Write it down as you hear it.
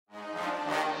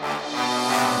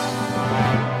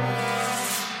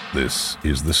This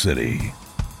is the city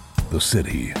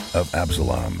of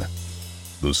Absalom,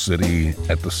 the city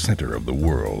at the center of the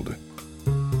world.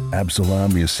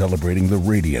 Absalom is celebrating the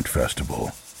Radiant Festival,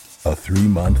 a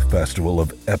 3-month festival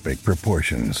of epic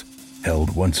proportions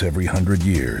held once every 100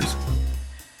 years.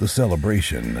 The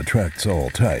celebration attracts all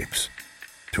types: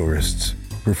 tourists,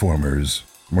 performers,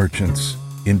 merchants,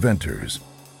 inventors,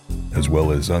 as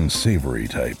well as unsavory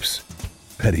types,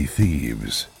 petty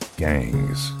thieves,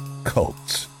 gangs,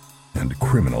 cults, and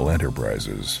criminal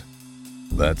enterprises.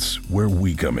 That's where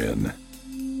we come in.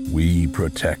 We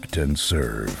protect and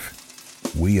serve.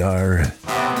 We are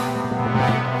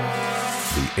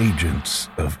the Agents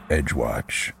of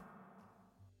Edgewatch.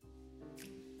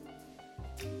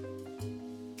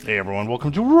 Hey everyone,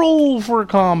 welcome to Roll for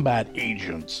Combat,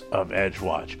 Agents of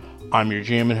Edgewatch. I'm your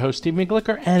GM and host, Steve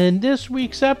McGlicker, and in this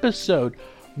week's episode,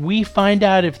 we find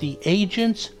out if the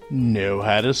agents know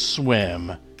how to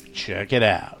swim. Check it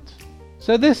out.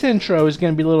 So this intro is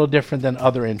going to be a little different than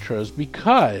other intros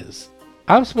because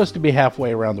I'm supposed to be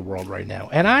halfway around the world right now,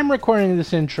 and I'm recording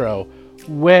this intro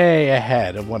way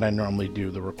ahead of when I normally do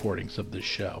the recordings of this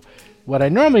show. What I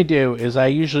normally do is I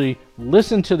usually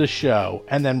listen to the show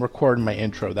and then record my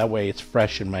intro. That way it's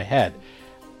fresh in my head.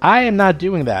 I am not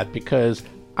doing that because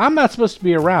I'm not supposed to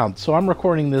be around, so I'm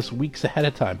recording this weeks ahead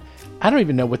of time. I don't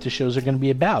even know what the shows are going to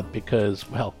be about because,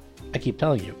 well, I keep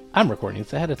telling you, I'm recording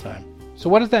this ahead of time. So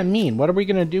what does that mean? What are we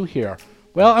going to do here?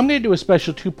 Well, I'm going to do a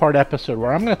special 2-part episode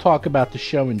where I'm going to talk about the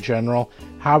show in general,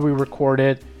 how we record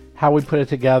it, how we put it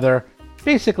together,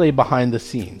 basically behind the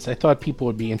scenes. I thought people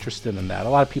would be interested in that. A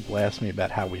lot of people ask me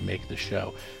about how we make the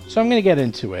show. So I'm going to get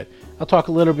into it. I'll talk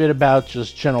a little bit about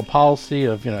just general policy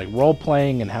of, like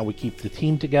role-playing and how we keep the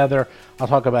team together. I'll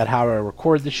talk about how I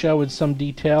record the show in some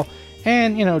detail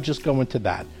and, just go into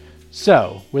that.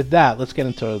 So with that, let's get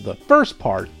into the first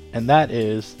part, and that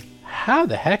is, how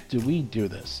the heck do we do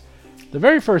this? The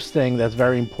very first thing that's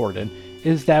very important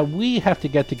is that we have to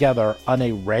get together on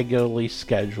a regularly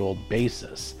scheduled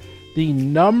basis. The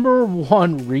number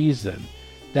one reason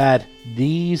that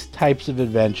these types of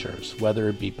adventures, whether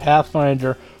it be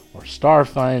Pathfinder or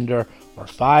Starfinder or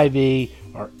 5e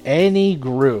or any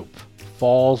group,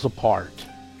 falls apart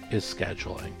is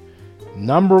scheduling.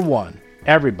 Number one,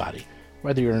 everybody,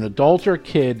 whether you're an adult or a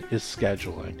kid, is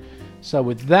scheduling. So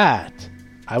with that,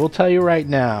 I will tell you right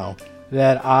now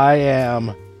that I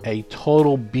am a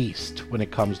total beast when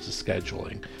it comes to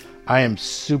scheduling. I am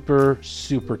super,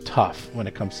 super tough when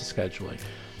it comes to scheduling.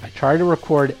 I try to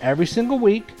record every single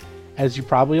week. As you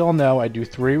probably all know, I do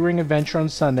 3-Ring Adventure on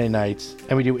Sunday nights,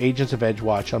 and we do Agents of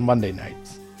Edgewatch on Monday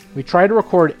nights. We try to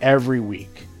record every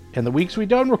week. And the weeks we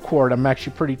don't record, I'm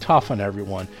actually pretty tough on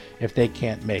everyone if they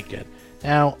can't make it.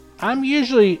 Now, I'm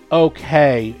usually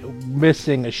okay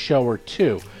missing a show or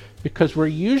two, because we're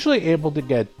usually able to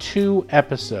get 2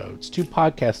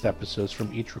 podcast episodes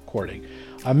from each recording.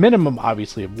 A minimum,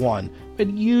 obviously, of 1,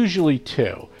 but usually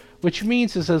 2. Which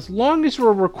means is as long as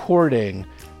we're recording,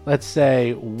 let's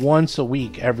say, once a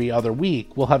week, every other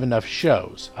week, we'll have enough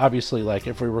shows. Obviously, like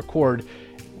if we record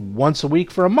once a week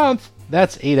for a month,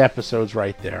 that's 8 episodes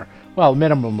right there. Well,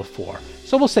 minimum of 4.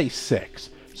 So we'll say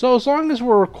 6. So as long as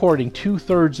we're recording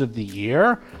 2/3 of the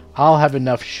year, I'll have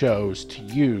enough shows to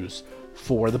use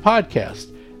for the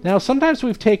podcast. Now, sometimes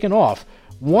we've taken off.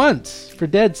 Once, for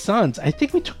Dead Sons, I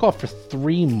think we took off for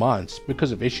 3 months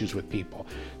because of issues with people.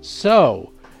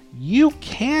 So, you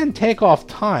can take off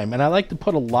time, and I like to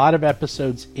put a lot of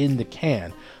episodes in the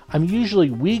can. I'm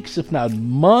usually weeks, if not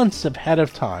months ahead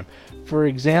of time. For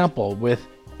example, with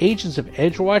Agents of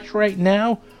Edgewatch right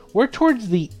now, we're towards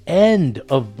the end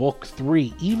of Book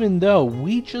 3. Even though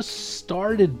we just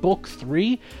started Book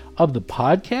 3 of the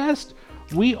podcast,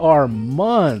 we are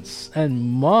months and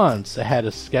months ahead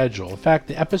of schedule. In fact,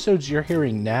 the episodes you're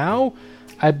hearing now,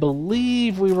 I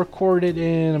believe we recorded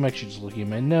in, I'm actually just looking at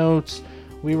my notes,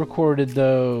 we recorded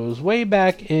those way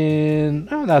back in,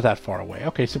 not that far away,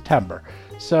 okay, September.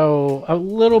 So a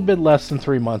little bit less than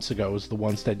 3 months ago is the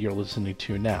ones that you're listening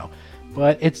to now.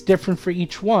 But it's different for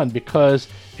each one because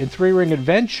in 3-Ring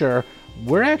Adventure,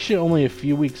 we're actually only a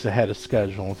few weeks ahead of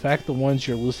schedule. In fact, the ones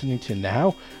you're listening to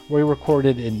now, we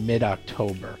recorded in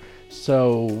mid-October.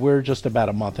 So we're just about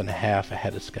a month and a half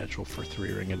ahead of schedule for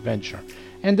 3-Ring Adventure.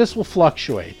 And this will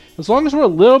fluctuate. As long as we're a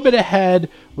little bit ahead,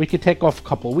 we could take off a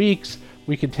couple weeks.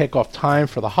 We could take off time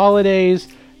for the holidays,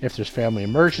 if there's family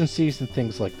emergencies and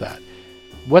things like that.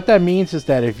 What that means is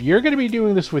that if you're going to be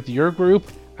doing this with your group,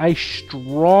 I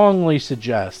strongly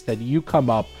suggest that you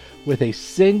come up with a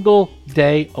single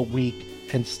day a week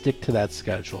and stick to that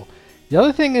schedule. The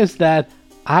other thing is that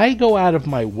I go out of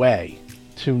my way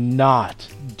to not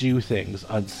do things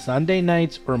on Sunday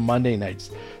nights or Monday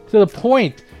nights. to the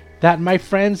point that my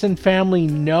friends and family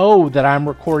know that I'm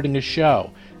recording a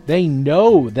show. They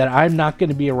know that I'm not going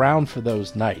to be around for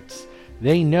those nights.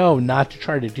 They know not to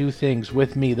try to do things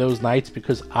with me those nights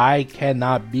because I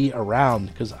cannot be around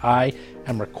because I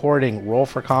am recording Roll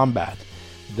for Combat.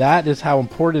 That is how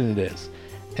important it is.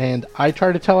 And I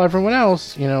try to tell everyone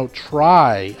else,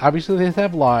 try. Obviously they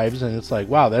have lives, and it's like,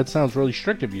 wow, that sounds really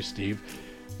strict of you, Steve.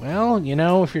 Well,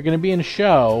 if you're going to be in a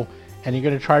show and you're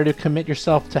going to try to commit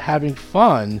yourself to having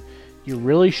fun, you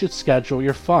really should schedule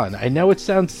your fun. I know it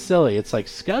sounds silly. It's like,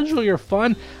 schedule your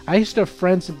fun? I used to have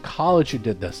friends in college who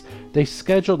did this. They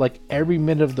scheduled like every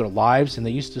minute of their lives, and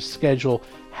they used to schedule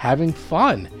having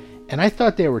fun. And I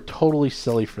thought they were totally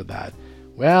silly for that.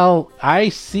 Well, I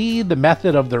see the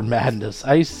method of their madness.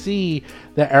 I see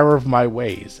the error of my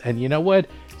ways. And you know what?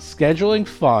 Scheduling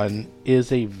fun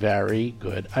is a very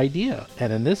good idea.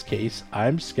 And in this case,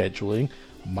 I'm scheduling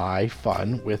my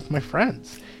fun with my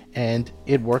friends. And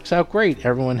it works out great.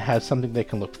 Everyone has something they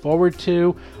can look forward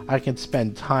to. I can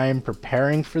spend time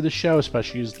preparing for the show,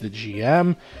 especially as the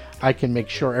GM. I can make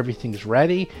sure everything's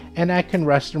ready, and I can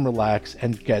rest and relax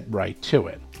and get right to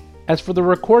it. As for the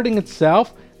recording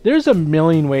itself, there's a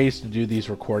million ways to do these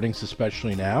recordings,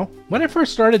 especially now. When I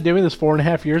first started doing this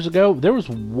 4.5 years ago, there was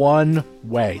one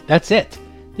way. That's it.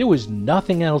 There was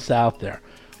nothing else out there.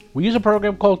 We use a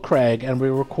program called Craig, and we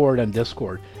record on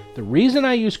Discord. The reason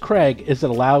I use Craig is it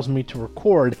allows me to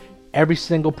record every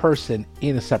single person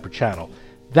in a separate channel.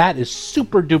 That is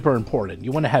super duper important.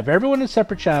 You want to have everyone in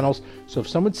separate channels, so if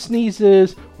someone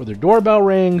sneezes, or their doorbell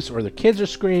rings, or their kids are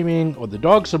screaming, or the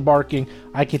dogs are barking,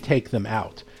 I can take them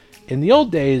out. In the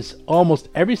old days, almost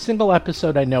every single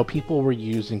episode I know people were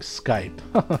using Skype.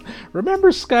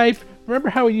 Remember Skype? Remember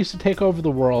how it used to take over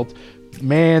the world?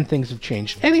 Man, things have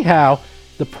changed. Anyhow,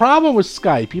 the problem with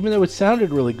Skype, even though it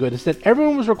sounded really good, is that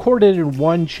everyone was recorded in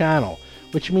one channel,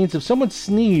 which means if someone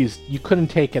sneezed, you couldn't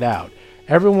take it out.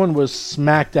 Everyone was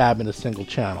smack dab in a single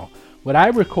channel. What I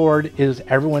record is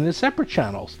everyone in separate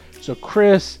channels. So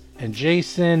Chris and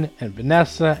Jason and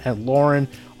Vanessa and Lauren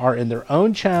are in their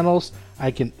own channels. I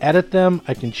can edit them,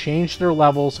 I can change their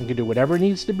levels, I can do whatever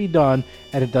needs to be done,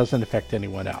 and it doesn't affect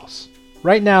anyone else.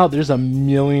 Right now, there's a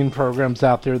million programs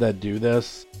out there that do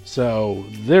this. So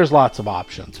there's lots of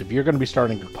options. If you're going to be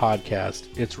starting a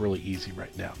podcast, it's really easy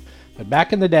right now. But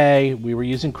back in the day, we were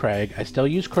using Craig. I still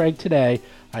use Craig today.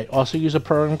 I also use a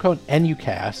program called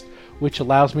Enucast, which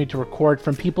allows me to record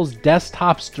from people's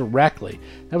desktops directly.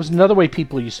 That was another way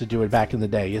people used to do it back in the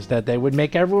day, is that they would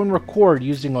make everyone record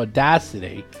using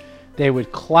Audacity. They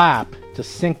would clap to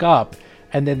sync up,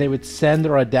 and then they would send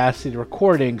their Audacity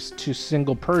recordings to a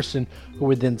single person who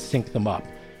would then sync them up.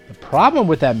 The problem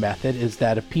with that method is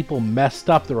that if people messed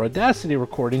up their Audacity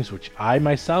recordings, which I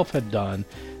myself had done,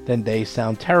 then they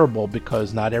sound terrible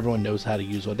because not everyone knows how to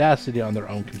use Audacity on their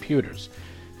own computers.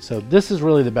 So this is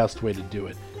really the best way to do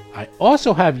it. I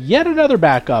also have yet another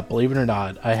backup, believe it or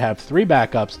not. I have 3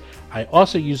 backups. I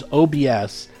also use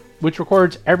OBS, which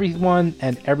records everyone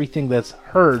and everything that's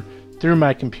heard through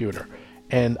my computer.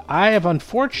 And I have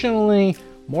unfortunately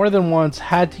more than once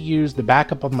had to use the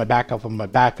backup of my backup of my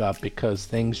backup because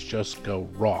things just go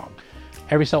wrong.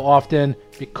 Every so often,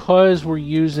 because we're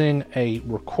using a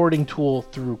recording tool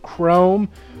through Chrome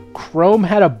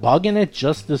had a bug in it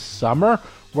just this summer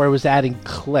where it was adding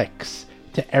clicks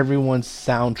to everyone's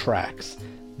soundtracks.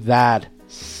 That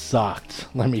sucked,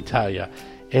 let me tell you.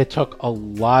 It took a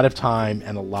lot of time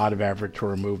and a lot of effort to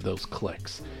remove those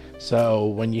clicks. So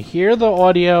when you hear the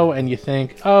audio and you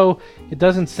think, oh, it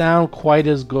doesn't sound quite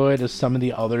as good as some of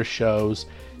the other shows,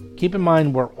 keep in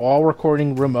mind we're all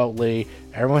recording remotely.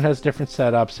 Everyone has different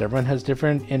setups, everyone has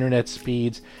different internet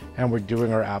speeds, and we're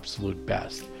doing our absolute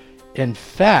best. In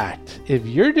fact, if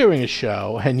you're doing a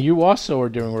show and you also are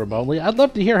doing remotely, I'd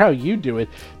love to hear how you do it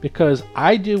because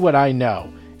I do what I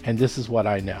know, and this is what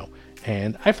I know.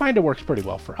 And I find it works pretty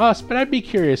well for us, but I'd be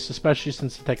curious, especially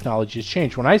since the technology has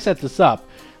changed. When I set this up,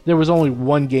 there was only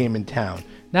one game in town.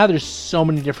 Now there's so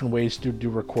many different ways to do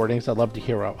recordings. I'd love to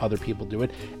hear how other people do it.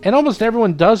 And almost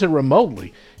everyone does it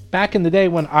remotely. Back in the day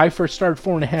when I first started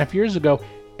 4.5 years ago,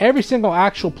 every single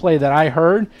actual play that I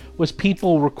heard was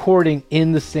people recording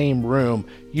in the same room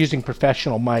using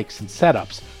professional mics and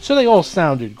setups. So they all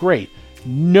sounded great.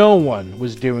 No one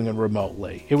was doing it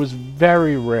remotely. It was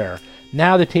very rare.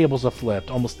 Now the tables are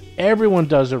flipped. Almost everyone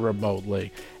does it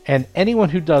remotely. And anyone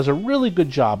who does a really good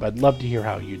job, I'd love to hear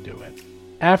how you do it.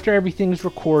 After everything's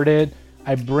recorded,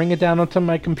 I bring it down onto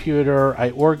my computer, I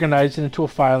organize it into a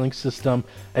filing system,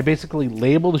 I basically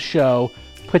label the show,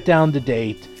 put down the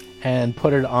date, and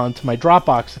put it onto my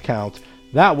Dropbox account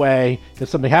That way, if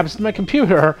something happens to my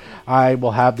computer, I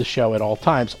will have the show at all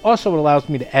times. Also, it allows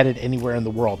me to edit anywhere in the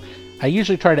world. I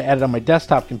usually try to edit on my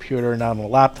desktop computer, not on a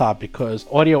laptop, because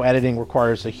audio editing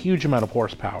requires a huge amount of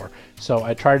horsepower. So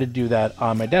I try to do that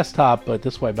on my desktop, but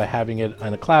this way, by having it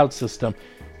on a cloud system,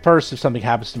 first, if something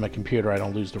happens to my computer, I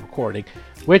don't lose the recording,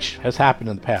 which has happened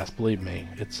in the past. Believe me,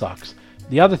 it sucks.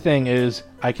 The other thing is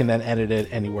I can then edit it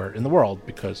anywhere in the world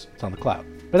because it's on the cloud.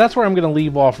 But that's where I'm going to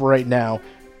leave off right now.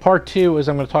 Part 2 is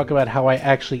I'm going to talk about how I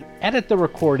actually edit the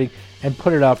recording and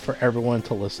put it up for everyone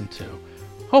to listen to.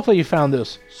 Hopefully you found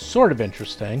this sort of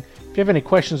interesting. If you have any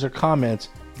questions or comments,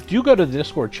 do go to the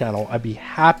Discord channel. I'd be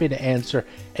happy to answer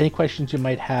any questions you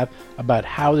might have about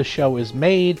how the show is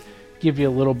made, give you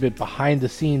a little bit behind the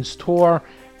scenes tour.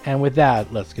 And with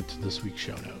that, let's get to this week's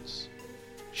show notes.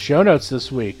 Show notes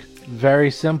this week, very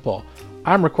simple.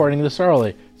 I'm recording this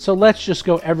early, so let's just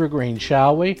go evergreen,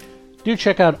 shall we? Do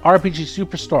check out RPG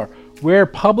Superstar, where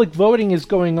public voting is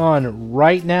going on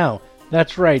right now.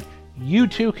 That's right, you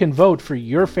too can vote for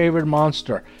your favorite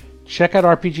monster. Check out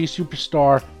RPG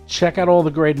Superstar, check out all the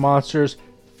great monsters,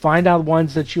 find out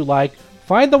ones that you like,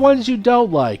 find the ones you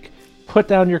don't like. Put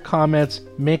down your comments,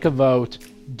 make a vote,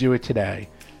 do it today.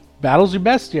 Battlezoo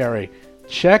Bestiary,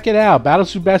 check it out.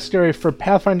 Battlezoo Bestiary for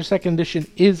Pathfinder 2nd Edition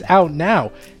is out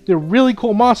now. The really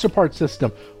cool monster part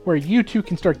system where you too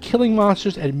can start killing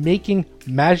monsters and making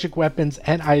magic weapons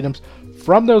and items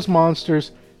from those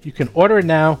monsters. You can order it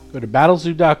now. Go to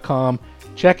battlezoo.com.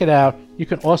 Check it out. You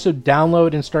can also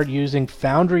download and start using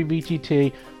Foundry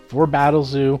VTT for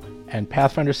Battlezoo and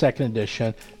Pathfinder 2nd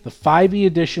Edition. The 5e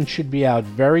edition should be out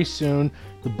very soon.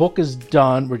 The book is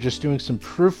done. We're just doing some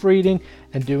proofreading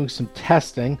and doing some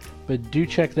testing, but do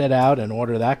check that out and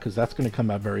order that because that's going to come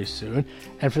out very soon.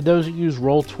 And for those that use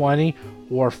Roll20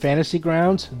 or Fantasy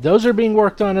Grounds, those are being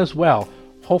worked on as well.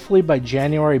 Hopefully by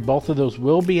January, both of those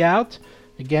will be out.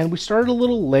 Again, we started a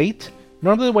little late.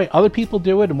 Normally the way other people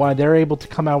do it and why they're able to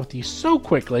come out with these so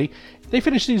quickly, they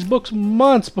finish these books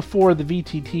months before the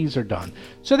VTTs are done.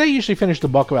 So they usually finish the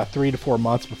book about 3 to 4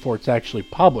 months before it's actually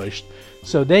published.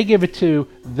 So they give it to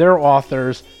their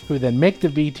authors who then make the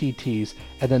VTTs,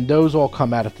 and then those all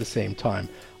come out at the same time.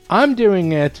 I'm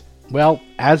doing it, well,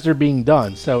 as they're being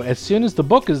done. So as soon as the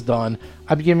book is done,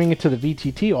 I'm giving it to the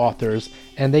VTT authors,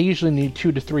 and they usually need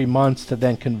 2 to 3 months to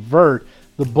then convert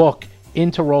the book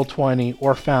into Roll20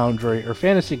 or Foundry or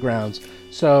Fantasy Grounds.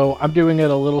 So I'm doing it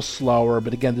a little slower,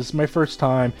 but again, this is my first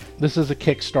time. This is a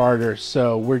Kickstarter,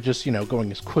 so we're just,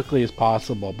 going as quickly as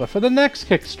possible. But for the next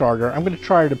Kickstarter, I'm going to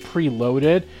try to preload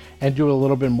it and do it a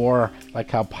little bit more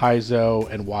like how Paizo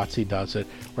and WotC does it,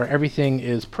 where everything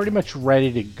is pretty much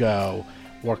ready to go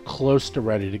or close to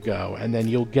ready to go, and then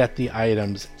you'll get the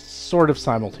items sort of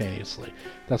simultaneously.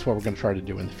 That's what we're going to try to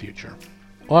do in the future.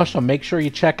 Also, make sure you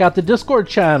check out the Discord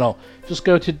channel. Just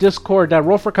go to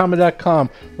discord.rollforcombat.com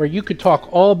where you could talk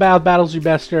all about Battlezoo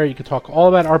Bestiary, you can talk all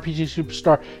about RPG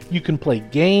Superstar, you can play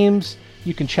games,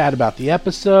 you can chat about the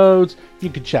episodes, you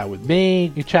can chat with me,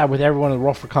 you can chat with everyone in the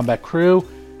Roll for Combat crew.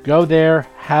 Go there,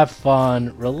 have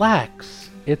fun, relax.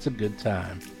 It's a good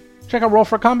time. Check out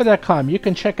rollforcombat.com. You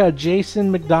can check out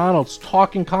Jason McDonald's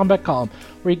Talking Combat column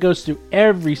where he goes through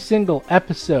every single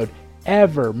episode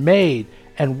ever made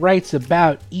and writes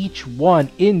about each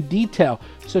one in detail.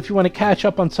 So if you want to catch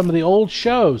up on some of the old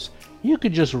shows, you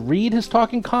could just read his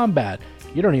Talking Combat.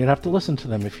 You don't even have to listen to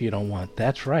them if you don't want.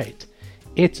 That's right.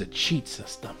 It's a cheat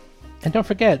system. And don't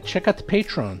forget, check out the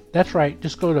Patreon. That's right.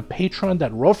 Just go to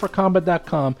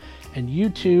patreon.rollforcombat.com and you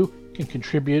too can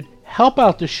contribute, help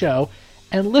out the show,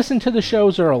 and listen to the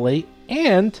shows early.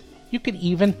 And you can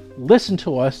even listen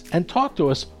to us and talk to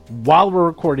us while we're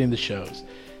recording the shows.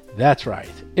 That's right.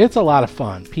 It's a lot of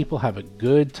fun. People have a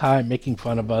good time making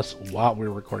fun of us while we're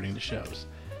recording the shows.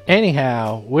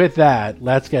 Anyhow, with that,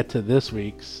 let's get to this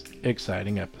week's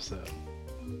exciting episode.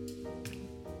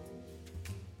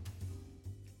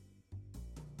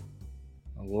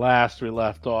 Last we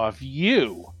left off,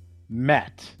 you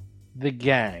met the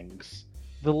gangs.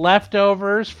 The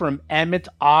leftovers from Emmett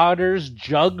Otter's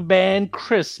Jug Band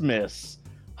Christmas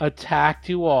attacked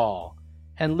you all.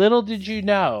 And little did you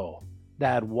know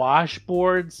that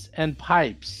washboards and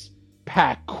pipes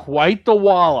packed quite the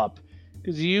wallop,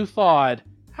 because you thought,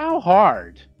 how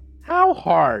hard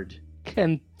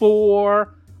can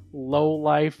 4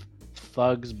 lowlife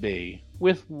thugs be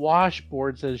with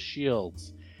washboards as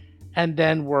shields? And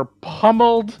then were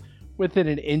pummeled within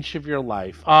an inch of your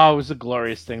life. Oh, it was a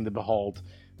glorious thing to behold.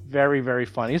 Very, very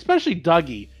funny. Especially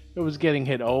Dougie, who was getting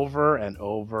hit over and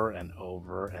over and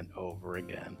over and over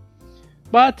again.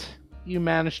 But you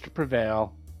managed to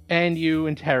prevail, and you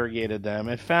interrogated them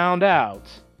and found out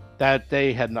that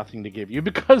they had nothing to give you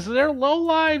because they're low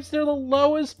lives. They're the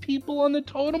lowest people on the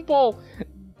totem pole.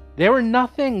 They were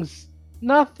nothings.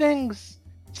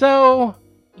 So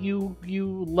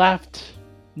you left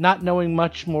not knowing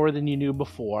much more than you knew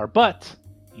before, but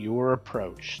you were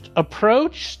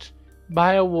approached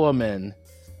by a woman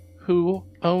who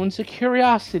owns a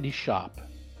curiosity shop,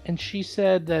 and she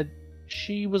said that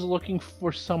she was looking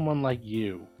for someone like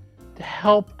you to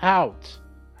help out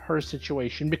her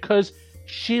situation because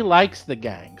she likes the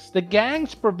gangs. The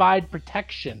gangs provide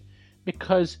protection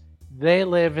because they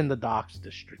live in the Docks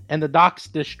District, and the Docks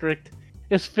District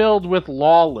is filled with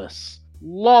lawless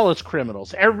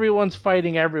criminals. Everyone's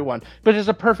fighting everyone, but there's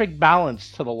a perfect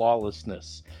balance to the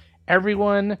lawlessness.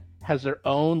 Everyone has their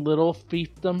own little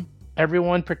fiefdom.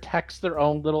 Everyone protects their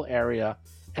own little area.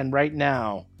 And right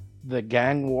now, the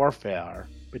gang warfare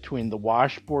between the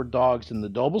washboard dogs and the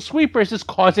Doble Sweepers is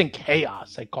causing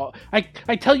chaos.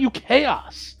 I tell you,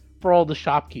 chaos for all the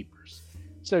shopkeepers.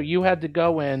 So you had to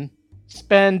go in,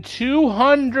 spend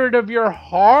 200 of your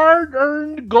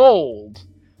hard-earned gold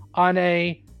on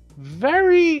a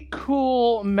very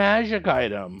cool magic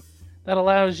item that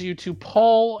allows you to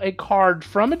pull a card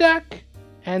from a deck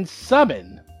and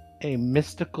summon a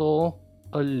mystical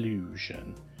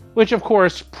illusion, which of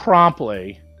course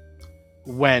promptly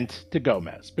went to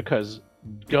Gomez because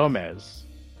Gomez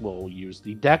will use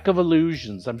the deck of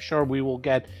illusions. I'm sure we will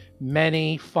get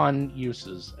many fun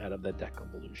uses out of the deck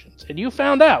of illusions. And you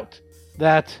found out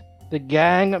that the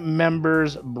gang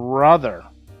member's brother,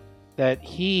 that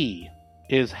he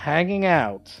is hanging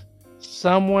out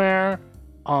somewhere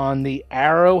on the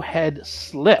Arrowhead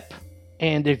Slip.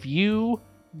 And if you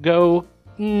go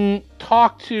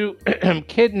talk to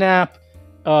kidnap,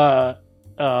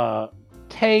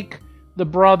 take the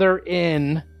brother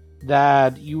in,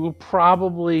 that you will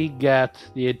probably get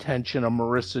the attention of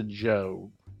Marissa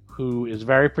Joe, who is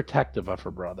very protective of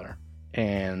her brother.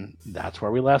 And that's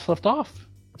where we last left off.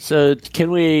 So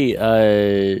can we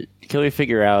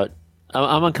figure out?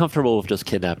 I'm uncomfortable with just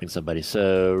kidnapping somebody.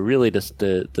 So really, just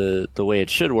the way it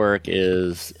should work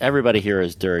is everybody here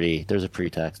is dirty. There's a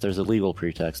pretext. There's a legal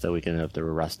pretext that we can have to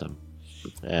arrest them,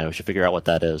 and we should figure out what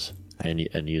that is and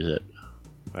use it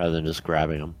rather than just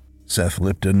grabbing them. Seth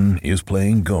Lipton is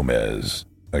playing Gomez,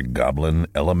 a goblin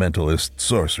elementalist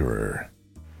sorcerer.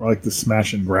 I like the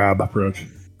smash and grab approach.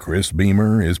 Chris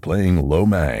Beamer is playing Lo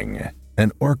Mang,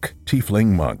 an orc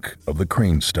tiefling monk of the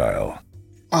Crane style.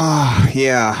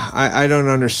 Yeah. I don't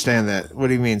understand that. What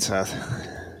do you mean, Seth?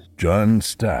 John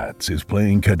Statz is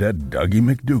playing Cadet Dougie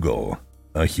McDougal,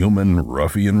 a human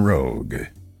ruffian rogue.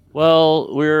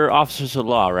 Well, we're officers of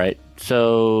the law, right?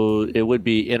 So it would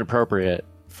be inappropriate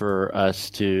for us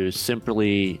to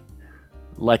simply,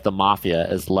 like the mafia,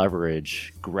 as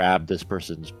leverage, grab this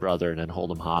person's brother and then hold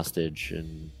him hostage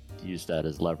and use that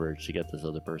as leverage to get this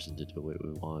other person to do what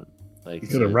we want. Like, You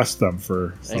could arrest them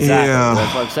for something. Exactly. Yeah.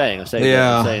 That's what I'm saying. I'm saying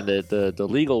that the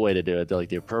legal way to do it,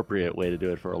 the appropriate way to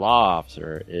do it for a law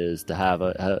officer, is to have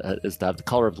the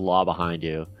color of the law behind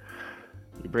you.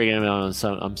 You bring him on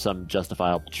some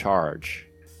justifiable charge,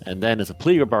 and then it's a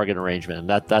plea or bargain arrangement.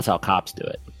 And that's how cops do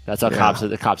it. That's how cops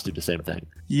do the same thing.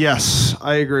 Yes,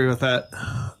 I agree with that.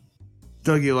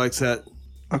 Dougie likes that.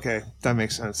 Okay, that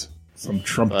makes sense. Some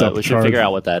trumped up we should charge. figure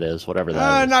out what that is, whatever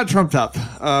that is. Not trumped up.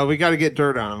 We got to get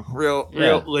dirt on them. Real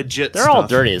legit They're stuff. all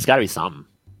dirty. It's got to be something.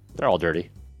 They're all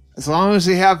dirty. As long as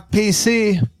we have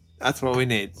PC, that's what we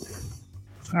need.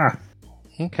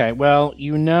 Okay, well,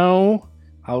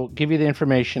 I'll give you the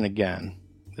information again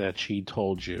that she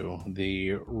told you.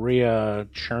 The Rhea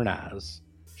Chernaz.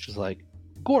 She's like,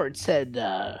 Gord said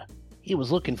he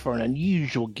was looking for an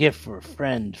unusual gift for a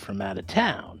friend from out of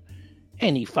town.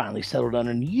 And he finally settled on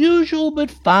an unusual but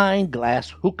fine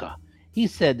glass hookah. He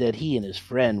said that he and his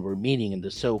friend were meeting in the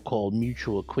so-called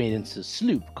mutual acquaintances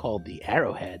sloop called the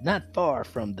Arrowhead, not far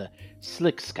from the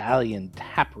Slick Scallion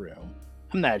tap room.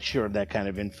 I'm not sure if that kind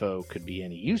of info could be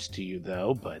any use to you,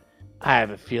 though, but I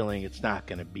have a feeling it's not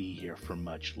going to be here for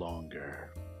much longer.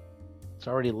 It's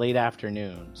already late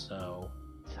afternoon, so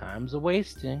time's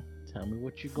a-wasting. Tell me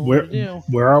what you're going to do.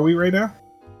 Where are we right now?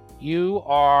 You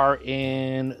are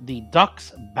in the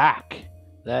Duck's Back.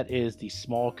 That is the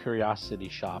small curiosity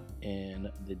shop in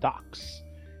the Docks.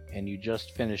 And you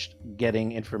just finished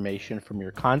getting information from your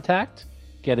contact,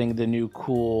 getting the new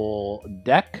cool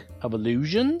deck of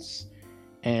illusions,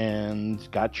 and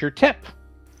got your tip.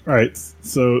 All right.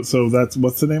 So that's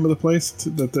what's the name of the place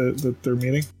that they're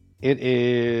meeting? It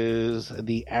is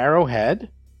the Arrowhead,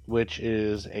 which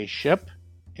is a ship.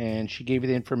 And she gave you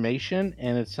the information,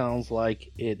 and it sounds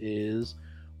like it is,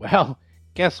 well,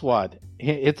 guess what?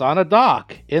 It's on a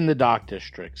dock in the Dock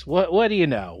Districts. What do you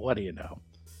know?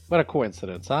 What a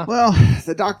coincidence, huh? Well,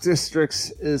 the dock districts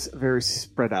is very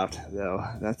spread out, though.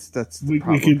 That's the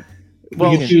problem.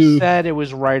 Well, could she do- said it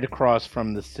was right across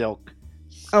from the Silk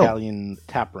Scallion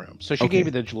tap room. So she gave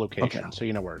you the location, so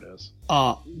you know where it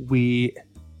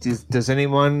is. Does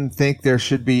anyone think there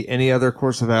should be any other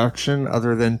course of action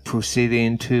other than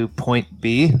proceeding to point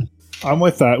B? I'm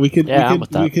with that. We could Yeah, I'm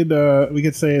with that. we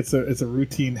could say it's a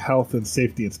routine health and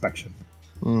safety inspection.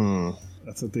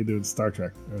 That's what they do in Star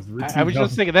Trek. I was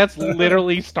just thinking that's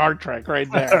literally Star Trek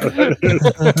right there.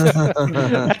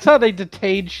 That's how they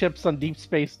detain ships on Deep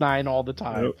Space Nine all the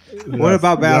time. What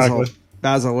about Basil? Exactly.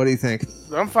 Basil, what do you think?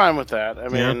 I'm fine with that. I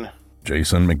mean,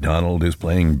 Jason McDonald is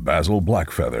playing Basil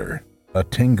Blackfeather, a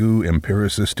Tengu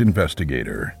empiricist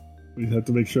investigator. We have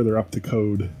to make sure they're up to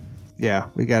code. Yeah,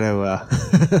 we got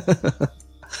to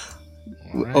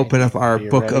All right. open up our Are you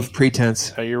book ready? of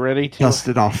pretense. Are you ready to Dust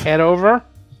it off. head over?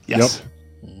 Yes.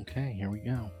 Okay, here we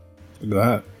go. Look at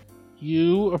that.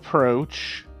 You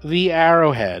approach the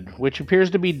Arrowhead, which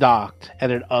appears to be docked at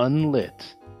an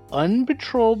unlit,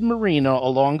 unpatrolled marina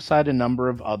alongside a number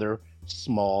of other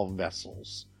small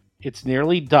vessels. It's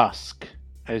nearly dusk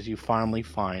as you finally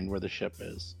find where the ship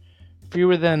is.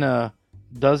 Fewer than a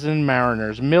dozen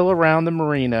mariners mill around the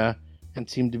marina and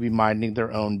seem to be minding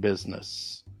their own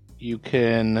business. You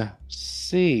can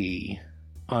see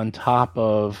on top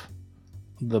of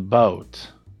the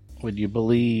boat what you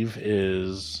believe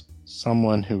is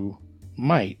someone who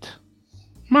might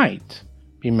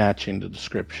be matching the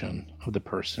description of the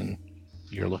person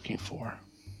you're looking for.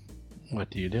 What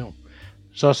do you do?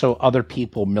 There's also other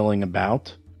people milling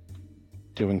about,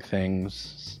 doing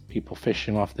things, people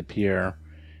fishing off the pier,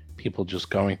 people just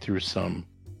going through some...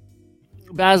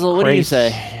 Basil, what do you Crates.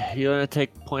 say? You want to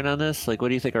take point on this? Like, what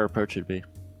do you think our approach should be?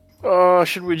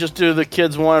 should we just do the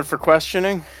kids wanted for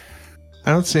questioning?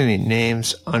 I don't see any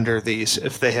names under these.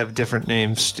 If they have different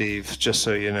names, Steve, just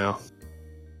so you know.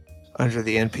 Under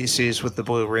the NPCs with the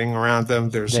blue ring around them,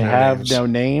 there's They no have names. no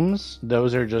names.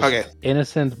 Those are just Okay.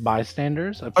 innocent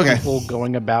bystanders of Okay. people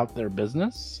going about their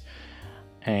business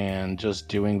and just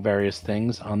doing various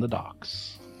things on the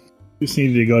docks. Just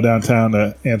needed to go downtown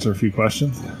to answer a few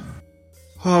questions.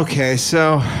 Okay,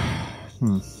 so...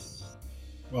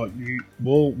 Well,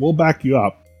 we'll back you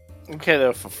up. Okay, though,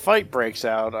 if a fight breaks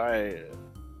out, I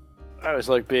always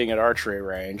like being at archery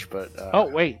range, but Oh,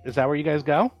 wait. Is that where you guys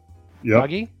go? Yep.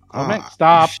 Buggy?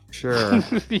 Stop. Sure.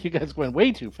 You guys went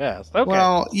way too fast. Okay.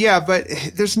 Well, yeah, but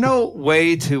there's no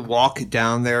way to walk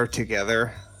down there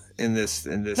together in this.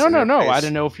 no. interface. I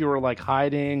didn't know if you were like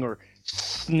hiding or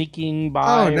sneaking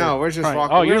by. Oh no, we're just trying-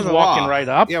 walking. Oh, you're we're just the walking walk. right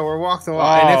up? Yeah, we're walking the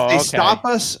walk. And if they okay. stop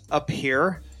us up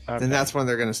here, Okay. then that's when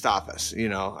they're going to stop us. You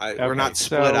know, we're Okay, not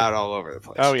split so- out all over the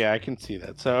place. Oh, yeah, I can see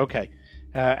that. So, okay.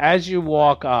 As you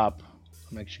walk up,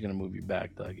 I'm actually going to move you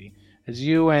back, Dougie. As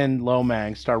you and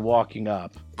Lomang start walking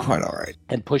up Quite all right.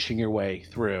 and pushing your way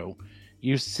through,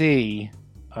 you see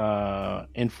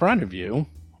in front of you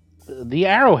the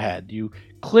Arrowhead. You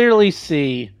clearly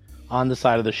see on the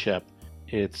side of the ship.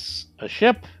 It's a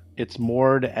ship. It's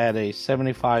moored at a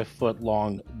 75-foot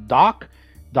long dock,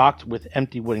 docked with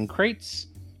empty wooden crates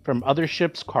from other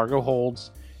ships' cargo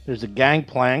holds. There's a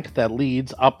gangplank that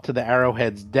leads up to the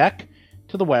Arrowhead's deck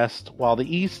to the west, while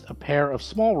the east, a pair of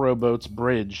small rowboats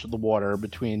bridge the water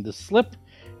between the slip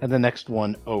and the next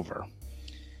one over.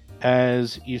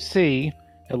 As you see,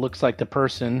 it looks like the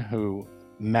person who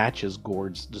matches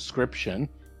Gord's description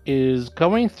is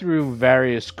going through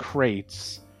various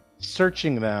crates,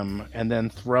 searching them, and then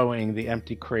throwing the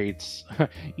empty crates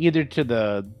either to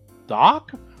the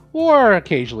dock or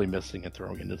occasionally missing and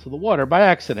throwing it into the water by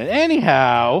accident.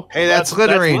 Anyhow, Hey, that's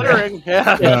littering.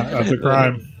 Yeah. Yeah, that's a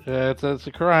crime. that's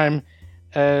a crime.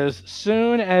 As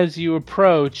soon as you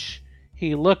approach,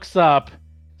 he looks up,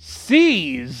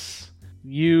 sees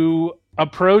you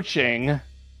approaching,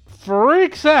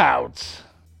 freaks out,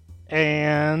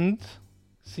 and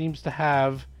seems to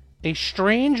have a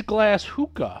strange glass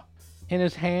hookah in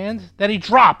his hand that he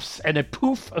drops, and a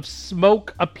poof of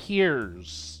smoke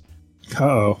appears.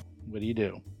 Uh-oh. What do you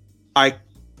do? I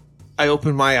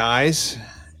open my eyes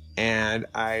and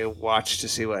I watch to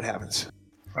see what happens.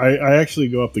 I actually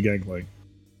go up the gangplank.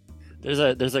 There's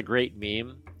a great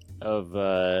meme of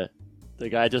the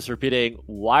guy just repeating,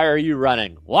 "Why are you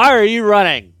running? Why are you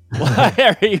running?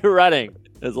 Why are you running?"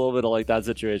 It's a little bit of like that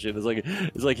situation.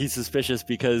 It's like he's suspicious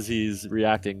because he's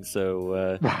reacting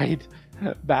so. Right.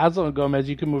 Basil and Gomez,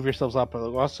 you can move yourselves up.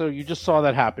 Also, you just saw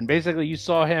that happen. Basically, you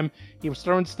saw him. He was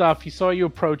throwing stuff. He saw you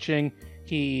approaching.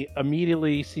 He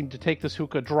immediately seemed to take this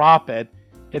hookah, drop it.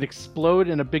 It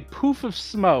exploded in a big poof of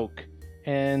smoke.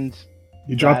 And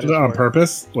You dropped that it is on where-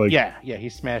 purpose? Like, yeah, he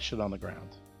smashed it on the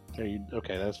ground.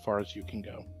 Okay, that's as far as you can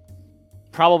go.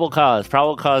 Probable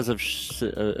cause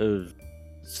of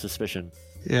suspicion.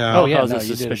 Yeah. Oh, yeah, Cause no, of you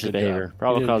did a suspicious good behavior. job.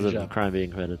 Probable You did a cause good of job. crime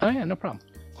being committed. Oh yeah, no problem.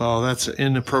 Well, that's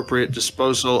inappropriate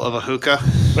disposal of a hookah.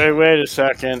 Wait a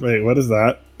second. Wait, what is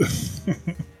that?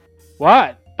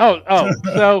 What? Oh,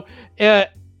 so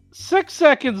 6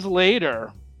 seconds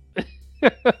later,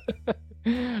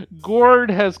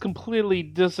 Gord has completely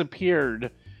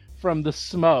disappeared from the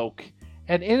smoke,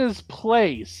 and in his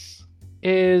place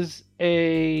is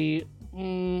a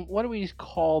what do we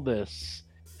call this?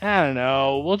 I don't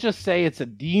know. We'll just say it's a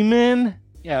demon.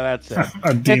 Yeah, that's it.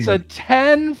 It's a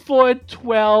 10-foot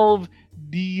 12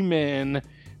 demon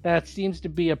that seems to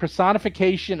be a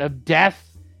personification of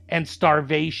death and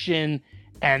starvation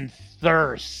and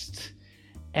thirst.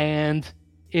 And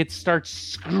it starts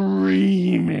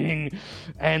screaming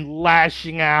and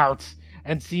lashing out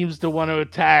and seems to want to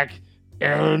attack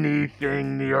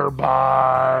anything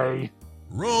nearby.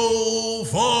 Roll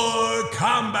for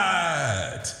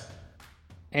combat!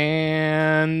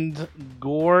 And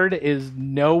Gord is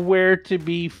nowhere to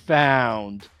be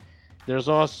found. There's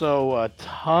also a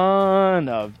ton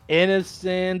of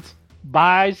innocent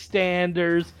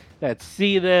bystanders that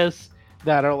see this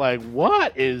that are like,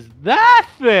 what is that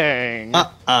thing?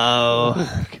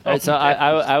 Uh-oh. Alright, so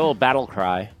I will battle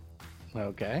cry.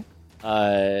 Okay.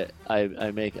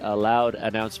 I make a loud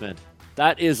announcement.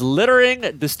 That is littering,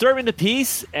 disturbing the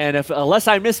peace, and unless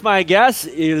I miss my guess,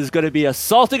 it is going to be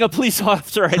assaulting a police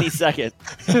officer any second.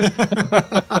 And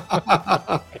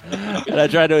I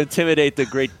try to intimidate the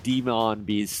great demon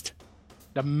beast.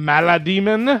 The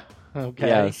Malademon? Okay.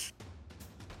 Yes.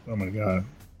 Oh my god.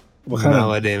 What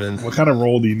What kind of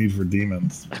role do you need for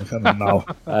demons? What kind of knowledge?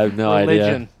 I have no idea.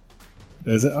 Religion.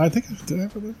 Is it? I think did I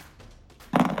ever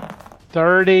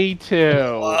 32.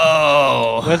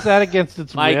 Oh. What's that against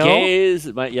its My will? gaze,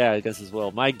 I guess as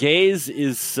well. My gaze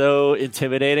is so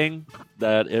intimidating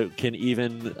that it can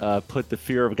even put the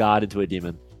fear of God into a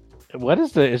demon. What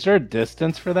is is there a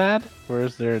distance for that? Or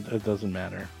is there, it doesn't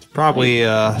matter. Probably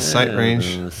sight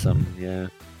range. Yeah.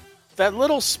 That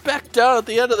little speck down at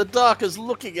the end of the dock is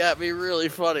looking at me really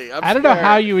funny. I don't know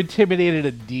how you intimidated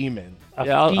a demon.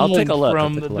 Yeah, I'll take a look.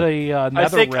 From I'll take a look. the I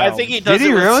think Netherrealm. he does Did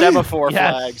he it with really? semaphore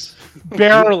Yes. flags.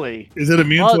 Barely. Is it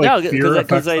immune Well, to no, like fear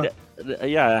because effects?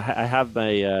 I have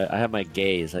my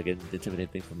gaze. I can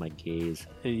intimidate things from my gaze.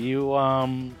 You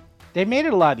they made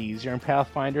it a lot easier in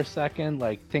Pathfinder 2nd,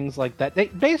 like things like that.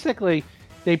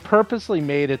 They purposely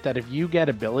made it that if you get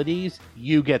abilities,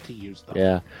 you get to use them.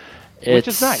 Yeah, Which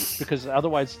is nice because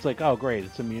otherwise it's like, oh great,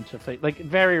 it's immune to fate. Like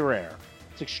very rare.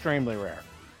 It's extremely rare.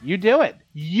 You do it.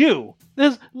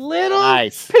 This little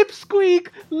Nice. pipsqueak,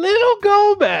 little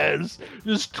Gomez,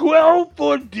 this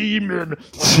 12-foot demon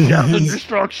shouting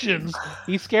instructions.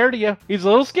 He's scared of you. He's a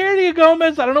little scared of you,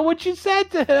 Gomez. I don't know what you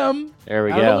said to him. There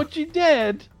we I don't know go. what you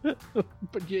did,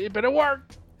 but it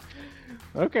worked.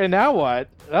 Okay, now what?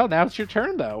 Oh, now it's your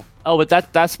turn, though. Oh, but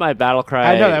that's my battle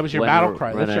cry. I know, that was your when battle I-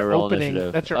 cry. when That's I your roll opening-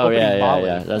 initiative. that's your oh, opening yeah, volley.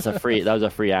 yeah. That was a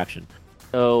free action.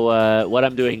 So what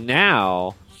I'm doing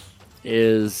now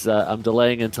is I'm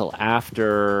delaying until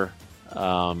after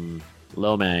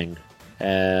Lomang.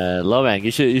 Lomang,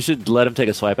 you should let him take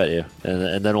a swipe at you,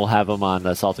 and then we'll have him on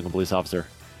assaulting a police officer.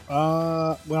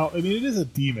 Well, I mean, it is a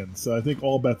demon, so I think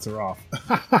all bets are off.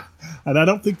 And I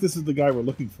don't think this is the guy we're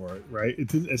looking for, right?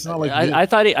 It's not like I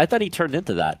thought he turned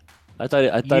into that. I thought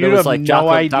You it was have like no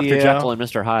Dr. idea. Jekyll and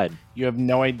Mr. Hyde. You have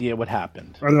no idea what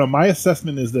happened. I don't know. My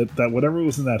assessment is that whatever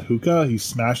was in that hookah, he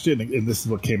smashed it, and this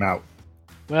is what came out.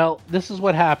 Well, this is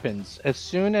what happens. As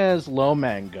soon as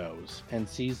Lomang goes and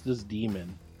sees this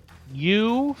demon,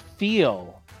 you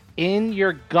feel in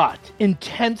your gut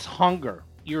intense hunger.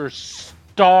 You're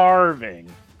starving.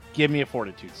 Give me a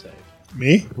fortitude save.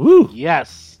 Me?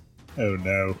 Yes. Oh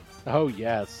no, Oh,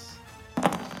 yes.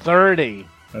 30.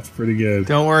 that's pretty good.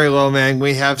 Don't worry, Lomang.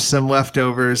 We have some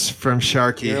leftovers from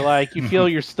Sharky. You're like, you feel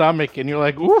your stomach, and you're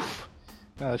like, oof.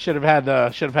 Should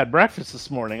have had breakfast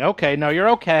this morning. Okay, no, you're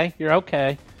okay. You're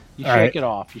okay. You All shake right. it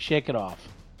off. You shake it off.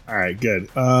 All right, good.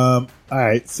 All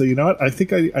right, so you know what? I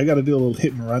think I got to do a little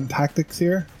hit and run tactics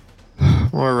here.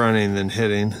 More running than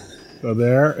hitting. So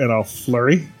there, and I'll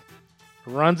flurry.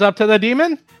 Runs up to the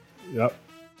demon. Yep,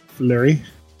 flurry.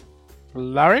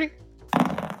 Larry.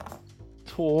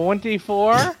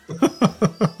 24.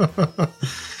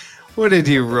 What did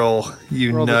you roll,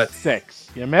 you Rolled a nut? 6.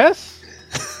 You miss.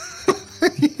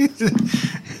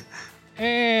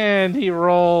 And he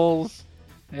rolls.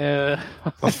 He rolls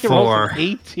an 4.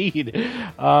 18.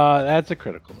 That's a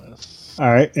critical miss.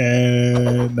 All right,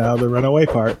 and now the runaway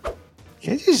part.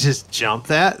 Can't you just jump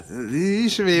that? You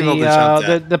should be able to jump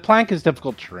that. The plank is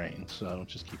difficult terrain, so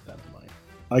just keep that in mind.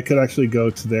 I could actually go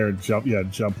to there and jump. Yeah,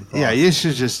 jump across. Yeah, you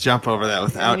should just jump over that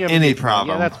without You have any a good plan.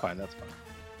 problem. Yeah, that's fine. That's fine.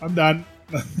 I'm done.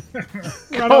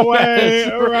 Run away!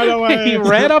 Run away! He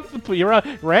ran up the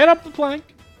plank,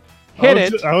 hit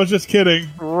it, I was just kidding.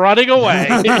 running away.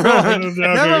 Never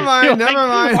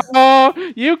mind.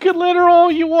 Oh, you can litter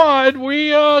all you want.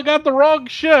 We got the wrong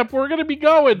ship. We're gonna be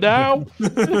going now.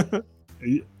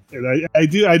 And I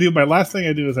do. My last thing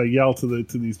I do is I yell to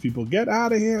these people, "Get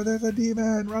out of here! There's a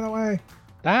demon! Run away!"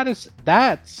 That's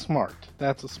smart.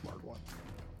 That's a smart one.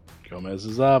 Gomez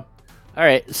is up. All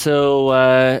right,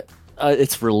 so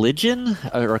it's religion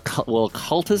or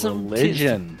occultism.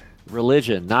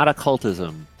 Religion, not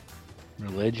occultism.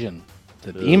 Religion. The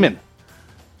Ooh. demon.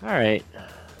 All right,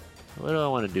 what do I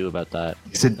want to do about that?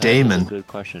 He's a That's daemon. a good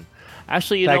question.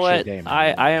 Actually, you It's know actually what? a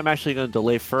daemon. I am actually going to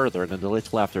delay further. I'm going to delay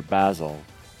till after Basil,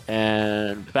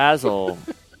 and Basil.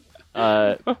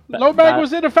 Lobag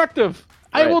was ineffective.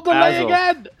 I Right, will delay Basil.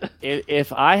 again.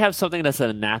 If I have something that's an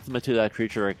anathema to that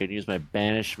creature, I can use my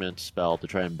banishment spell to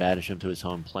try and banish him to his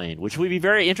home plane, which would be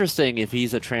very interesting if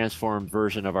he's a transformed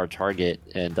version of our target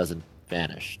and doesn't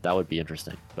vanish. That would be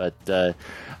interesting. But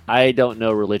I don't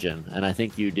know religion, and I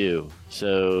think you do.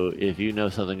 So if you know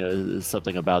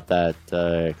something about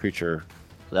that creature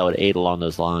that would aid along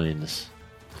those lines,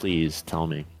 please tell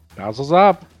me. Basil's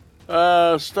up.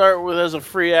 Start with as a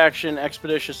free action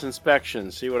expeditious inspection.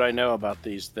 See what I know about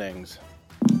these things.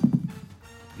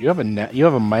 You have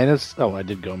a minus. Oh, I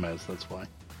did Gomez. That's why.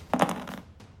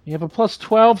 You have a plus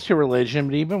 12 to religion,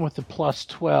 but even with the plus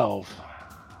 12,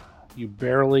 you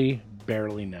barely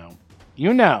know.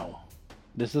 You know,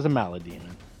 this is a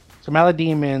malademon. So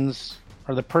malademons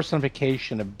are the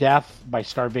personification of death by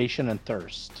starvation and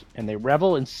thirst, and they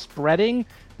revel in spreading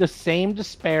the same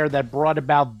despair that brought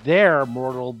about their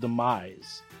mortal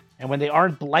demise. And when they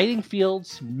aren't blighting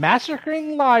fields,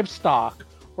 massacring livestock,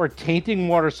 or tainting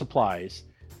water supplies,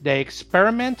 they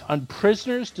experiment on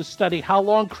prisoners to study how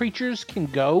long creatures can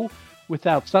go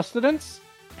without sustenance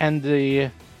and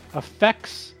the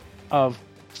effects of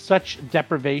such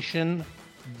deprivation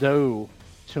though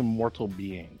to mortal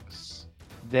beings.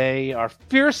 They are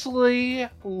fiercely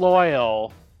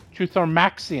loyal to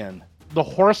Tharmaxion, the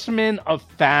horseman of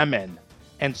famine,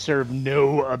 and serve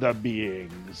no other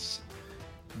beings.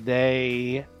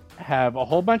 They have a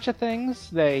whole bunch of things.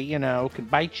 They, can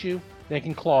bite you. They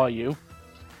can claw you.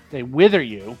 They wither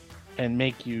you and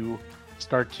make you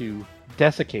start to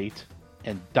desiccate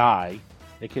and die.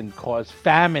 They can cause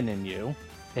famine in you.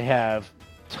 They have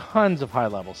tons of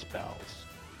high-level spells.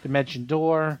 Dimension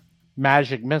Door,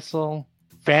 Magic Missile,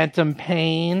 Phantom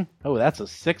Pain. Oh, that's a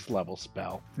 6th level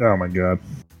spell. Oh my god.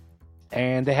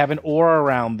 And they have an aura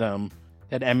around them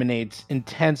that emanates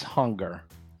intense hunger,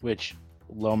 which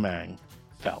Lomang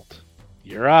felt.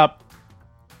 You're up.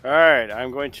 All right,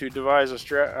 I'm going to devise I'm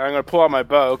going to pull out my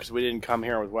bow because we didn't come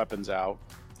here with weapons out.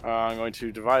 I'm going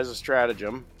to devise a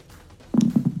stratagem.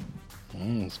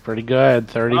 It's pretty good.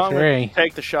 33. I'm going to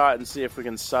take the shot and see if we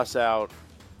can suss out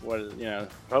what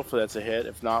hopefully that's a hit.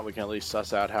 If not, we can at least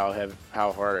suss out how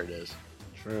hard it is.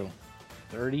 True.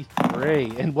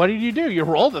 33. And what did you do? You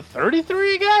rolled a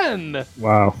 33 again.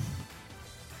 Wow.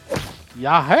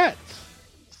 Ya hit.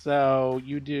 So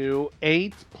you do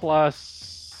 8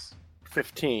 plus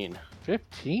 15.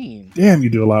 15. Damn, you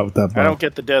do a lot with that I bow. don't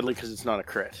get the deadly because it's not a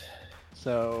crit.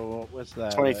 So what's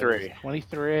that? 23.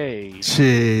 23.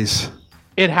 Jeez.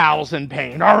 It howls in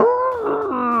pain.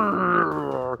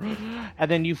 And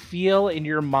then you feel in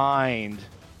your mind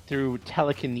through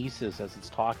telekinesis as it's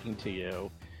talking to you,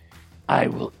 I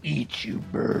will eat you,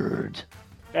 bird.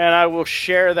 And I will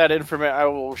share that information. I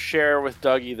will share with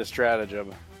Dougie the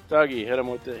stratagem. Dougie, hit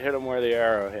him where the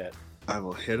arrow hit. I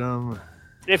will hit him.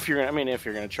 If you're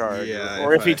gonna charge, Yeah,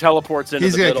 or if he teleports into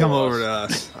He's the gonna middle come of over to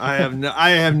us. us. I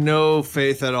have no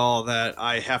faith at all that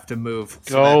I have to move for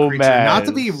that Go, creature. Not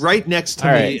to be Maz. right next to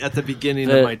All me right. at the beginning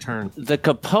The- of my turn. The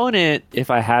component, if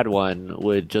I had one,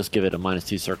 would just give it a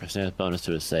 -2 circumstance bonus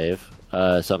to his save. So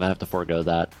I'm gonna have to forego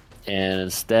that. And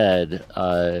instead,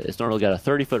 it's normally got a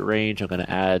 30-foot range. I'm gonna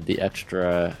add the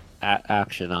extra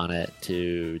action on it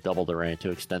to double the range,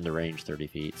 to extend the range 30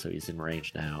 feet. So he's in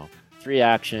range now. 3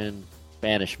 action,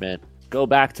 banishment. Go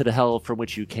back to the hell from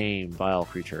which you came, vile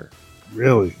creature.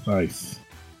 Really nice.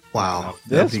 Wow,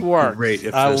 This that'd be works. Great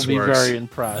if I will this be works. very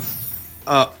impressed.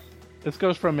 Uh, This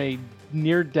goes from a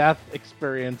near-death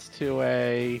experience to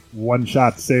a... One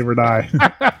shot, save or die.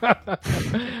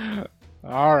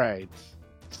 All right.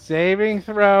 Saving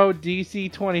throw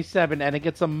DC 27, and it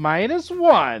gets a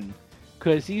 -1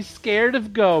 because he's scared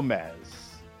of Gomez.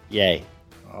 Yay.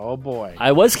 Oh boy.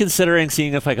 I was considering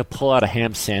seeing if I could pull out a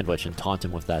ham sandwich and taunt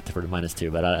him with that for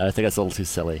 -2, but I think that's a little too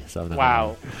silly. So I'm not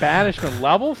Wow. Banishment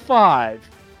level 5.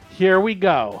 Here we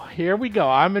go.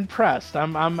 I'm impressed.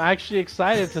 I'm actually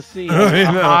excited to see a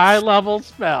high level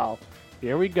spell.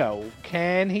 Here we go.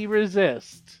 Can he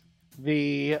resist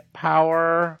the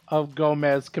power of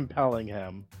Gomez compelling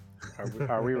him?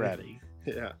 Are we ready?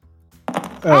 Yeah.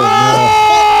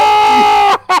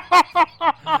 Oh,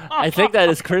 I think that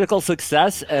is critical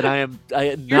success, and I am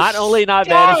not You're only not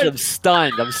stunned! banished, I'm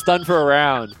stunned. I'm stunned for a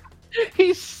round.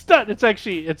 He's stunned.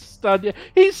 It's stunned you.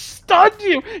 He stunned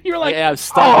you. You're like, Yeah, I'm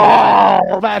stunned.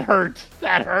 oh, that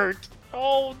hurt.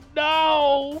 Oh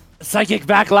no. Psychic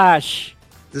backlash.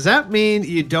 Does that mean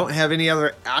you don't have any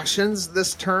other actions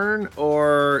this turn,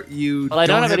 or you Well, I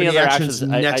don't have any other actions.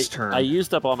 next turn? I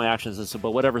used up all my actions,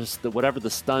 but whatever the He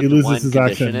stunned loses one his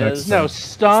condition action next is. turn. No,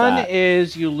 stun that?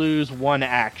 is you lose one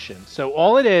action. So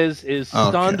all it is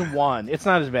stunned Okay. 1. It's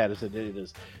not as bad as it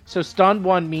is. So stunned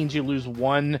 1 means you lose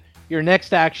 1. Your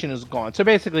next action is gone. So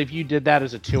basically, if you did that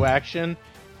as a 2 action,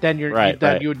 then you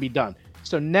would be done.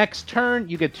 So next turn,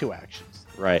 you get 2 actions.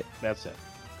 Right. That's it.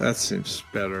 That seems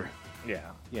better.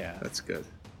 Yeah. That's good.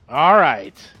 All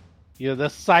right. The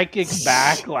psychic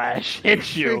backlash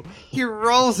hits you. He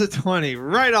rolls a 20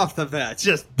 right off the bat.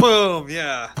 Just boom,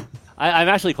 yeah. I'm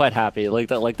actually quite happy.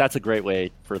 That's a great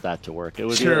way for that to work. It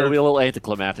would be a little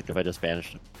anticlimactic if I just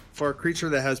banished him. For a creature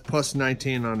that has plus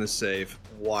 19 on his save,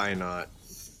 why not?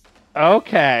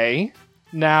 Okay.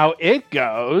 Now it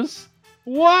goes.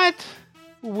 What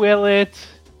will it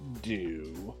do?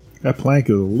 that plank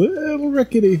is a little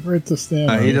rickety for it to stand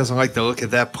on. He doesn't like the look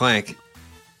of that plank.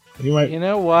 He might. You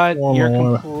know what? Wah, You're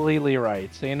wah, wah. completely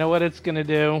right. So you know what it's going to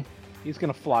do? He's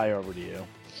going to fly over to you.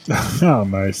 Oh,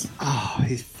 nice. Oh,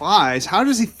 he flies. How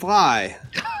does he fly?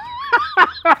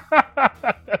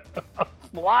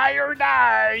 Fly or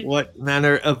die! What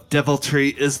manner of deviltry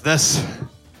is this?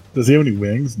 Does he have any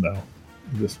wings? No.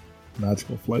 Just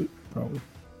magical flight, probably.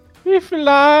 He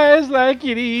flies like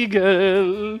an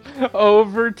eagle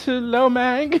over to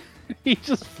Lomang. He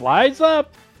just flies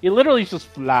up. He literally is just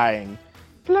flying.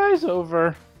 Flies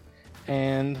over.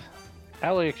 And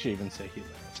I'll actually even say he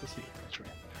lands. Let's see. That's right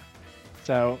there.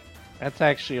 So that's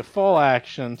actually a full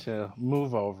action to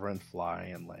move over and fly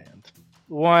and land.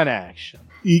 One action.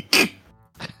 Eek.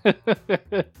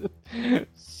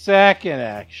 Second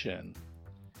action.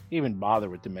 Even bother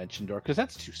with Dimension Door because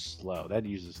that's too slow. That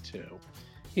uses 2.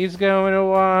 He's going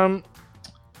to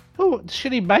oh,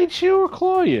 should he bite you or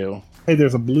claw you? Hey,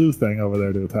 there's a blue thing over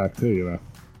there to attack too, you know.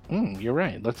 You're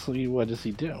right. Let's see, what does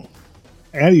he do?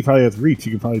 And he probably has reach.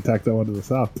 You can probably attack that one to the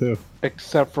south too.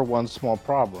 Except for one small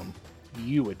problem.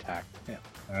 You attacked him.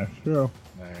 That's true.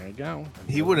 There you go.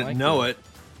 He wouldn't know it.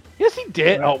 Yes, he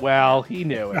did. Oh well, he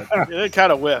knew it. It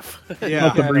kind of whiff. Yeah.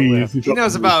 Not the breeze. He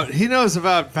knows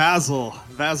about Basil.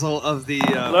 Basil of the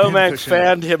Lomang Pincushion.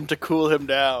 fanned him to cool him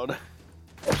down.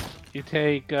 You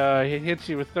take. He hits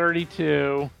you with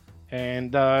 32 and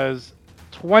does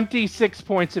 26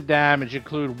 points of damage,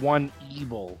 include 1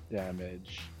 evil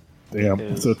damage. Damn.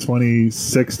 Is- So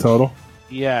 26 total.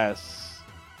 Yes.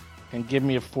 And give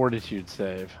me a fortitude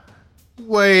save.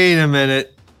 Wait a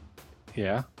minute.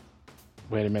 Yeah.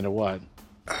 Wait a minute, what?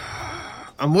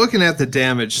 I'm looking at the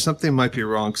damage. Something might be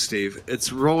wrong, Steve.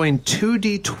 It's rolling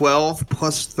 2d12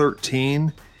 plus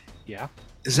 13. Yeah.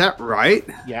 Is that right?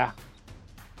 Yeah.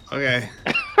 Okay.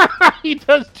 He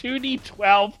does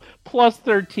 2d12 plus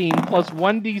 13 plus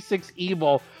 1d6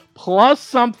 evil plus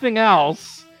something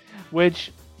else,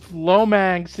 which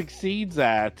Lomang succeeds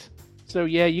at. So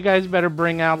yeah, you guys better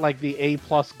bring out like the A+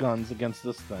 guns against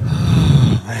this thing.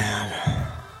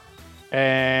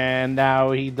 And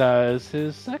now he does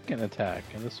his second attack,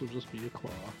 and this will just be a claw.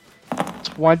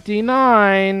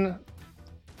 29.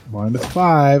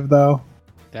 -5 though.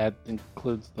 That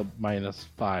includes the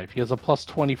 -5. He has a plus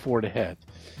 24 to hit.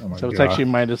 Oh my So it's God. actually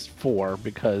 -4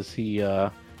 because he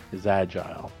is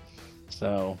agile.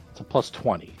 So it's a plus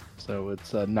 20. So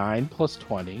it's 9 plus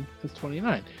 20 is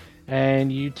 29.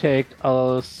 And you take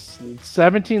a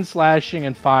 17 slashing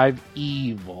and 5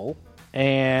 evil.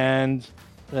 And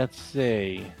let's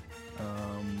see.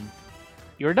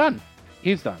 You're done.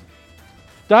 He's done.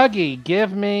 Dougie,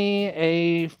 give me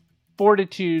a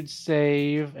fortitude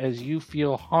save as you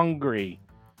feel hungry.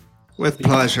 With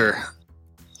pleasure.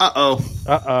 Uh-oh.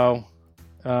 Uh-oh.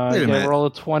 Wait a You minute. roll a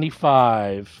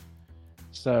 25.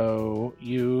 So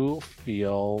you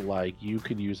feel like you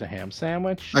could use a ham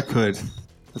sandwich. I could.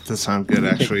 That does sound good, You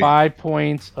actually. take 5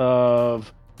 points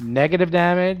of negative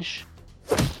damage,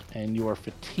 and you are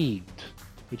fatigued,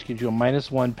 which gives you a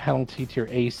 -1 penalty to your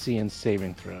AC and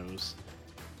saving throws.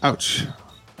 Ouch.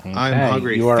 I'm Okay,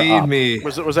 hungry. you are Feed up. me.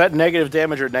 Was that negative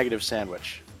damage or negative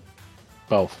sandwich?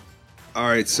 Both. All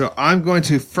right, so I'm going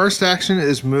to first action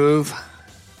is move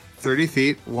 30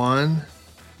 feet. 1,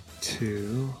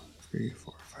 2, 3,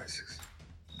 4, 5, 6.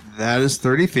 That is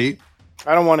 30 feet.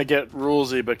 I don't want to get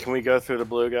rulesy, but can we go through the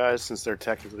blue guys since they're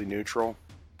technically neutral?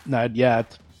 Not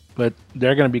yet, but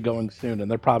they're going to be going soon,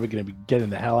 and they're probably going to be getting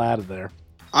the hell out of there.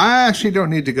 I actually don't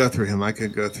need to go through him. I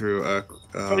could go through You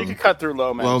could cut through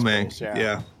Lomang. space,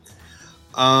 Yeah.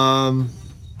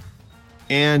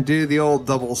 And do the old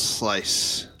double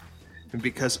slice. And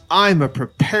because I'm a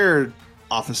prepared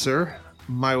officer,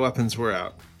 my weapons were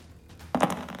out.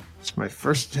 It's my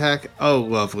first attack. Oh,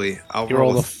 lovely. I'll You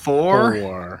roll roll a 4.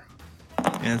 4.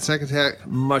 And second attack,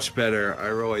 much better. I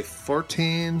roll a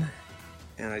 14.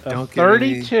 And I don't get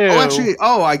 32. any... Oh, actually,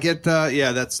 I get...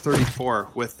 that's 34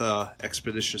 with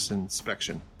expeditious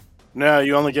inspection. No,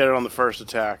 you only get it on the first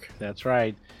attack. That's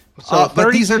right. So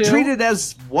But these are 32 treated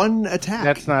as one attack.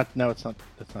 That's not. No, it's not.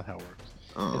 That's not how it works.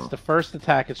 Oh. It's the first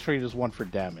attack. It's treated as 1 for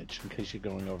damage. In case you're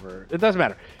going over, it doesn't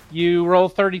matter. You roll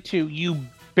 32. You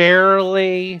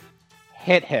barely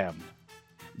hit him,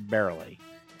 barely,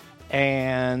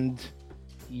 and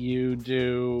you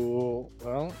do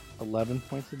 11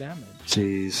 points of damage.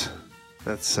 Jeez,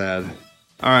 that's sad.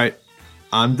 All right,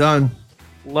 I'm done.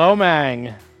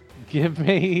 Lomang, give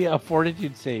me a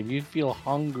fortitude save. You feel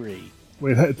hungry.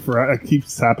 Wait, it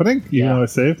keeps happening even Yeah. though I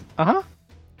saved?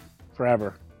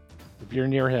 Forever. If you're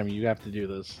near him, you have to do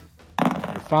this.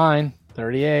 You're fine.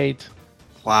 38.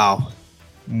 Wow.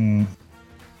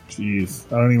 Jeez.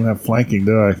 I don't even have flanking,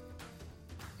 do I?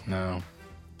 No.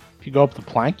 If you go up the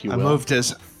plank, you I will. moved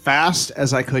as fast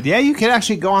as I could. Yeah, you could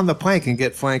actually go on the plank and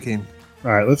get flanking.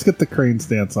 All right, let's get the crane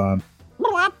stance on.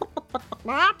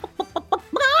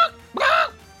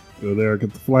 Go there,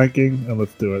 get the flanking, and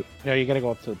let's do it. No, you gotta go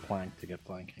up to the plank to get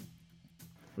flanking.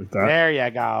 Like that. There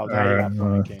you go. There you Alright, got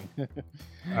flanking. All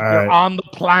You're right. on the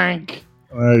plank.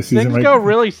 All right, Susan, Things go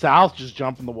really south, just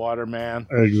jump in the water, man.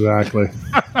 Exactly.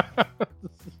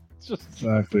 It's just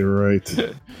Exactly right.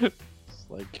 it's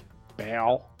like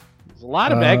bail. There's a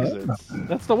lot of exits.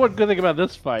 That's the one good thing about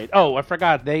this fight. Oh, I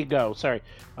forgot. They go. Sorry.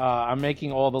 I'm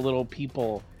making all the little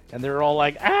people, and they're all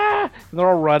like, ah! And they're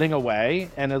all running away.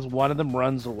 And as one of them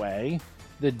runs away,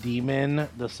 the demon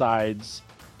decides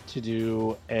to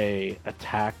do a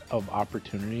attack of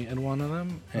opportunity at one of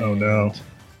them. Oh, no.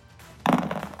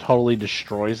 Totally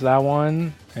destroys that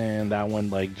one, and that one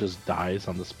like just dies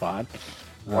on the spot.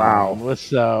 Wow.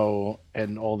 So,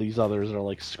 and all these others are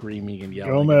like screaming and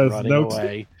yelling Gomez and running notes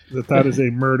away. that is a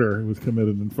murder that was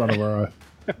committed in front of our eyes.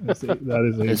 That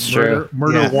is It's a murder, true.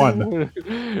 murder Yeah.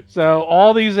 one. So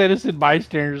all these innocent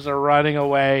bystanders are running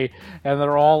away, and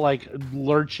they're all like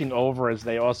lurching over as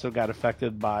they also got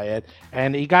affected by it.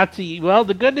 And he got to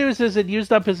the good news is it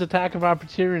used up his attack of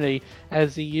opportunity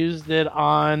as he used it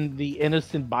on the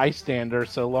innocent bystander,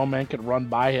 so Lomang could run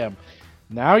by him.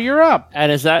 Now you're up. And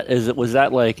was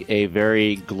that like a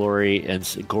very gory and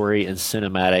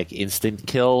cinematic instant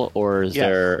kill, or is Yes.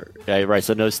 there right?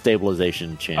 So no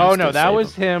stabilization chance. Oh to no, that save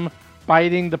was him. him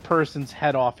biting the person's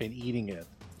head off and eating it.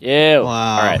 Ew.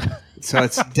 Wow. All right. So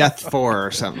it's Death 4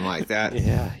 or something like that.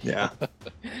 Yeah. Yeah. That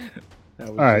was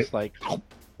All right. just like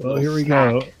Well, here we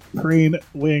go. Crane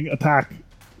wing attack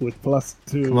with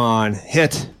 +2. Come on,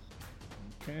 hit.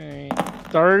 okay,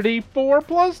 34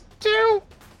 plus 2.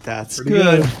 That's Pretty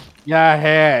good. good. Yeah,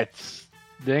 hits.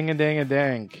 Ding a ding a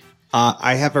ding.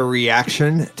 I have a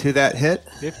reaction to that hit.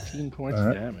 15 points All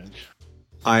of right. damage.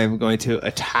 I am going to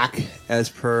attack as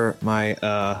per my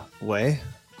way.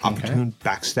 Opportune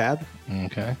backstab.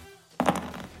 Okay.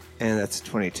 And that's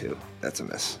 22. That's a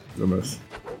miss. The miss.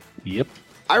 Yep.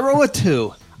 I roll a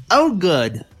 2. Oh,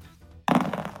 good.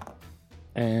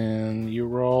 And you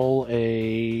roll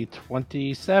a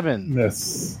 27.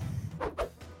 Miss.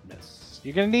 Miss.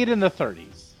 You're going to need in the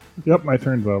 30s. Yep, my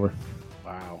turn's over.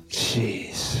 Wow.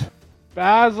 Jeez.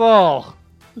 Basil!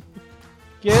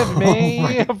 Give me Oh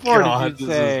my a fortitude God, this is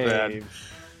bad. save.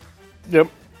 Yep.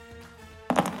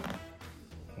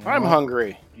 I'm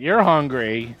hungry. You're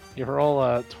hungry. You roll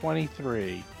a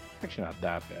 23. Actually, not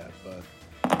that bad,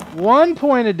 but 1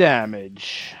 point of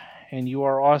damage. And you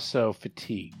are also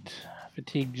fatigued.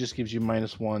 Fatigue just gives you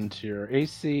 -1 to your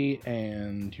AC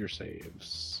and your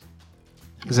saves.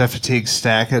 Does that fatigue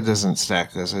stack? It doesn't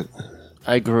stack, does it?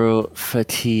 I grew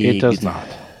fatigued. It does not.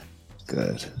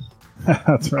 Good.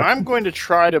 That's right. I'm going to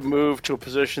try to move to a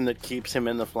position that keeps him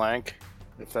in the flank,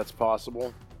 if that's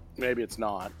possible. Maybe it's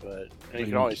not, but you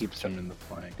can always keeps him in the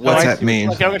flank. What's I that see mean?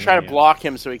 you're Like I'm going to try to saying, block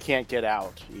him so he can't get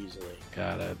out easily.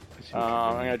 yeah. Got it. I see what you're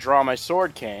I'm doing. going to draw my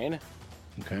sword cane.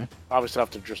 Okay. Obviously, I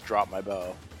have to just drop my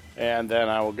bow. And then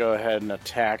I will go ahead and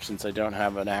attack since I don't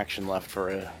have an action left for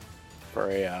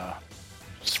a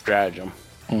stratagem.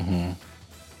 Mm-hmm.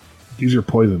 Use your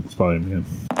poison spine, man.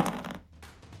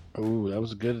 Ooh, that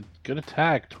was a good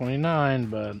attack. 29,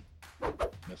 but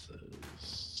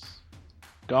misses.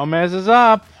 Gomez is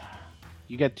up.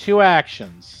 You get 2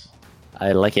 actions.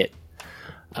 I like it.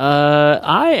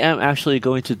 I am actually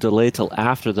going to delay till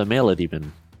after the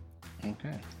Malademon.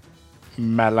 Okay.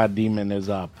 Malademon is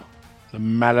up. The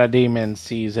Malademon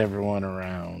sees everyone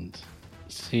around.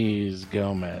 Sees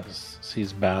Gomez.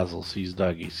 Sees Basil. Sees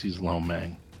Dougie. Sees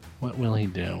Lomang. What will he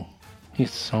do? He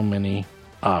has so many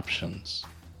options.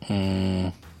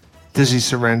 Does he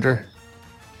surrender?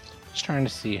 Just trying to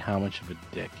see how much of a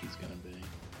dick he's gonna be.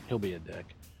 He'll be a dick.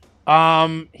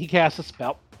 He casts a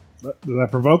spell. Does that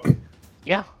provoke?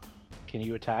 Yeah. Can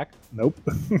you attack? Nope.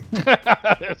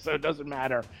 So it doesn't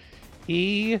matter.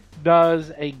 He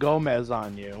does a Gomez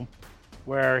on you,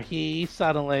 where he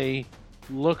suddenly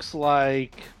looks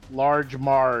like Large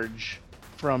Marge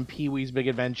from Pee-wee's Big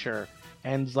Adventure,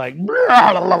 and is like,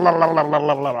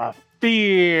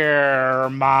 fear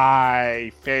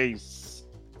my face.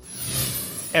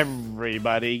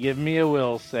 Everybody give me a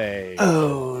will save.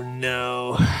 Oh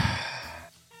no.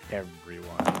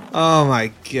 Everyone. Oh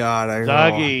my god, I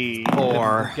Dougie rolled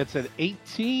 4. gets an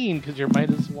 18 because you're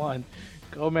 -1.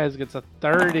 Gomez gets a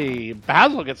 30.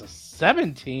 Basil gets a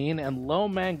 17. And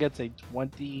Lomang gets a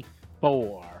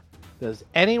 24. Does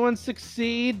anyone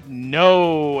succeed?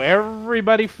 No.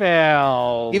 Everybody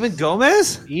fails. Even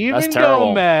Gomez? Even That's terrible.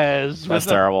 Gomez. That's with a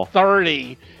terrible.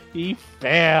 30. He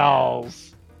fails.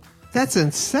 That's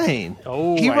insane.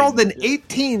 Oh, He I- rolled an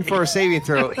 18 for a saving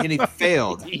throw and he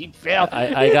failed. He failed.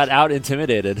 I got out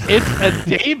intimidated. It's a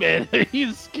David.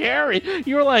 He's scary.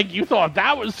 You were like, you thought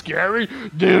that was scary.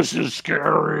 This is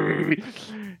scary.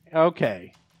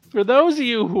 Okay. For those of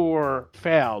you who are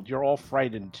failed, you're all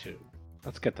frightened too.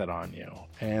 Let's get that on you.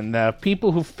 And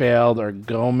people who failed are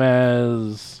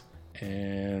Gomez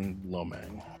and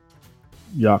Lomang.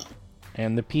 Yuck.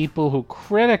 And the people who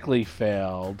critically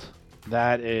failed,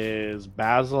 that is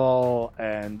Basil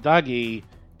and Dougie.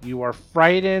 You are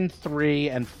frightened 3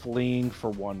 and fleeing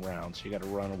for 1 round, so you got to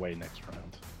run away next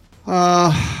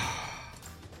round.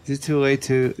 Is it too late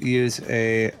to use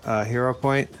a hero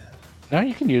point? No,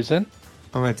 you can use it.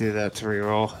 I'm gonna do that to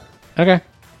reroll. Okay.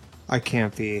 I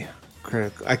can't be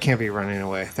critical. I can't be running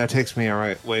away. That takes me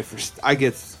away for. I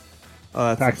get.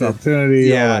 Tax opportunity.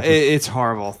 Yeah, all that it's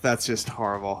horrible. That's just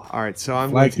horrible. All right, so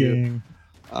I'm going to flanking.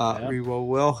 reroll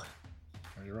will.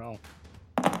 Ready to roll.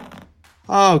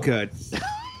 Oh, good.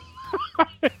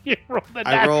 You rolled a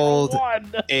I natural rolled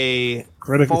 1. A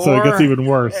Critical, 4, so it gets even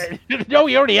worse. No,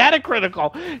 you already had a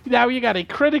critical. Now you got a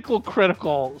critical.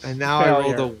 and now failure. I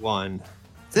rolled a 1.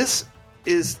 This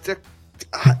is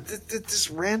this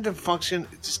random function.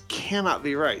 It just cannot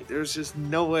be right. There's just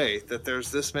no way that there's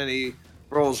this many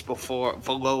rolls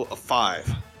below a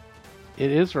 5.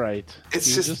 It is right. It's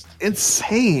You just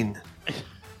insane.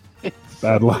 it's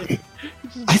Bad luck. It's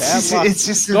bad luck. It's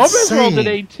just Gomez insane. rolled an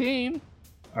 18.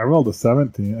 I rolled a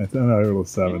 17. I think I rolled a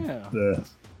 7. Yeah. Yeah.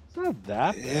 It's not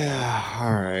that. Yeah.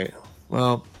 All right.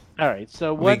 Well, All right.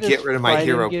 So let me what get does rid of my Frightened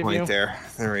hero give point you? there.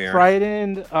 There we are.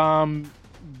 Frightened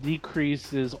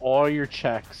decreases all your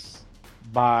checks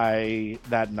by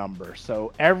that number.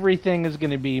 So everything is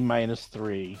going to be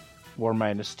 -3 or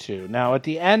 -2. Now, at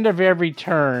the end of every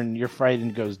turn, your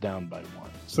Frightened goes down by 1.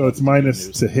 So it's minus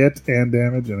to hit and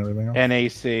damage and everything else? And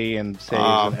AC and saves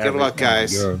and Good luck, everything.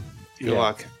 guys. Good. Good Yeah.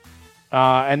 luck.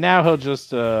 And now he'll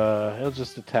just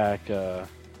attack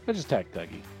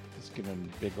Dougie. Just give him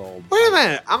a big old. Wait a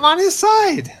minute. I'm on his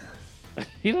side.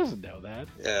 He doesn't know that.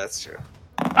 Yeah, that's true.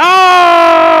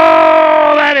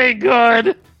 Oh, that ain't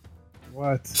good.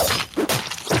 What?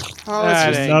 Oh, That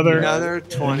it's just ain't another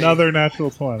 20. Another natural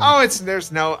 20. Oh,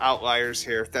 there's no outliers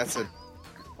here. That's a.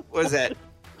 What is that?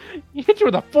 You hit you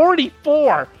with a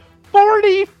 44.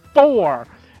 44.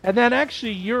 And then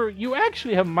actually, you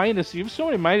actually have minus. You have so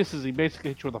many minuses. He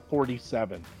basically hit you with a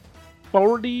 47.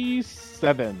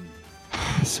 47.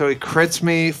 So he crits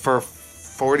me for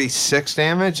 46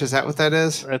 damage. Is that what that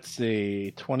is? Let's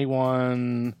see.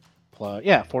 21 plus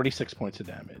 46 points of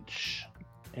damage.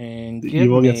 And The give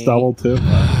evil me, gets doubled too.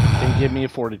 And give me a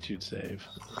fortitude save.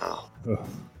 Ugh.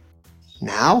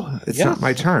 Now it's Yes. not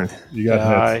my turn. You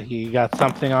got hit. He got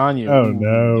something on you. Oh, Ooh,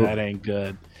 no. that ain't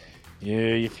good.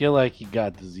 You feel like you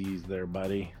got disease there,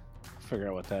 buddy. I'll figure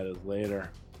out what that is later.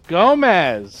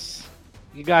 Gomez,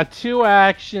 you got 2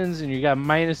 actions and you got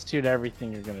 -2 to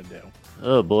everything you're gonna do.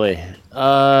 Oh boy.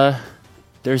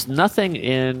 There's nothing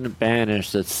in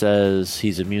Banish that says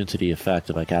he's immune to the effect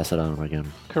if I cast it on him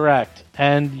again. Correct.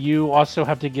 And you also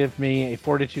have to give me a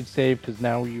fortitude save because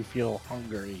now you feel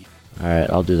hungry. Alright,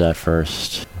 I'll do that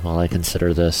first while I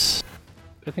consider this.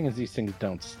 The thing is, these things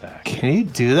don't stack. Can you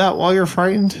do that while you're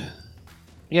frightened?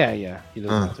 Yeah. He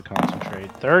doesn't have to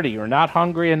concentrate. 30. You're not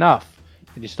hungry enough.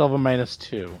 And you still have a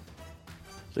 -2.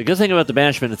 The good thing about the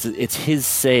banishment is it's his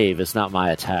save, it's not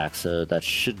my attack, so that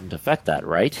shouldn't affect that,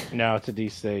 right? No, it's a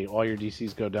DC. All your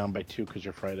DCs go down by 2 because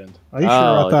you're frightened. Are you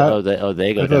sure about that?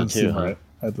 They go That down doesn't too, seem huh? right.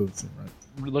 That doesn't seem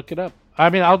right. Look it up. I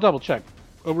mean, I'll double check.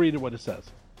 I'll read it what it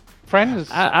says. Frightened is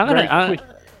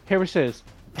here it says.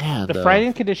 Man, The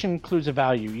frightened condition includes a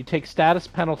value. You take status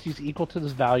penalties equal to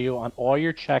this value on all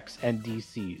your checks and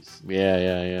DCs.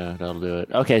 Yeah, that'll do it.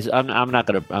 Okay, so I'm not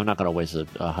gonna waste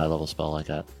a high level spell like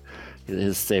that.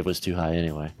 His save was too high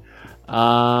anyway.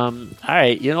 All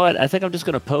right, you know what? I think I'm just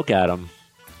gonna poke at him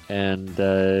and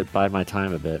bide my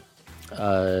time a bit.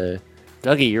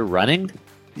 Dougie, you're running?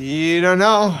 You don't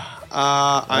know.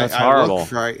 That's I horrible. look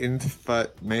frightened,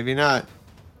 but maybe not.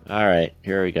 All right,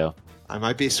 here we go. I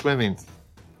might be swimming.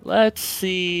 Let's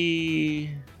see.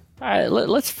 All right,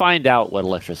 let's find out what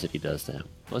electricity does to him.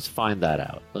 Let's find that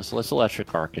out. Let's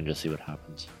electric arc and just see what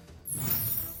happens.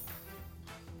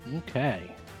 Okay.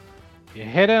 You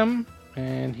hit him,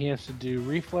 and he has to do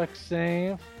reflex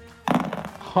save.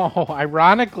 Oh,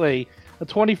 ironically, a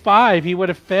 25, he would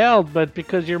have failed, but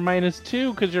because you're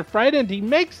 -2, because you're frightened, he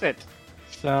makes it.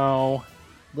 So,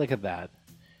 look at that.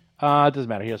 It doesn't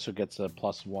matter. He also gets a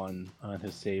 +1 on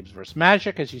his saves versus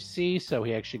magic, as you see. So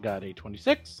he actually got a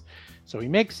 26. So he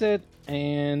makes it,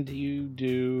 and you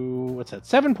do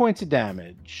 7 points of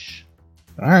damage.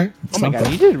 All right. Oh my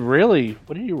god, you did really.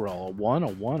 What did you roll? A 1, a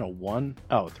 1, a 1?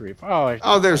 Oh, 3, 4.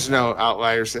 Oh, there's no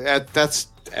outliers. That's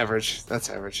average.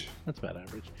 That's average. That's about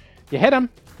average. You hit him.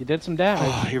 You did some damage.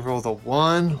 Oh, he rolled a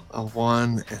 1, a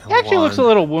 1, and a 1. He actually looks a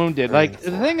little wounded. Like, Three,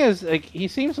 the four. thing is, like, he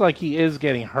seems like he is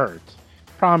getting hurt.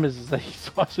 Problem is that he's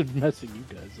also messing you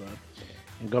guys up.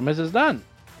 And Gomez is done.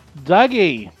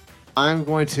 Dougie. I'm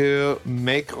going to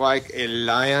make like a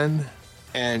lion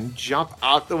and jump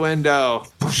out the window.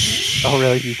 Oh,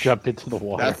 really? You jump into the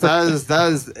water.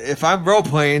 That is. If I'm role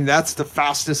playing, that's the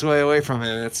fastest way away from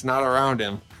him. It's not around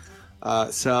him.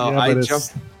 So Yeah, I but jump.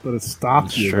 But it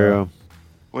stops you. True.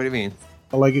 What do you mean?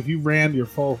 though. Like if you ran your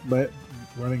full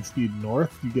running speed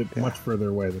north, you get much further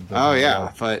away than. Oh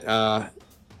yeah, but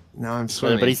now I'm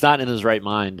swimming. But he's not in his right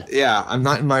mind. Yeah, I'm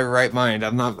not in my right mind.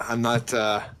 I'm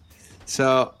not.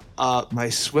 So my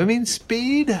swimming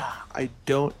speed, I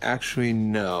don't actually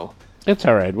know. It's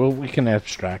all right. Well, we can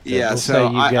abstract it. Yeah, We'll so say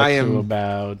you get I to am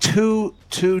about... two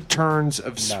turns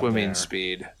of swimming there.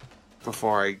 speed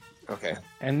before I. Okay.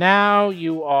 And now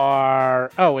you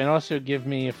are... Oh, and also give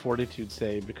me a fortitude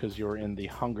save because you're in the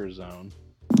hunger zone.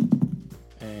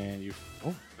 And you...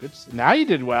 Oh, good. Now you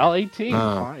did well. 18.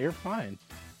 Oh. You're fine.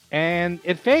 And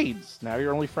it fades. Now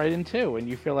you're only frightened too. And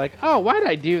you feel like, oh, why did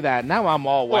I do that? Now I'm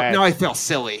all wet. Well, now I feel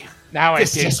silly. Now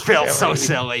This I just feels so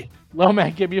silly.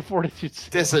 Lomac, give me a fortitude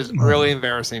save. This is really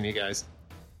embarrassing, you guys.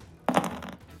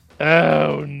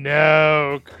 Oh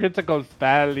no, critical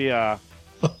failure.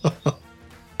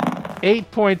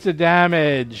 8 points of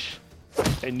damage.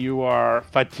 And you are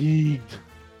fatigued.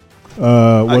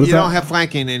 What is You that? don't have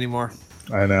flanking anymore.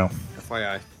 I know.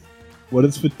 FYI. What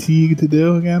is fatigue to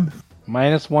do again?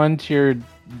 -1 to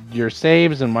your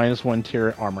saves and -1 to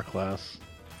your armor class.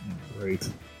 Great.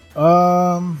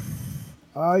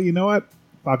 You know what?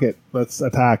 Fuck it. Let's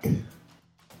attack.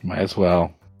 Might as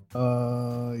well.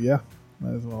 Yeah.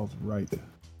 Might as well. It's right.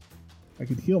 I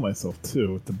could heal myself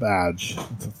too with the badge.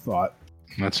 That's a thought.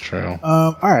 That's true.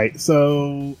 All right.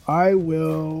 So I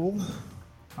will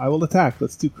attack.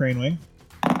 Let's do Crane Wing.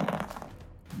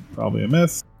 Probably a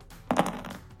miss.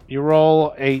 You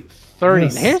roll a 30.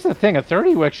 Yes. Here's the thing: a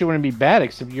 30 actually wouldn't be bad,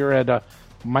 except you're at a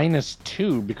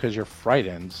 -2 because you're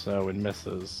frightened, so it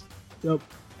misses. Yep.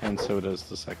 And so does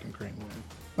the second green one.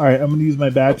 All right. I'm going to use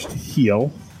my badge to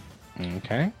heal.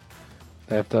 Okay.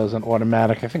 That does an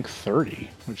automatic, I think, 30,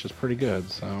 which is pretty good.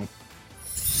 So.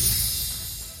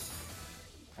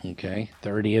 Okay,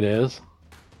 30 it is.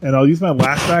 And I'll use my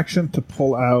last action to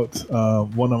pull out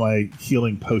one of my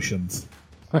healing potions.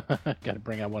 Got to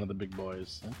bring out one of the big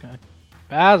boys. Okay.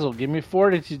 Basil, give me a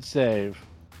fortitude save.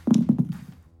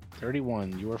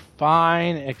 31. You are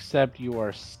fine, except you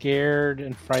are scared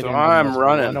and frightened. So I'm and must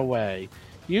running. Run away.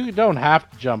 You don't have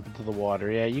to jump into the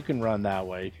water. Yeah, you can run that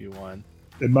way if you want.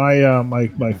 And my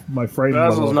frightened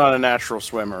Basil's level, not a natural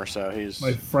swimmer, so he's.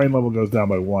 my frightened level goes down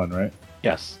by 1, right?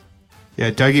 Yes. Yeah,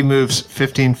 Dougie moves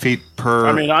 15 feet per.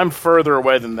 I mean, I'm further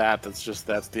away than that. That's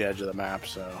the edge of the map.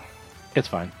 So It's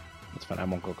fine. It's fine. I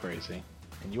won't go crazy.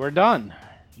 And you are done.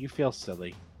 You feel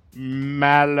silly.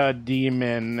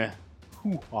 Malademon.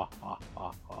 Hoo ha ha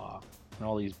ha ha. And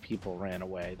all these people ran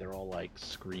away. They're all like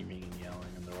screaming and yelling,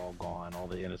 and they're all gone. All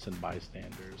the innocent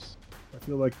bystanders. I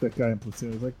feel like that guy in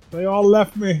Platoon was like, they all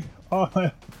left me. Oh,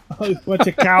 these bunch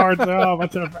of cowards. They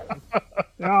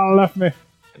all left me.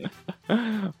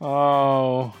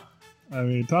 Oh. I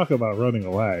mean, talk about running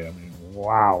away. I mean,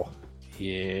 wow.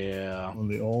 Yeah. I'm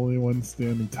the only one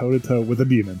standing toe-to-toe with a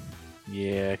demon.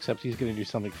 Yeah, except he's going to do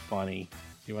something funny.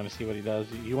 You want to see what he does?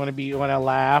 You want to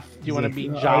laugh? Do you want to be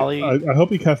jolly? I hope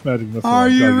he casts magic missile. Are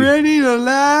you ready to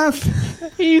laugh?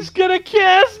 He's going to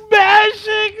cast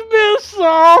magic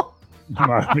missile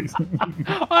Nice.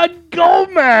 on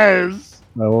Gomez.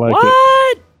 I like it.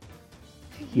 What?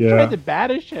 He tried to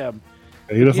banish him.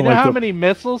 He doesn't You know like how the many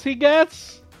missiles he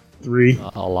gets? 3.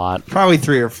 A lot. Probably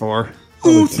 3 or 4.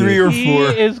 Probably Ooh, 3 2. or He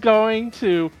 4. is going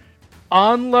to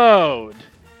unload,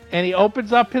 and he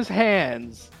opens up his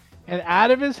hands, and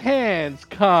out of his hands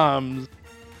comes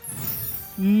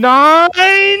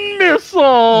 9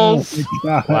 missiles. Oh my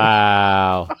God.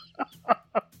 Wow.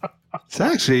 It's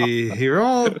actually, he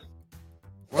rolled.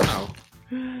 Wow.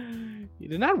 He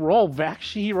did not roll.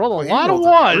 Actually, he rolled a Well, he lot of rolled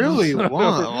ones. Really, a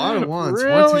lot of ones.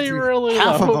 Really, 1, 2, 3. really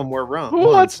Half low. of them were wrong. Who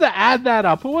wants to add that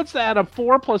up? Who wants to add up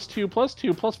 4 plus 2 plus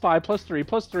 2 plus 5 plus 3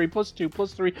 plus 3 plus 2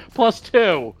 plus 3 plus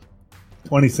 2?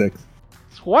 26.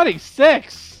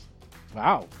 26.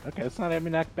 Wow. Okay, that's not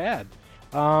even that bad.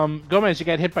 Gomez, you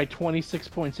got hit by 26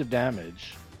 points of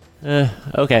damage.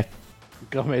 Okay.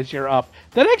 Gomez, you're up.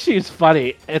 That actually is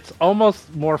funny. It's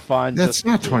almost more fun. That's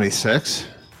not 26.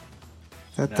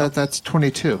 That's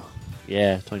 22.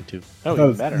 Yeah, 22. Oh, No,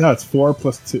 even better. no, it's 4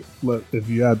 plus 2. If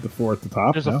you add the 4 at the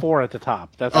top. There's no? a 4 at the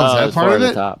top. That's Oh, is that it's part four of at it?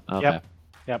 the top. Okay. Yep.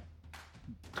 Yep.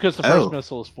 Because the first Oh.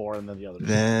 missile is 4 and then the other.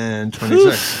 Then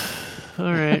 26. All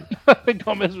right.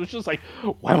 Gomez was just like,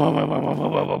 wah, wah, wah, wah, wah, wah,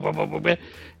 wah, wah, wah, wah, wah.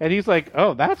 And he's like,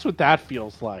 oh, that's what that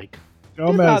feels like.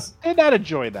 Gomez, Did not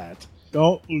enjoy that.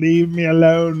 don't leave me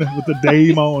alone with the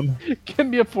demon. Give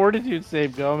me a fortitude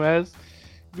save, Gomez.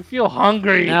 You feel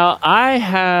hungry. Now I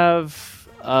have.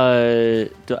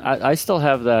 I still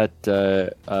have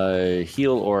that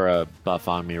heal aura buff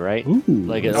on me, right? Ooh.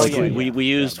 Like, Oh, like yeah, we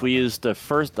yeah. used the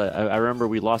first. I remember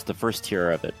we lost the first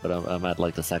tier of it, but I'm at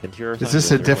like the second tier. Or Is something,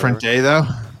 this a or different whatever. day, though?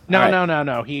 No, All right.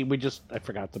 no. I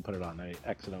forgot to put it on. I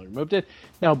accidentally removed it.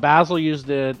 No, Basil used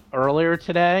it earlier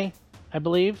today, I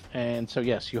believe. And so,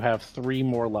 yes, you have 3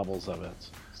 more levels of it.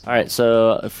 All right,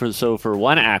 so for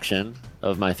one action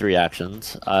of my 3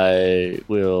 actions, I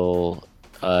will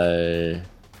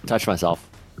touch myself.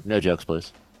 No jokes,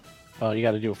 please. Well, you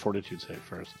got to do a fortitude save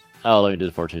first. Oh, let me do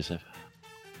the fortitude save.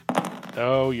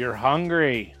 Oh, you're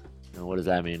hungry. And what does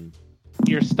that mean?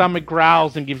 Your stomach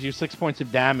growls and gives you 6 points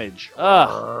of damage.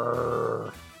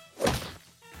 Ugh.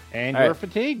 And All you're right.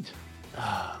 fatigued.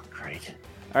 Oh, great.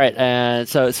 All right, and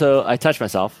so I touch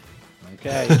myself,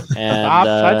 Okay. and Stop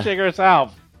touching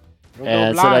yourself. You'll go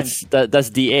and so blind. that's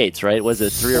D8s, right? Was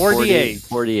it 3 or 48.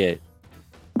 48?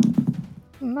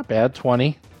 Not bad.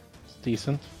 20. It's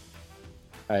decent.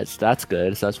 All right, so that's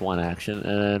good. So that's one action,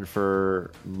 and then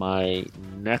for my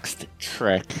next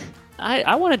trick,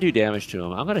 I want to do damage to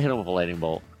him. I'm going to hit him with a lightning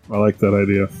bolt. I like that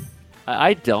idea.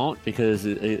 I don't, because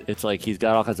it's like he's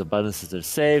got all kinds of bonuses to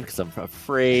save because I'm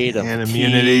afraid of And fatigue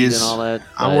immunities. and all that.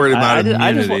 I'm But worried about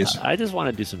immunities. immunities. I just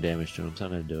want to do some damage to him, so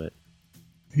I'm going to do it.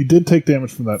 He did take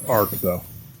damage from that arc, though.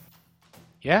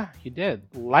 Yeah, you did.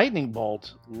 Lightning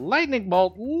bolt. Lightning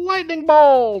bolt. Lightning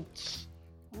bolt.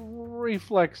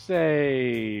 Reflex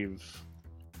save.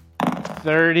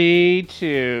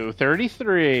 32.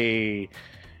 33.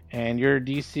 And your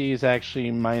DC is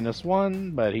actually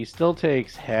 -1, but he still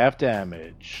takes half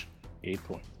damage. 8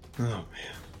 points. Oh, man.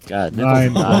 God,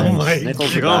 Nine. nickels and dimes. Oh my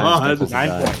Nickels and God. dimes, nickels and 9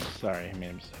 dimes. points. Sorry, I made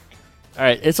a mistake. All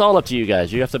right, it's all up to you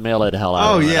guys. You have to mail it the hell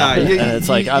out. Oh, of it. yeah, And you- it's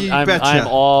like you I'm betcha.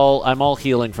 all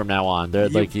healing from now on. They're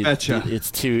You like betcha. his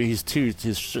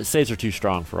saves are too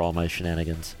strong for all my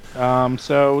shenanigans.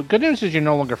 So, good news is you're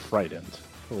no longer frightened,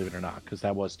 believe it or not, because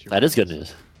that was too. That is good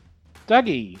news.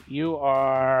 Dougie, you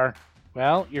are.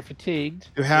 Well, you're fatigued.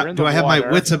 Do You're in the I have my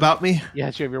water. wits about me?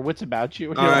 Yes, you have your wits about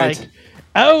you. And All you're right.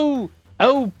 like,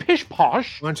 oh, pish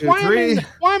posh. 1, 2, why 3.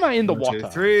 Why am I in the 1, 2,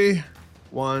 water? 3.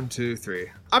 1, 2, 3.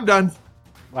 I'm done.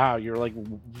 Wow, you're like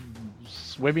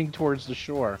swimming towards the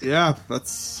shore. Yeah,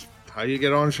 that's how you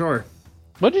get on shore.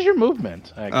 What is your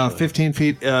movement? Actually, 15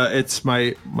 feet. It's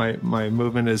my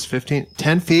movement is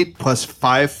 10 feet plus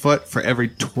 5 foot for every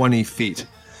 20 feet.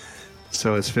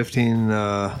 So it's 15.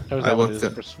 Oh, is that what it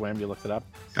is for swim? You looked it up?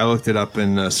 I looked it up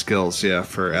in skills, yeah,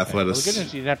 for Well, the athletics. good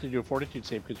news, you didn't have to do a fortitude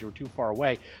save because you were too far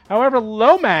away. However,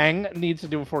 Lomang needs to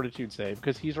do a fortitude save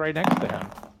because he's right next to him.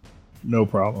 No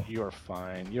problem. You're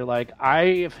fine. You're like,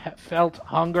 I've felt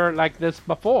hunger like this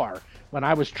before when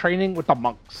I was training with the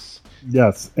monks.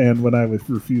 Yes, and when I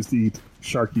refused to eat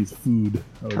Sharky's food,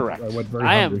 Correct. I went very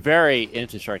I hungry. am very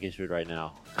into Sharky's food right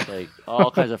now. Like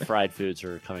all kinds of fried foods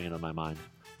are coming into my mind.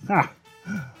 Ha!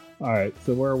 All right,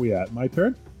 so where are we at? My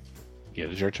turn?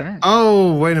 It is your turn.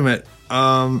 Oh, wait a minute.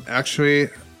 Actually,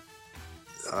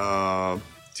 do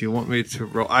you want me to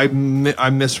roll? I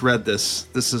misread this.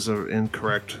 This is an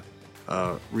incorrect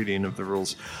reading of the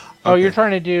rules. Oh, Okay. you're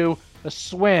trying to do a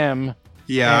swim.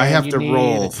 Yeah, I and have you to need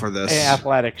roll for this. An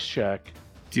athletics check.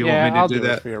 Do you yeah, want me to I'll do it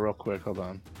that? for you real quick. Hold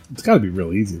on. It's got to be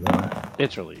real easy, though.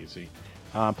 It's really easy.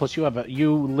 Plus,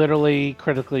 you literally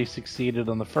critically succeeded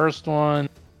on the first one.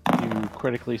 You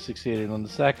critically succeeded on the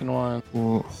second one,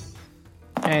 Well,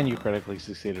 and you critically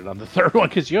succeeded on the third one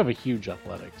because you have a huge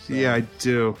athletics. So. yeah, I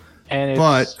do. and it's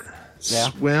But yeah.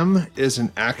 swim is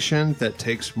an action that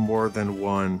takes more than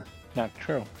one. not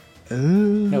true.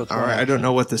 No, it's all one right. I don't action.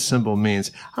 know what the symbol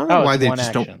means. I don't know Oh, why it's they one just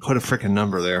action. don't put a freaking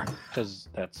number there. Because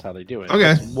that's how they do it.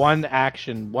 Okay. It's one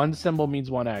action. One symbol means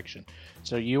one action.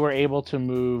 So you were able to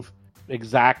move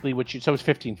exactly what you. So it's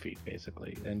 15 feet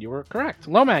basically, and you were correct.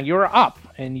 Lomang, you were up,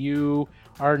 and you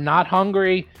are not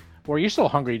hungry, or you're still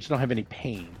hungry. You just don't have any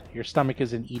pain. Your stomach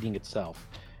isn't eating itself.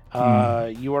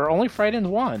 You are only frightened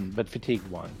one, but fatigued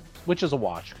one, which is a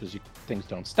wash because things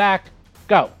don't stack.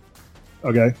 Go.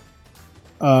 Okay.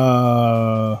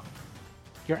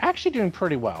 You're actually doing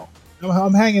pretty well.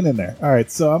 I'm hanging in there. All right,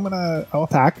 so I'll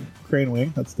attack Crane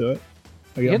Wing. Let's do it.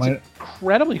 I It's get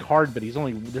incredibly hard, but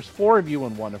there's 4 of you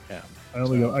and 1 of him. I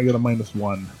get a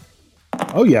 -1.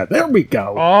 Oh yeah, there we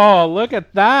go. Oh, look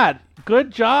at that.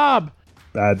 Good job.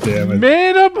 Bad damage.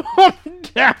 Minimum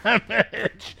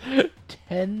damage.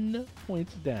 10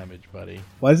 points of damage, buddy.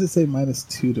 Why does it say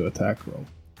 -2 to attack roll?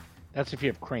 That's if you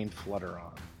have Crane Flutter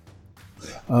on.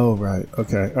 Oh right.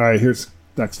 Okay. All right. Here's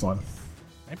next one.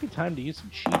 Might be time to use some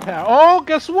cheat power. Oh,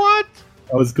 guess what?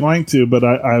 I was going to, but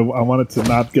I wanted to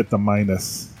not get the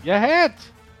minus. You hit.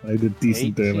 I did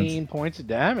decent 18 damage. points of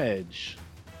damage.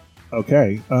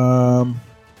 Okay.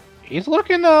 He's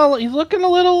looking a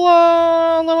little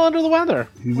under the weather.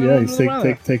 He's Little under he's the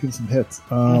weather. taking some hits.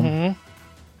 Mhm.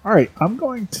 All right. I'm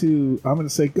going to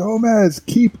say, Gomez,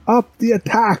 keep up the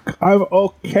attack. I'm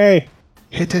okay.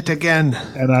 Hit it again.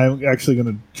 And I'm actually going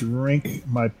to drink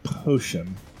my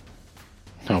potion.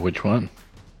 Oh, which one?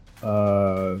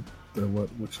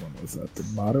 Which one was that? The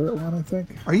moderate one, I think.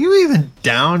 Are you even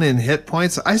down in hit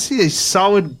points? I see a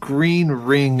solid green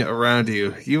ring around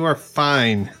you. You are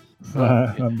fine.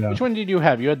 I'm down. Which one did you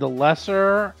have? You had the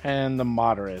lesser and the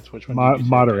moderate. Which one? Did you take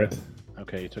Moderate. out?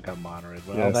 Okay, you took out moderate.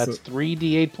 Well, Yeah, that's so-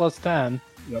 3d8 plus 10.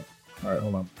 Yep. All right,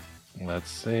 hold on. Let's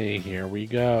see. Here we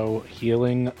go.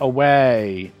 Healing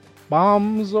away.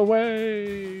 Bombs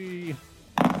away.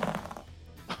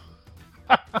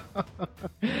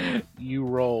 You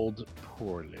rolled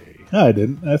poorly. No, I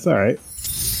didn't. That's all right.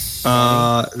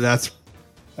 That's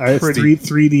All right, Pretty-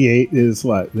 3d8 is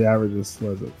what? The average is,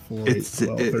 was it 4, 8,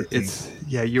 12, 13? it's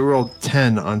yeah. You rolled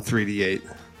 10 on 3d8.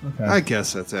 Okay. I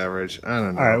guess that's average. I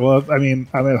don't know. All right, well, I mean,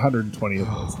 I'm at 120 hit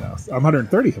points now. So I'm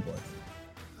 130 hit points.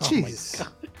 Jeez.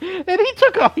 And he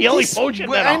took a healing He's- potion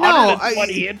well, at I know,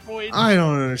 120 hit points. I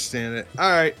don't understand it. All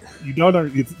right. You don't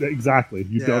exactly.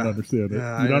 You Yeah. don't understand it.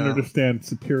 Yeah, You I don't know. understand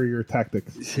superior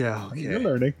tactics. Yeah. You're Okay.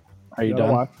 learning. Are you gotta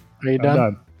done? watch. Are you I'm done?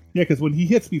 done. Yeah, because when he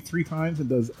hits me 3 times and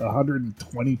does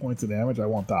 120 points of damage, I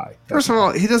won't die. First of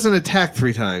all, he doesn't attack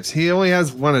 3 times. He only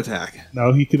has 1 attack.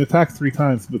 No, he can attack 3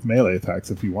 times with melee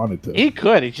attacks if he wanted to. He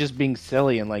could. He's just being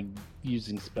silly and like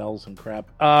using spells and crap.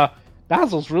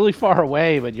 Basil's really far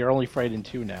away, but you're only frightened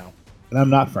 2 now. And I'm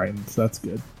not frightened, so that's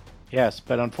good. Yes,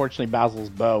 but unfortunately, Basil's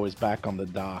bow is back on the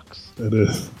docks. It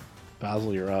is.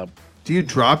 Basil, you're up. Do you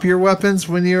drop your weapons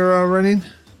when you're running?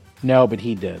 No, but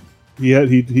he did.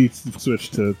 He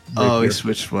switched to Oh, he rapier.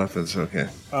 switched weapons. Okay.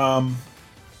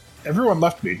 Everyone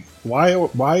left me. Why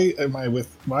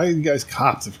are you guys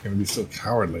cops if you're going to be so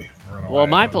cowardly? Run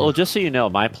away. Well, just so you know,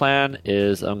 my plan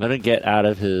is I'm going to get out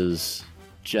of his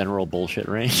general bullshit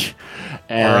range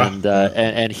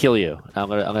and heal you. I'm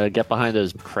gonna get behind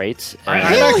those crates and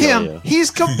Heal heal him. you. He's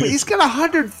got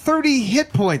 130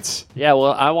 hit points. Yeah,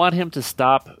 well, I want him to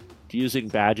stop using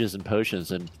badges and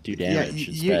potions and do damage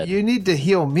instead. you need to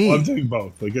heal me. Well, I'm doing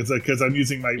both because I'm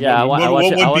using my what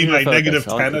would be my negative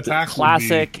 10 attack.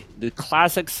 The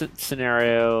classic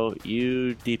scenario: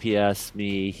 you DPS,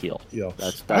 me heal.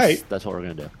 That's what we're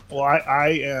gonna do. Well,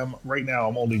 I am right now.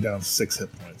 I'm only down 6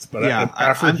 hit points, but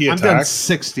after he attacks, I'm down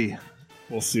 60.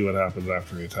 We'll see what happens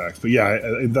after he attacks. But yeah,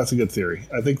 that's a good theory.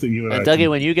 I think that you and Dougie,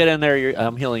 when you get in there,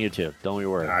 I'm healing you too. Don't be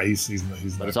worried. Nah, he's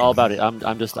but it's all about it. I'm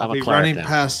a cleric. Running now.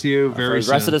 past you very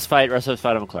soon. Rest of this fight,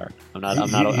 I'm a cleric. I'm not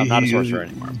a sorcerer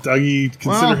anymore. Dougie,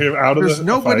 consider him out of the There's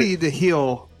nobody fight. to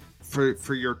heal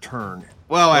for your turn.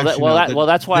 That's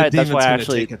why I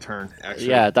actually take a turn. Actually.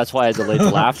 Yeah, that's why I delayed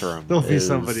the laughter him. There'll be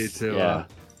somebody to.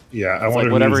 Yeah, I want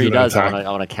whatever he does, I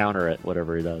want to counter it.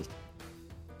 Whatever he does.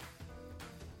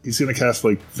 He's gonna cast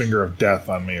like Finger of Death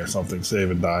on me or something,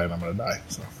 save and die, and I'm gonna die.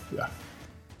 So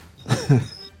yeah.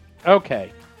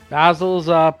 Okay, Basil's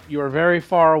up. You're very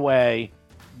far away.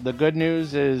 The good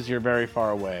news is you're very far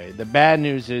away. The bad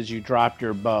news is you dropped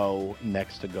your bow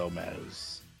next to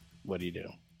Gomez. What do you do?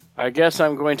 I guess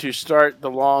I'm going to start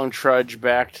the long trudge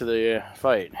back to the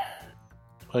fight.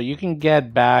 Well, you can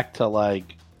get back to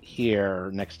like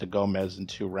here next to Gomez in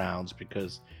 2 rounds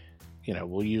because,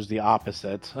 we'll use the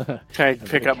opposite. Can I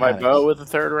pick up my bow with the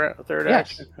third Yes.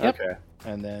 action? Yep. Okay.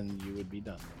 And then you would be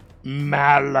done.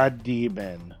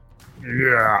 Malademon.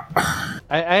 Yeah.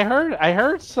 I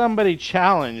heard somebody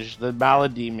challenge the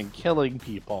Malademon killing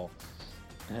people.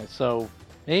 So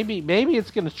maybe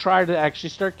it's going to try to actually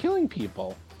start killing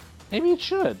people. Maybe it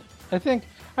should. I think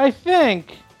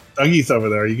Dougie's over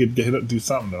there. You could do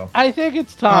something though. I think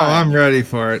it's time. Oh, I'm ready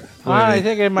for it. I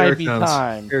think it might be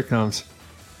time. Here it comes.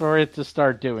 For it to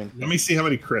start doing. Let me see how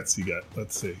many crits you get.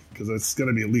 Let's see, because it's going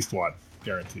to be at least one,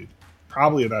 guaranteed.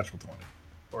 Probably a natural 20.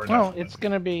 Or a natural it's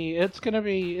going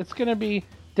to be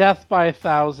death by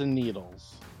 1,000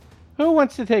 needles. Who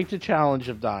wants to take the challenge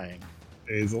of dying?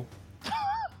 Hazel.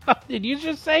 Did you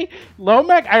just say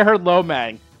Lomag? I heard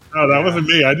Lomag. No, that wasn't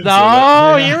me. I didn't say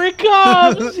No, that. here he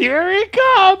comes! Here he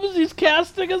comes! He's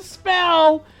casting a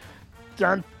spell!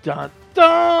 Dun dun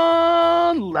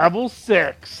dun! Level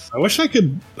 6. I wish I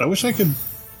could.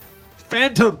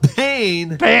 Phantom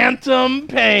Pain. Phantom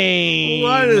Pain.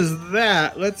 What is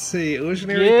that? Let's see.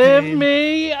 Illusionary Give Pain.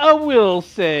 me a will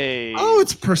save. Oh,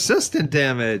 it's persistent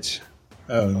damage.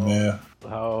 Oh man.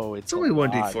 Oh, It's only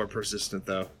 1d4 persistent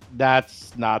though.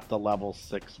 That's not the level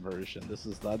 6 version. This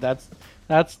is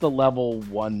that's the level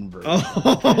 1 version.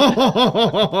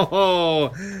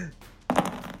 Oh.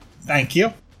 Thank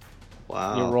you.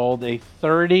 Wow. You rolled a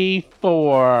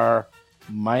 34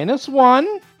 minus 1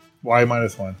 Why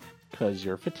 -1? because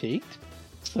you're fatigued.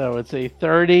 So it's a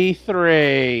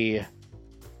 33.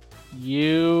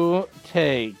 You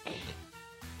take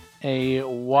a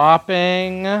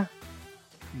whopping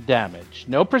damage.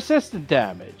 No persistent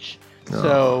damage.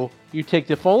 So you take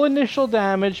the full initial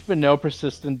damage, but no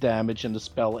persistent damage, and the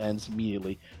spell ends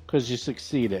immediately because you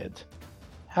succeeded.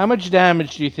 How much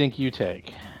damage do you think you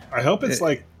take? I hope it's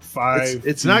like 5.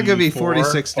 It's not going to be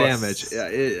 46 plus- damage.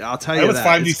 I'll tell That you was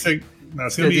that. 5d6. No,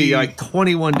 it's It's going gonna to be be like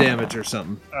 21 damage or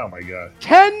something. Oh my god.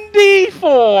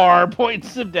 10d4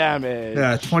 points of damage.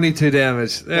 Yeah, 22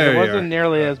 damage. But There it you wasn't are.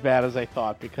 nearly as bad as I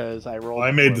thought because I rolled. Well,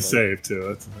 I made the poorly. save too.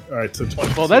 That's all right. So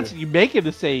 20. Well, that's you making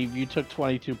the save. You took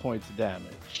 22 points of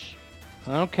damage.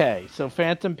 Okay, so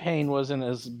Phantom Pain wasn't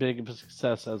as big of a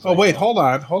success as. Oh I wait,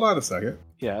 thought. hold on a second.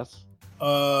 Yes.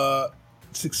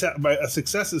 Success. A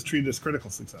success is treated as critical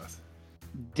success.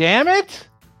 Damn it!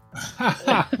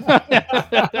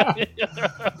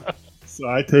 So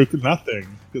I take nothing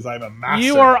because I'm a master.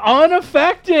 You are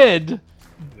unaffected.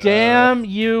 Damn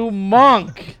you,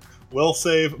 monk. Will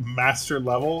save master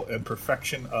level and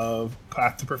perfection of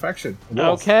path to perfection.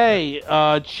 Wills. Okay,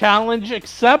 challenge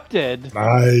accepted.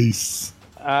 Nice.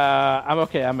 I'm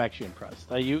okay. I'm actually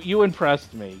impressed. You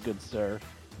impressed me, good sir.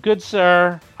 Good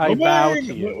sir, I bow to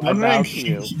you. I bow to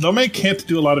you. Nomad can't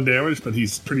do a lot of damage, but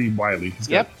he's pretty wily.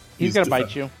 Yep, he's gonna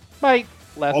bite you. Bite.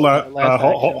 Last, Hold on. last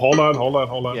action. Hold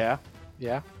on.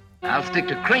 Yeah. I'll stick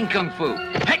to Crane Kung Fu.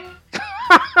 Hey!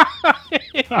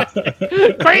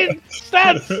 Great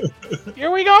stats. Here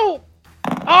we go.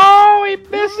 Oh, he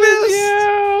misses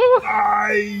you.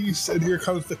 Nice. And here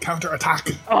comes the counter attack.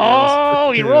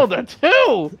 Oh, he rolled a 2.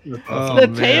 Oh, The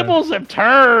man. tables have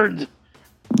turned.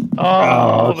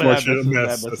 Oh, but that unfortunate misses,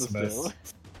 miss. that That's a misses miss.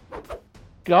 too.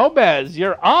 Gomez,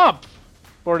 you're up.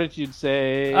 Fortitude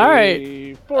save. All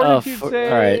right. Fortitude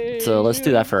save. All right, so let's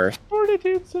do that first.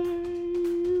 Fortitude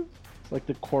save. It's like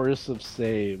the chorus of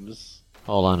saves.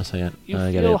 Hold on a second. You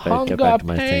I feel gotta get back hunger to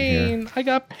my thing here. pain. I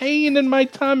got pain in my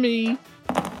tummy.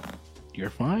 You're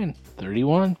fine.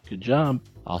 31. Good job.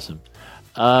 Awesome.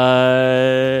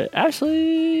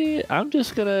 Actually, I'm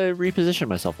just gonna reposition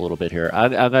myself a little bit here.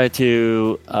 I'm going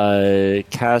to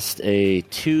cast a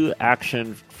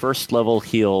 2-action first level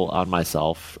heal on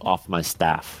myself off my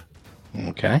staff.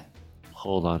 Okay.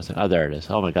 Hold on a second. Oh, there it is.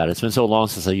 Oh my god, it's been so long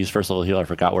since I used first level heal. I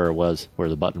forgot where it was, where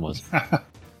the button was. I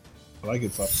like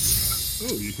it. Oh,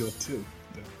 you heal 2.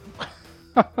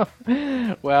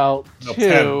 Well, No, 2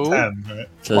 10, right?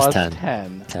 So it's plus 10.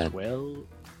 10. 10. 12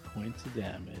 points of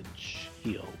damage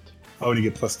healed. Oh, and you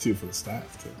get +2 for the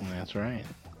staff, too. That's right.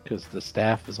 Because the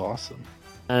staff is awesome.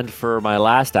 And for my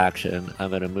last action, I'm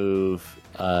going to move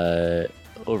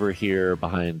over here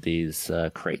behind these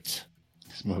crates.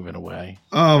 He's moving away.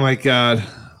 Oh my God,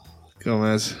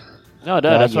 Gomez. No,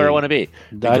 that's where I Dougie. want to be.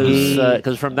 Dougie.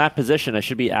 Because from that position, I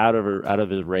should be out of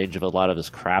his range of a lot of his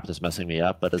crap that's messing me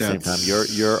up. But at the same time,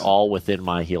 you're all within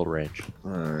my healed range.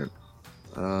 All right.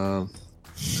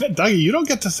 Dougie, you don't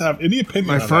get to have any opinion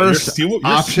My on first that. You're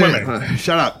option. swimming.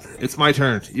 Shut up. It's my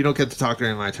turn. You don't get to talk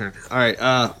during my turn. All right.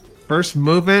 First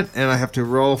movement, and I have to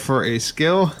roll for a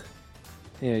skill.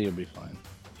 Yeah, you'll be fine.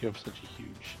 You have such a huge...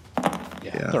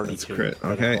 Yeah, 32. that's crit.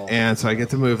 Okay, Critical. and so I get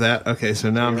to move that. Okay,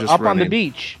 so now I'm You're just up running. on the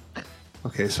beach.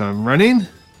 Okay, so I'm running.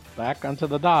 Back onto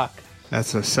the dock.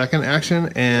 That's a second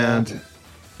action, and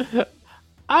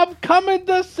I'm coming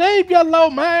to save you,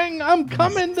 Lomang! I'm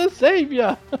coming to save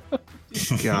you!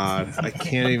 God, I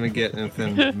can't even get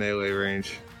within melee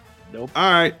range. Nope.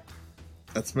 All right,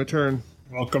 that's my turn.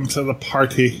 Welcome to the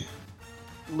party.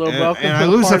 Welcome And to I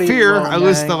the lose party, a fear. I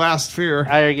lose Lomang. the last fear.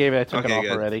 I already gave it. I took Okay, it off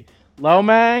good. already.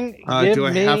 Lomang, give Do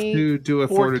I me have to do a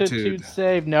fortitude?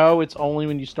 save. No, it's only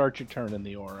when you start your turn in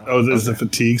the aura. Oh, is the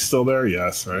fatigue still there?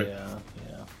 Yes, right? Yeah.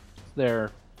 It's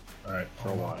there All right. for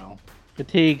a while.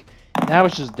 Fatigue. Now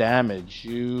it's just damage.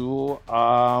 You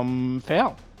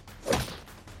fail.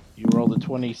 You rolled a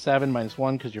 27 minus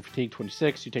 1 because you're fatigued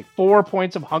 26. You take 4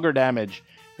 points of hunger damage.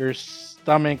 Your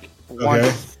stomach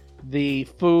wants the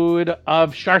food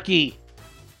of Sharky.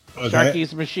 Okay.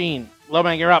 Sharky's machine.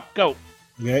 Lomang, you're up. Go.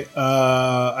 Okay.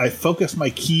 I focus my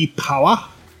key power,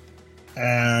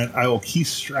 and I will key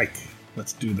strike.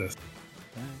 Let's do this.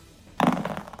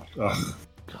 Ugh. God,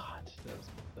 that was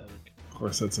pathetic. Of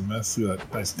course, that's a mess. See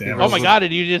that nice damage. Oh my god,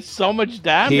 and you did so much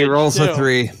damage. He rolls too. a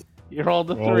 3. You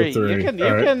rolled a Roll a 3. three. You can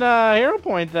All right. hero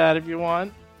point that if you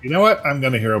want. You know what? I'm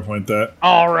gonna hero point that.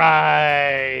 All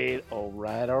right.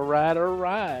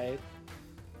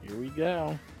 Here we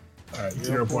go. All right,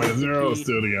 0.0. Let's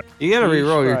do it again. You gotta Key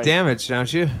re-roll your strike. damage,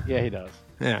 don't you? Yeah, he does.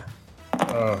 Yeah.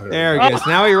 Oh, here. There he goes.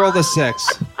 Now he rolled a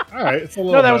 6. All right, it's a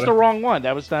little. No, that was the better. wrong one.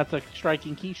 That was not the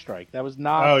striking key strike. That was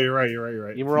not. Oh, you're right.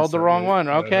 You rolled the Sorry, wrong one.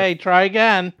 yeah. Okay, try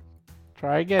again.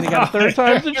 You got a third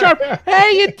time's the charm.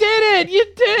 Hey, you did it! You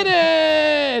did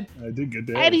it! I did good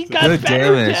damage. And he got Good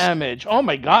better damage. damage. Oh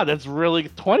my god, that's really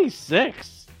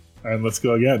 26. All right, let's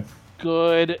go again.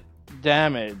 Good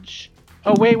damage.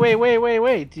 Oh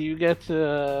wait. Do you get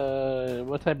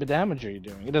what type of damage are you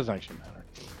doing? It doesn't actually matter.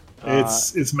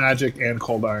 It's magic and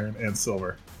cold iron and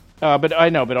silver. But I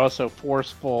know, but also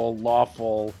forceful,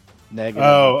 lawful, negative.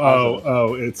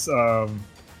 positive. It's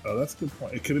Oh, that's a good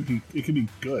point. It could be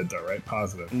good though, right?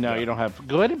 Positive. No, Yeah. you don't have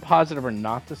good and positive are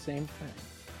not the same thing.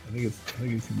 I think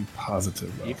it can be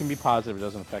positive though. You can be positive; it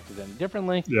doesn't affect it any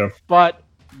differently. Yeah. But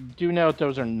do note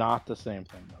those are not the same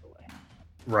thing, by the way.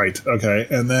 Right. Okay.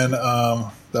 And then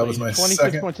that was you my did 26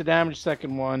 second. points of damage.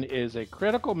 Second one is a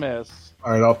critical miss.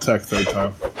 All right, I'll tech third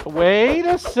time. Wait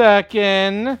a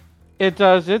second. It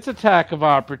does its attack of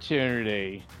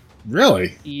opportunity.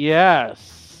 Really? Yes.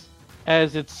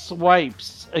 As it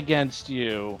swipes against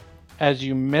you as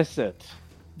you miss it.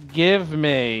 Give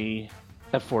me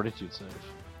a fortitude save.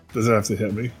 Does it have to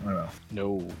hit me or no?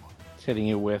 No. It's hitting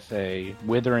you with a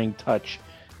withering touch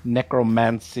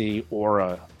necromancy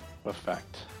aura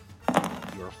effect.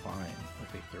 You're fine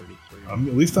with a 33.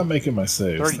 At least I'm making my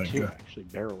saves. Thank 32, you. actually,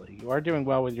 barely. You are doing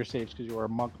well with your saves because you are a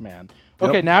monk man. Yep.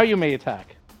 Okay, now you may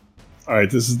attack. All right,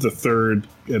 this is the third,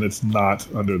 and it's not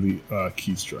under the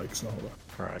key strike. So hold on.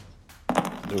 Correct.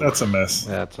 That's a miss.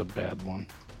 That's a bad one.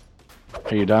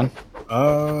 Are you done?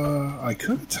 I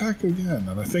could attack again,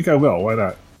 and I think I will. Why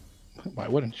not? Why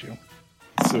wouldn't you?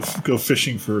 So go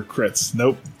fishing for crits.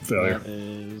 Nope, failure. That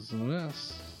is a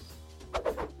miss.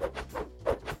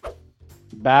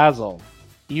 Basil,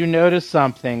 you notice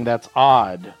something that's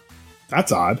odd.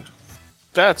 That's odd.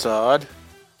 That's odd.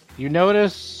 You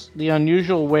notice the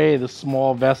unusual way the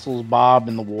small vessels bob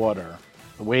in the water.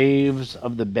 The waves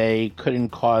of the bay couldn't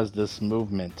cause this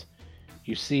movement.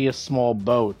 You see a small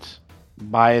boat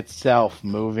by itself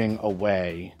moving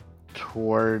away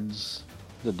towards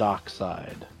the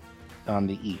dockside on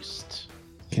the east.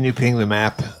 Can you ping the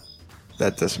map?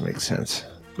 That doesn't make sense.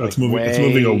 It's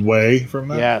moving away from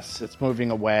that? Yes, it's moving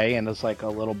away, and it's like a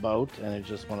little boat, and it's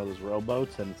just one of those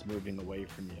rowboats, and it's moving away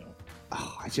from you.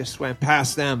 Oh, I just went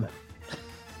past them.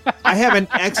 I have an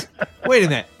Wait a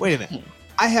minute.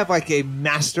 I have like a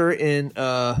master in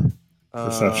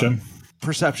Perception.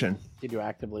 Perception. Did you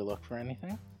actively look for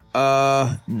anything?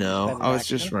 No. I was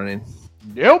just running.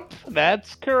 Nope,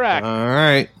 that's correct. All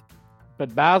right.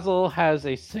 But Basil has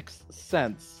a sixth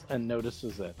sense and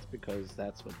notices it because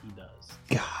that's what he does.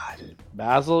 God.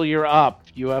 Basil, you're up.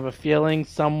 You have a feeling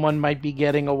someone might be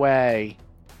getting away.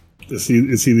 Is he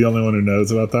the only one who knows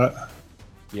about that?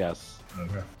 Yes.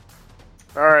 Okay.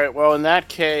 All right. Well, in that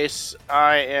case,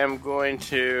 I am going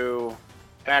to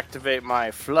activate my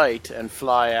flight and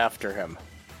fly after him.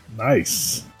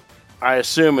 Nice. I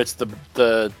assume it's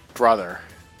the brother.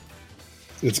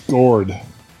 It's Gord.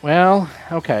 Well,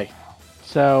 okay.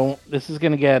 So this is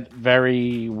going to get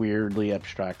very weirdly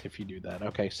abstract if you do that.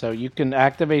 Okay, so you can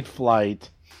activate flight,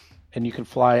 and you can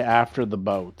fly after the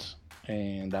boat,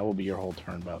 and that will be your whole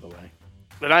turn, by the way.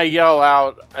 Then I yell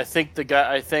out, I think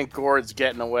Gord's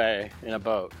getting away in a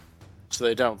boat. So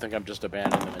they don't think I'm just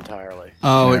abandoning them entirely.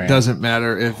 Oh, it doesn't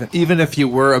matter. Even if you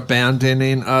were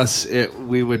abandoning us,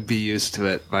 we would be used to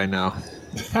it by now.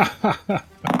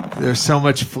 There's so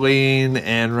much fleeing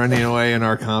and running away in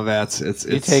our combats.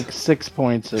 You take 6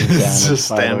 points of damage, just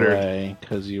by the standard. way,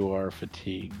 because you are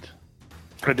fatigued.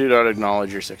 I do not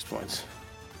acknowledge your 6 points.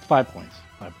 5 points.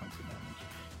 5 points of damage.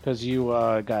 Because you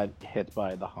got hit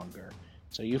by the hunger.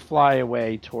 So you fly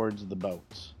away towards the boat.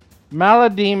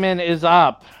 Malademon is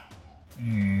up.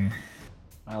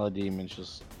 Malademon's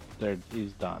just there.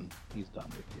 He's done. He's done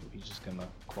with you. He's just gonna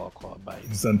claw bite.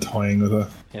 He's done toying with it.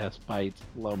 Yes, bite.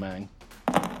 Lomang.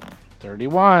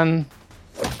 31.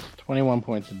 21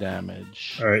 points of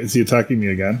damage. All right, is he attacking me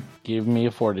again? Give me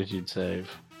a fortitude save.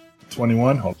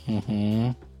 21. Hold.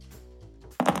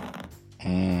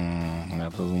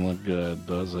 That doesn't look good,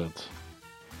 does it?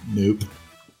 Nope.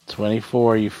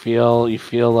 24. You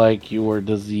feel like you were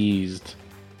diseased.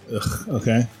 Ugh,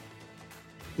 okay.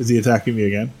 Is he attacking me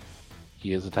again?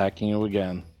 He is attacking you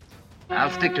again. I'll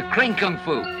stick to Crane Kung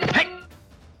Fu. Hey!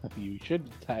 You should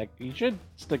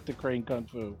stick to Crane Kung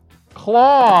Fu.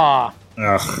 Claw!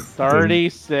 Ugh.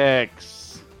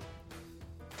 36.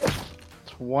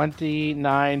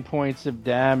 29 points of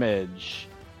damage.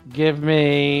 Give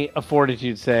me a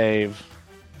fortitude save.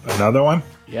 Another one?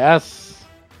 Yes.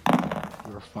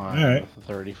 You're fine All right. with a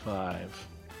 35.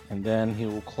 And then he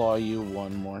will claw you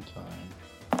one more time.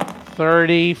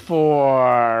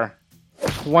 34.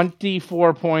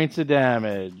 24 points of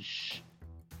damage.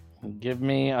 Give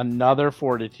me another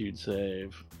fortitude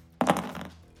save.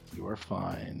 You are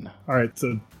fine. All right,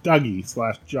 so Dougie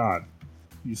 / John.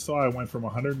 You saw I went from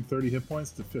 130 hit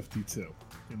points to 52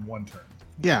 in one turn.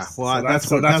 Yeah, well,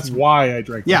 So that's why I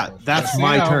drank. Yeah, that that's potion.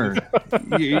 my turn.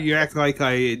 you act like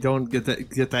I don't get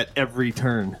that every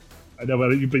turn. I know,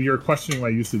 but you're questioning my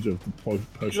usage of the potion.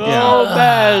 Go,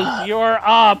 Bez! You're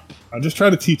up! I'm just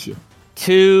trying to teach you.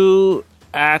 2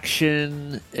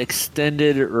 action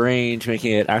extended range,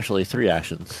 making it actually 3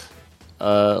 actions.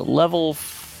 Level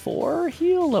 4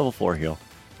 heal on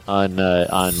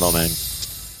Lomang.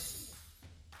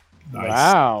 Nice.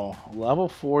 Wow. Level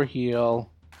 4 heal.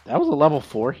 That was a level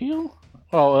 4 heal?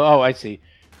 Oh, I see.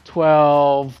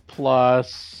 12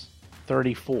 plus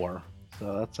 34.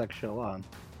 So that's actually a lot.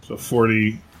 So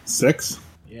 46.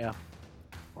 Yeah.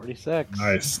 46.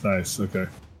 Nice. Okay.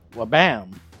 Well,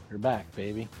 bam. You're back,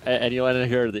 baby. And you want to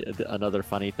hear another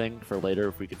funny thing for later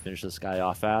if we could finish this guy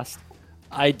off fast?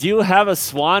 I do have a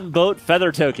swan boat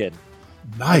feather token.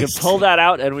 I can Nice. pull that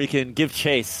out and we can give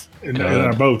chase. in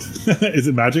our boat. Does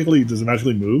it magically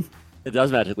move? It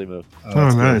does magically move. Oh,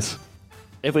 that's good. nice.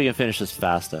 If we can finish this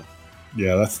fast, though.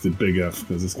 Yeah, that's the big F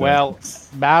because this guy. Well,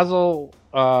 Basil,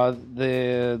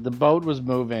 the boat was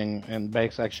moving, and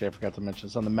actually I forgot to mention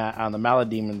this on the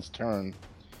Malademon's turn.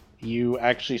 You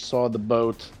actually saw the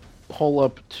boat pull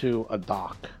up to a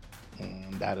dock,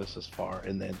 and that is as far,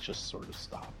 and then it just sort of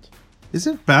stopped.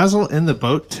 Isn't Basil in the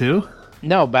boat too?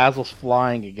 No, Basil's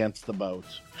flying against the boat,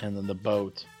 and then the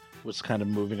boat was kind of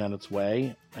moving on its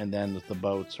way, and then the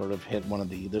boat sort of hit one of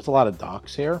the... There's a lot of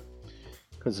docks here,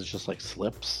 because it's just like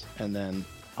slips, and then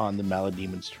on the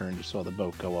Malademon's turn, you saw the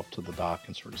boat go up to the dock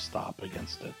and sort of stop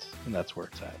against it, and that's where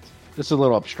it's at. This is a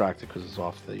little abstracted because it's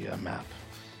off the map,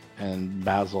 and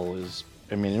Basil is...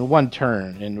 I mean, in one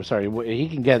turn, he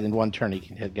can get in one turn, he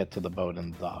can get to the boat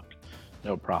and the dock,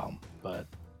 no problem, but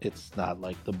it's not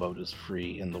like the boat is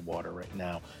free in the water right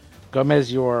now.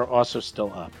 Gomez, you're also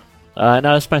still up. No,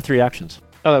 that's my 3 actions.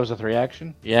 Oh, that was a 3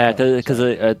 action? Yeah, because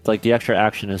like the extra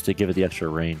action is to give it the extra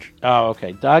range. Oh,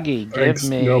 okay. Dougie, give Thanks,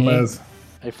 me Gomez.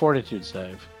 a fortitude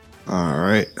save. All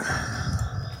right.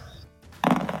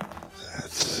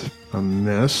 That's a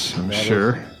miss, I'm That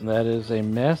sure. that is a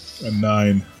miss. A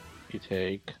 9. You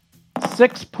take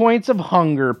 6 points of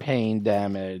hunger pain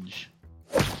damage.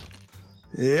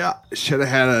 Yeah, should have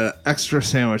had an extra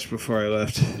sandwich before I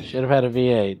left. Should have had a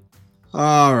V8.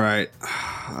 All right.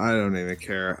 I don't even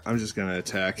care. I'm just going to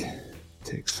attack.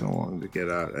 Takes so long to get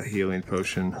out a healing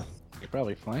potion. You could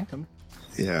probably flank him.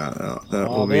 Yeah, that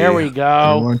Oh, will be there we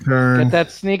go. one turn. Get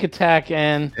that sneak attack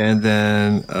in. And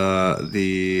then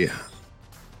the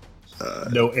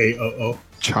No AOO.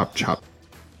 chop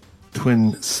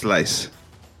twin slice.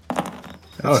 That's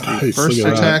Oh, the nice. first Look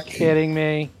at that. attack. Kidding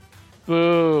me?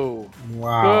 Boo.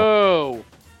 Wow. Boo.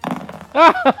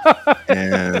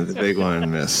 And the big one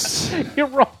missed.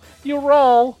 You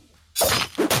roll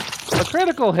a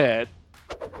critical hit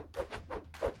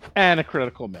and a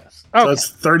critical miss. So Okay. that's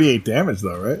 38 damage,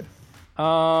 though,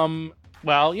 right?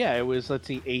 Well, yeah, it was, let's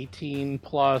see, 18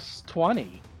 plus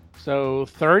 20. So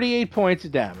 38 points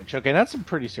of damage. Okay, that's some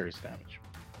pretty serious damage.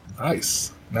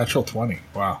 Nice. Natural 20.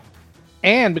 Wow.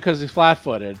 And because he's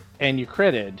flat-footed and you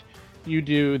critted, you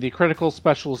do the critical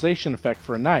specialization effect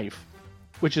for a knife,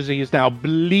 which is he is now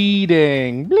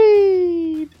bleeding.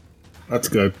 Bleed! That's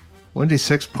good.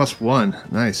 1d6 plus 1.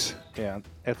 Nice. Yeah,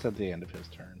 that's at the end of his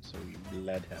turn, so you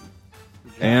bled him.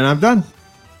 And I'm done.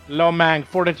 Lomang,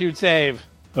 fortitude save.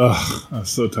 Ugh, I'm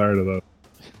so tired of those.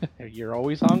 You're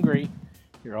always hungry.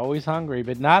 You're always hungry,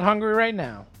 but not hungry right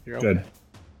now. You're okay. Good.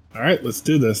 All right, let's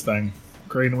do this thing.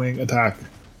 Crane wing attack.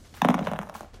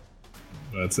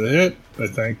 That's a hit, I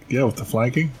think. Yeah, with the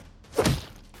flanking.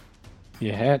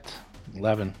 You hit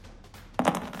 11.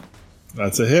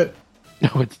 That's a hit. No,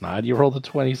 it's not. You rolled a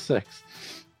 26.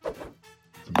 It's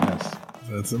a miss.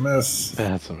 That's a miss.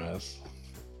 That's a miss.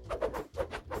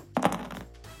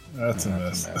 That's a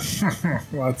miss.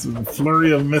 Lots of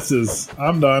flurry of misses.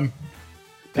 I'm done.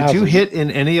 Did you hit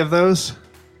in any of those?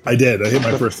 I did. I hit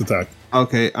my first attack.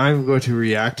 Okay, I'm going to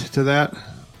react to that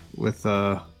with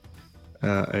a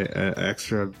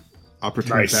extra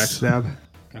opportunity Nice. backstab.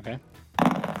 Okay.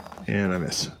 And I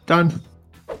miss. Done.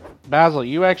 Basil,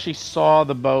 you actually saw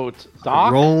the boat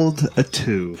dock, Rolled a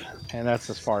 2. and that's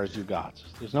as far as you got.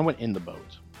 There's no one in the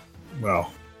boat.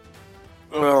 Well,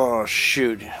 Oh,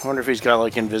 shoot. I wonder if he's got,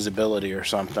 like, invisibility or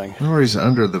something. Or he's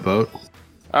under the boat.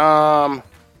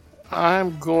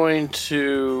 I'm going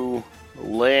to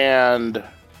land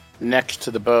next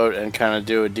to the boat and kind of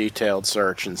do a detailed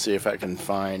search and see if I can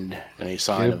find any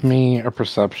sign Give of... me a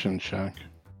perception check.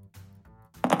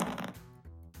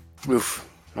 Oof,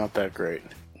 not that great.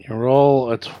 You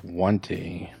roll a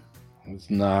 20. It's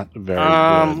not very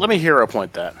good. Let me hero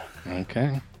point that.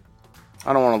 Okay.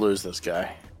 I don't want to lose this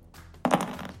guy.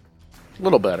 A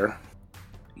little better.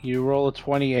 You roll a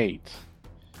 28.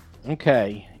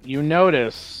 Okay. You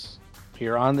notice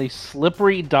you're on the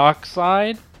slippery dock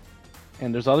side,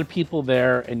 and there's other people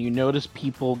there, and you notice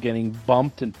people getting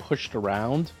bumped and pushed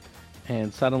around,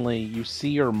 and suddenly you see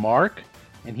your mark,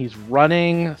 and he's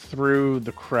running through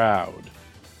the crowd.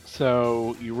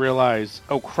 So you realize,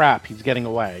 oh crap, he's getting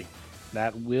away.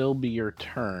 That will be your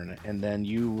turn, and then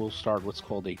you will start what's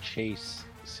called a chase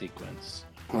sequence.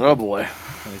 Oh boy.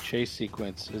 And a chase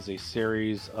sequence is a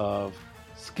series of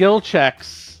skill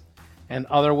checks and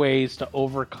other ways to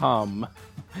overcome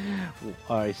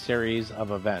a series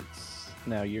of events.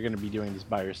 Now, you're going to be doing this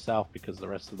by yourself because the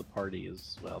rest of the party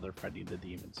is, well, they're fighting the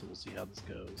demon, so we'll see how this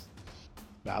goes.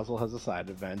 Basil has a side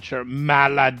adventure.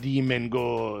 Malademon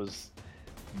goes.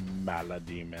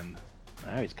 Malademon.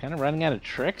 Oh, he's kind of running out of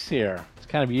tricks here. He's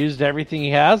kind of used everything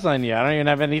he has on you. I don't even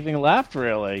have anything left,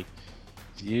 really.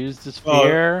 He's used his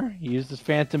fear. He used his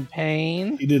phantom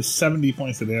pain. he did 70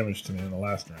 points of damage to me in the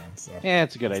last round. So Yeah,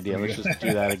 it's a good idea. Let's just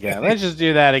do that again. Let's just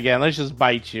do that again. Let's just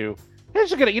bite you. He's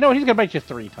just gonna, you know what? He's gonna bite you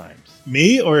 3 times.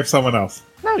 me or someone else?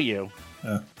 No, you.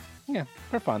 Yeah. Yeah,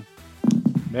 for fun.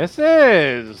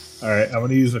 Misses. All right, I'm going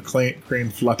to use a crane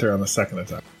flutter on the second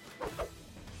attack.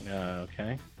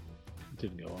 Okay.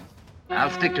 Didn't go well. I'll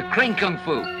stick to crane kung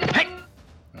fu. Hey!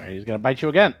 All right, he's gonna bite you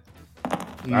again.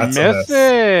 That's a miss.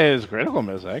 Misses. Critical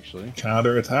miss, actually.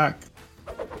 Counter attack.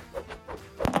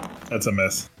 That's a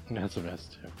miss. That's a miss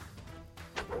too.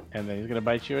 And then he's gonna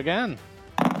bite you again.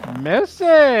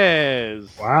 Misses.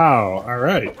 Wow. All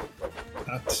right.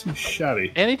 Not too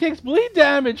shabby. And he takes bleed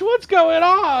damage. What's going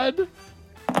on?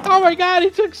 Oh my god, he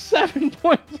took 7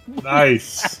 points.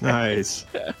 Nice. Nice.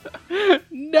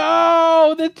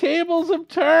 No, the tables have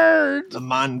turned. The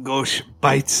Mangosh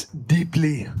bites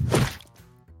deeply.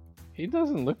 He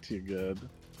doesn't look too good.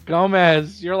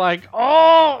 Gomez, you're like,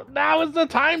 oh, now is the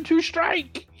time to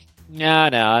strike. No,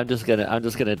 I'm just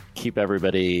gonna keep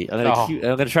everybody. I'm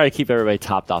gonna try to keep everybody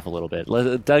topped off a little bit.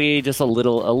 Dougie, just a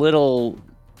little.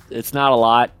 It's not a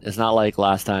lot. It's not like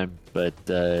last time, but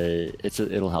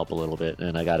it'll help a little bit.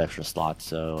 And I got extra slots,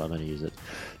 so I'm gonna use it.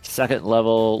 Second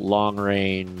level, long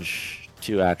range,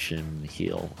 2-action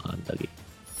heal on Dougie.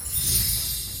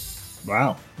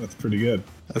 Wow, that's pretty good.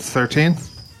 That's 13.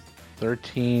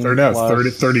 13. No,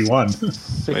 plus 31.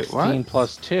 16 Wait, what?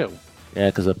 plus 2. Yeah,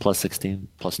 because of plus 16,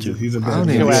 plus 2. He's a I don't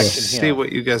bad even deal. action see heal.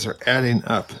 what you guys are adding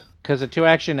up. Because a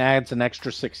 2-action adds an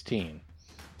extra 16.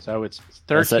 So it's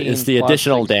 13. It's the plus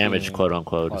additional 16 damage, quote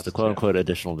unquote. plus It's the 2. quote unquote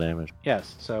additional damage.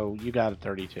 Yes, so you got a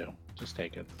 32. Just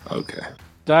take it. Okay.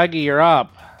 Dougie, you're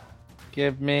up.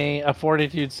 Give me a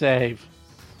fortitude save.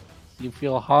 You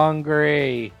feel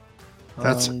hungry.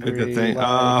 That's a Hungry good thing. like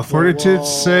a Fortitude wolf.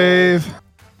 save.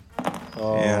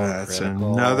 Oh, Yeah, that's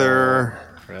critical. another.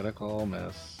 Critical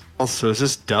miss. Also, is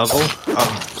this double?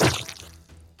 Oh,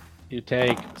 You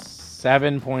take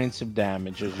 7 points of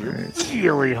damage as you're Right.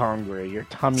 really hungry. Your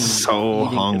tummy so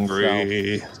eating hungry.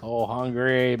 itself. So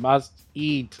hungry. Must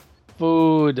eat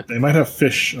food. They might have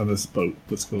fish on this boat.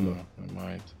 Let's go look. Never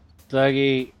mind.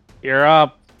 Dougie, you're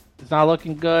up. It's not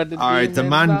looking good. All right, the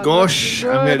demon's man not gauche.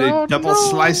 looking I'm good. going to Oh, double no.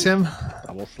 slice him.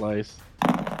 Double slice.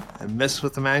 I miss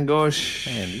with the man gauche.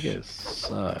 Man, you guys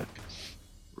suck.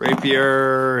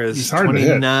 Rapier is He's hard to hit.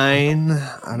 29.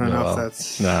 I don't know No. if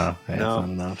that's. No, that's No. not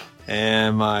enough.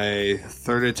 And my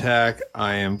third attack,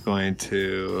 I am going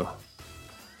to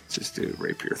just do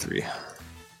Rapier 3.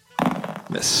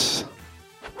 Miss.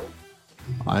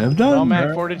 I am done. Oh, man,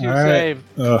 Alright, fortitude alright. save.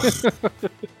 Ugh.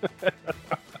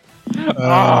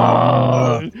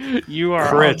 Oh, you are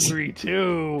Crit. hungry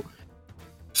too.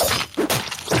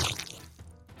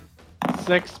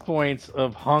 6 points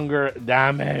of hunger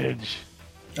damage.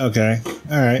 Okay.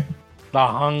 All right. The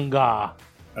hunger.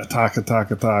 Attack.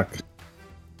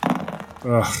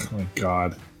 Oh my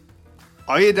god.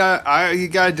 All you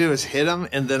gotta do is hit him,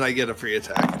 and then I get a free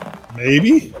attack.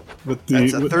 Maybe with the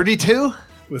That's a 32?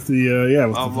 with the yeah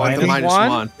with Oh, the like the Viking? minus- minus one?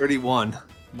 1. 31.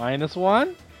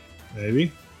 -1.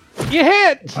 Maybe. You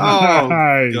hit. Oh,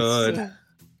 Nice. good.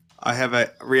 I have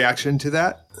a reaction to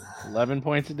that. 11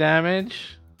 points of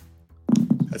damage.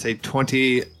 That's a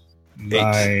 20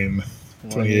 9.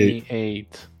 28.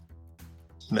 28.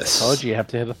 miss. Told you have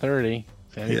to hit a 30.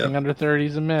 If anything Yep. under 30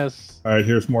 is a miss. All right.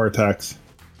 Here's more attacks.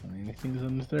 Anything's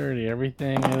under 30.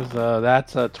 Everything is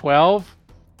that's a 12.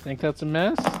 Think that's a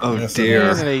miss? Oh, Yes, dear.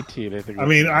 And an 18. I think. I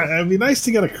mean, it'd be nice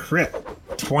to get a crit.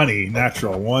 20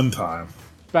 natural one time.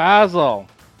 Basil,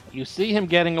 you see him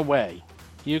getting away.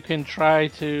 You can try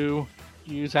to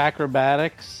use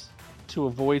acrobatics to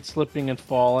avoid slipping and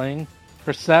falling,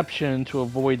 perception to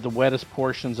avoid the wettest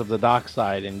portions of the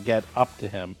dockside and get up to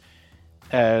him,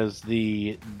 as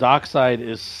the dockside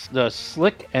is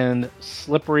slick and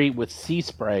slippery with sea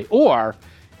spray. Or,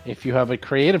 if you have a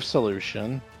creative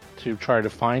solution to try to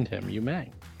find him, you may.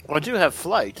 Well, I do have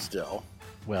flight still.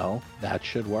 Well, that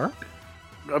should work.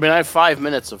 I mean, I have 5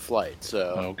 minutes of flight, so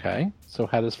Okay. So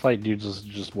how does flight do?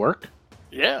 Just work?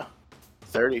 yeah,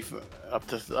 30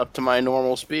 up to my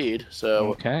normal speed. So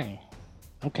Okay.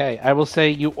 Okay, I will say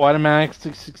you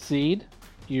automatically succeed.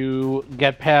 You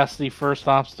get past the first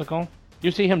obstacle.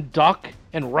 You see him duck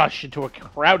and rush into a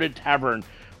crowded tavern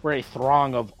where a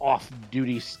throng of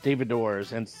off-duty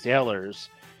stevedores and sailors,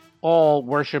 all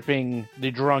worshipping the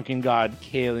drunken god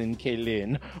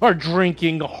Kalin, are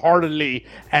drinking heartily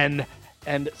and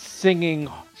singing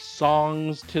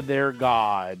songs to their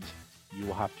god. You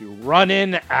will have to run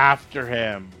in after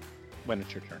him when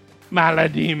it's your turn.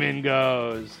 Malademon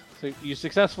goes. So you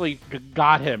successfully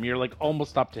got him. You're like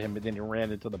almost up to him, but then you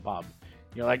ran into the pub.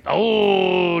 You're like,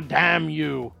 oh, damn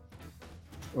you.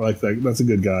 I like that. That's a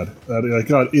good god. That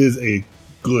god is a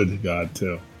good god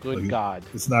too. Good Like, God.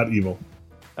 It's not evil.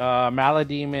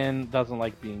 Malademon doesn't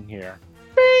like being here.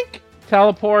 Bink!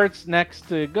 Teleports next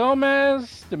to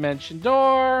Gomez, dimension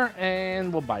door,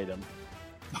 and we'll bite him.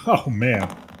 Oh man.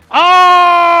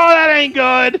 Oh, that ain't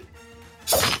good.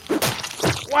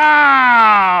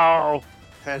 Wow.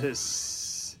 That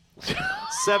is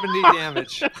 70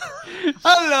 damage.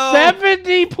 Hello.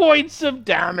 70 points of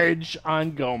damage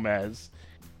on Gomez.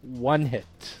 One hit.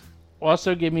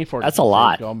 Also, give me fortitude. That's a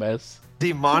lot. save, Gomez.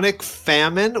 Demonic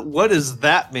famine? What does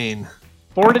that mean?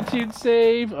 Fortitude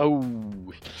save. Oh,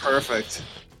 Perfect.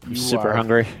 you Super are-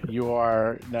 hungry. You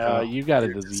are. No, Oh, you got a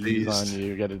you're disease diseased. on you.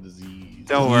 You got a disease.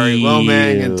 Don't worry,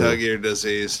 Lomang and Ew. Doug, you're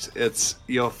diseased.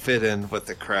 You'll fit in with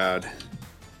the crowd.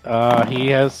 He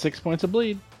has 6 points of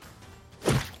bleed.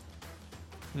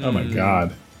 Oh my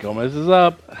god. Gomez is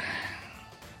up.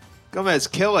 Gomez,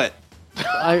 kill it.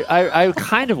 I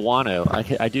kind of want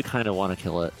to. I do kind of want to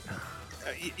kill it.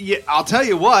 Yeah, I'll tell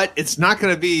you what. It's not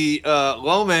going to be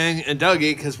Lomang and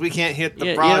Dougie because we can't hit the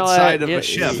You know broadside what? of a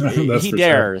ship. That's He for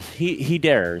dares. He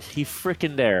dares. He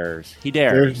freaking dares. He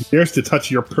dares. Dares to touch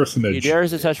your personage. He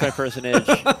dares to touch my personage.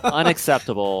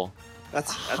 Unacceptable.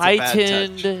 That's a bad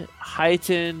touch.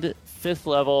 Heightened 5th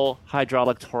level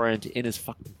hydraulic torrent in his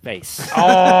fucking face.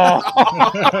 Blow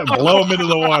him into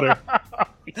the water.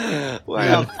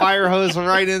 Well, fire hose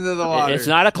right into the water. It's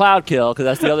not a cloud kill because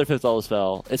that's the other 5th level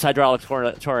spell. It's hydraulic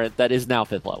torrent that is now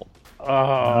 5th level.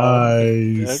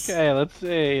 Nice. Okay, let's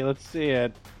see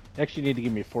it. You actually need to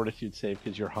give me a fortitude save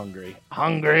because you're hungry.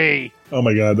 Hungry! Oh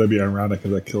my god, that'd be ironic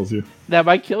if that kills you. That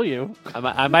might kill you.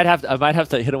 I might have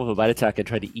to hit him with a bite attack and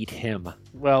try to eat him.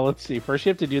 Well, let's see. First, you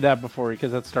have to do that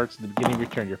because that starts at the beginning of your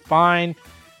turn. You're fine.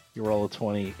 You roll a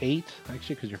 28,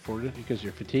 actually, because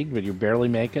you're fatigued, but you barely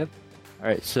make it. All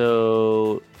right,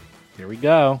 so Here we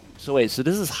go. So wait, so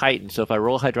this is heightened. So if I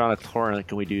roll hydraulic torrent,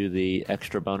 can we do the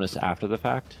extra bonus after the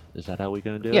fact? Is that how we're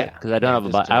going to do it? Yeah. Because I don't have a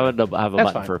button. I would have a That's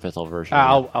button fine. for a 5th level version.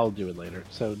 I'll do it later.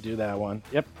 So do that one.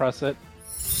 Yep, press it.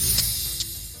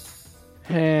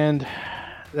 And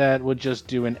that would just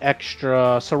do an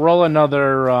extra. So roll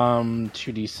another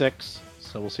 2d6.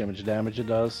 So we'll see how much damage it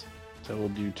does. So we'll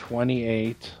do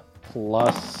 28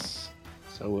 plus.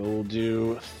 So it will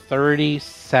do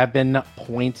 37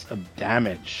 points of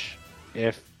damage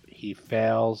if he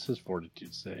fails his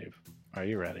fortitude save. Are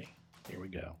you ready? Here we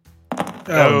go.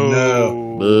 Oh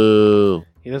no. Boo.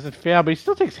 He doesn't fail, but he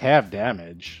still takes half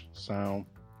damage. So,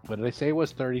 what did I say it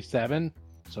was 37?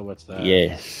 So what's that?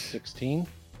 Yes. 16,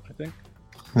 I think?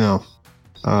 No.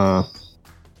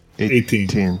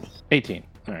 18. 18.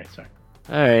 All right, sorry.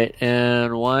 All right,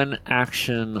 and one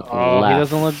action Oh, left. he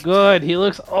doesn't look good. He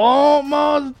looks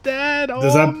almost dead.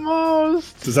 Does that-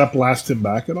 Almost. Does that blast him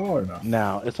back at all or no?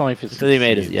 No, it's only if it's. So he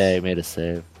made a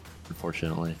save.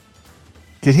 Unfortunately.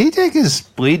 Did he take his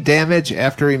bleed damage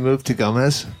after he moved to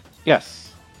Gomez?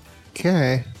 Yes.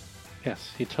 Okay.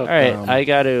 Yes, he took. All right, I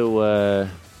got to.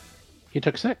 He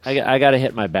took 6. I got to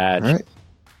hit my badge. All right.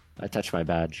 I touched my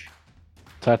badge.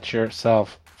 Touch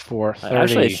yourself for 30.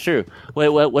 Actually, it's true. Wait,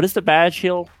 what is the badge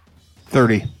heal?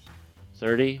 30.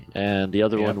 30, and the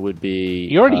other Yep. one would be.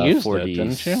 You already used it,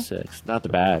 46. didn't you? Not the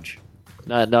badge.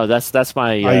 No, that's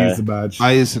my. I use the badge.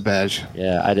 I used the badge.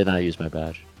 Yeah, I did not use my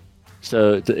badge.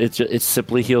 So it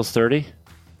simply heals 30.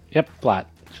 Yep, flat.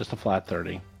 It's just a flat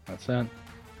 30. That's it.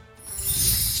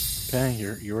 Okay,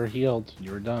 you were healed.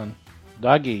 You were done.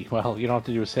 Dougie, well, you don't have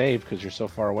to do a save because you're so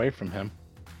far away from him.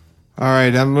 All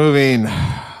right, I'm moving.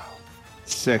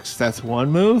 6. That's one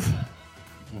move.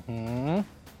 Hmm.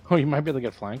 Oh, you might be able to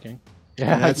get flanking.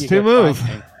 Yeah, That's you 2 get move.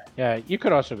 flanking. Yeah, you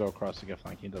could also go across to get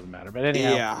flanking. It doesn't matter. But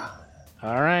anyhow. Yeah.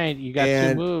 All right, you got 2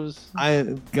 And moves. I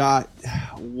got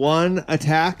 1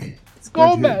 attack. It's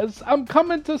going to- Gomez, I'm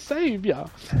coming to save ya.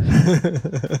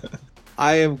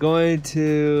 I am going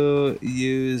to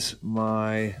use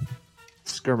my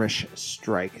skirmish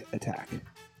strike attack.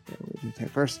 We'll do attack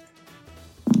first.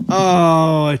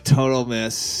 Oh, a total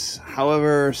miss.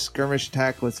 However, skirmish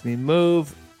attack lets me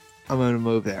move. I'm going to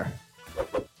move there.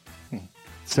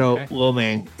 So, Okay. Little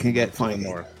Man can get To the flanking.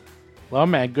 north. Well,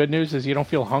 man, good news is you don't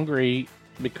feel hungry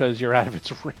because you're out of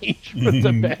its range with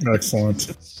the bag. Excellent.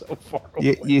 It's so far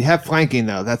away. You have flanking,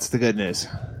 though. That's the good news.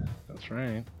 That's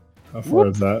right. How far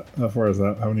is that?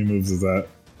 How many moves is that?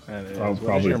 That is. Oh, What is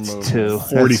probably your movement? 2.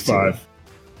 45.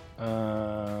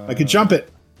 I could jump it.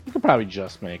 You could probably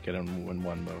just make it in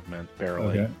one movement,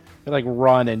 barely. Okay. You like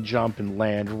run and jump and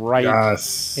land right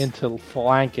Yes. into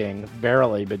flanking,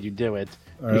 barely, but you do it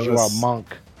All right, because you are a let's- monk.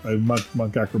 I have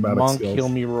monk acrobatic Monk, skills. heal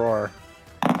me, roar.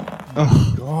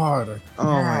 Oh, God. oh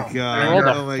my I god. rolled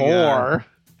Oh a my 4. god.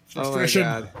 Oh my Frustration.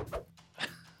 god.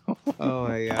 Oh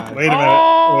my god. Wait a minute.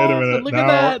 Oh, Wait a minute. look now, at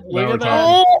that. now Look we're at that.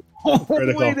 talking. Oh,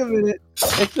 Critical. wait a minute.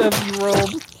 Except you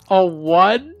rolled a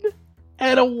 1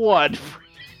 and a 1.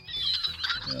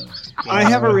 I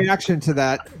have a reaction to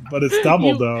that. But it's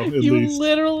double, though, at you least.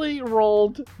 literally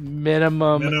rolled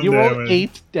minimum. Minimum You rolled damage.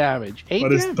 8 damage. 8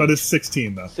 damage? But it's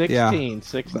 16, though. 16.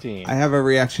 16. I have a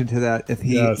reaction to that if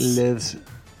he Yes. lives.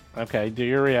 Okay, do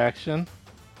your reaction.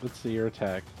 Let's see your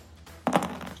attack.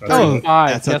 That's Oh, it. 5.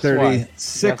 that's a Guess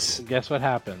 36. What? Guess what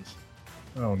happens?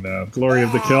 Oh, no. Glory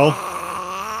of the kill.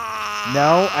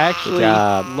 No, actually, Good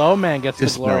job. Lowman gets the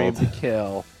Dispelled. glory of the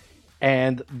kill,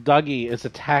 and Dougie is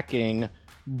attacking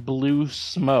blue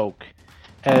smoke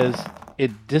as it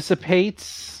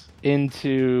dissipates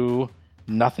into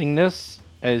nothingness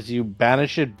as you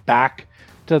banish it back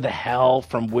to the hell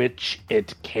from which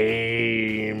it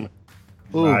came.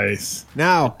 Ooh. Nice.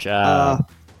 Now, job.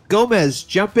 Gomez,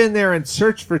 jump in there and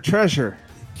search for treasure.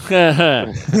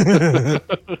 It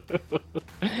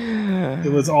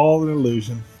was all an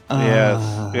illusion.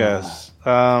 Yes.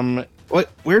 What?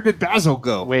 Where did Basil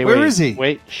go? Where Where is he?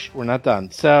 Wait, we're not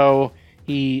done. So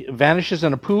he vanishes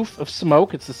in a poof of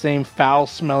smoke. It's the same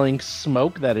foul-smelling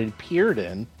smoke that it appeared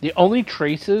in. The only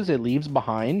traces it leaves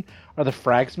behind are the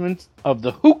fragments of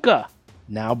the hookah,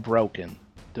 now broken,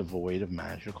 devoid of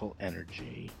magical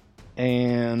energy.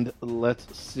 And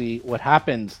let's see what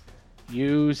happens.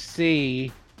 You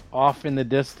see off in the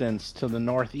distance to the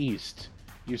northeast,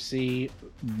 you see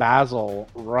Basil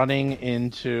running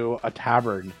into a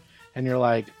tavern. And you're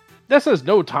like, this is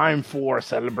no time for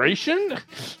celebration.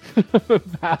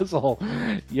 Basil,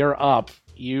 you're up.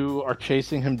 You are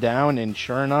chasing him down, and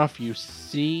sure enough, you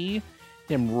see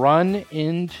him run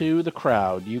into the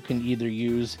crowd. You can either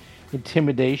use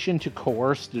intimidation to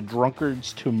coerce the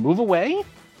drunkards to move away,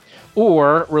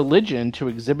 or religion to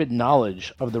exhibit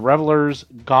knowledge of the revelers'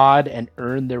 god and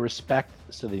earn their respect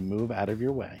so they move out of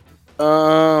your way.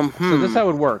 So this is how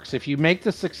it works. If you make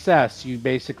the success, you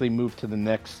basically move to the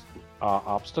next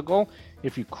obstacle.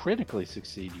 If you critically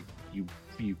succeed, you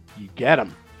get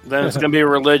him. Then it's going to be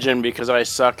religion because I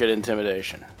suck at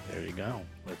intimidation. There you go.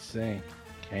 Let's see.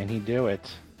 Can he do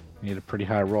it? Need a pretty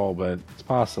high roll, but it's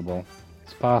possible.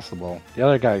 It's possible. The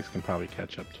other guys can probably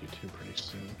catch up to you too pretty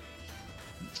soon.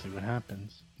 Let's see what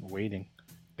happens. We're waiting.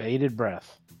 Bated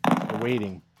breath. We're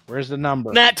waiting. Where's the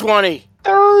number? Nat 20.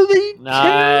 32.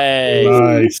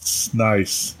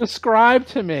 Nice. Describe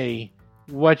to me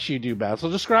what you do, Basil.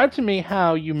 Describe to me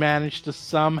how you manage to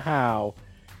somehow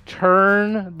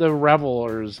turn the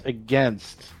revelers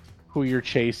against who you're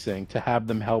chasing to have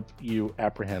them help you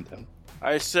apprehend him.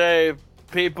 I say,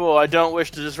 people, I don't wish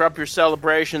to disrupt your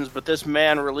celebrations, but this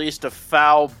man released a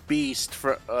foul beast,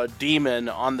 a demon,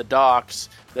 on the docks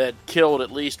that killed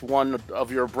at least one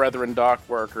of your brethren dock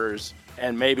workers,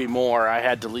 and maybe more. I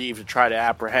had to leave to try to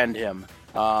apprehend him.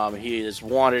 He is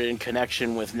wanted in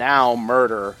connection with now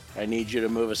murder. I need you to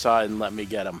move aside and let me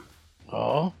get him.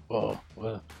 Caden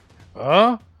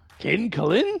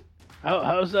Cullen?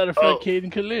 How's that affect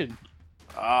Caden Cullen?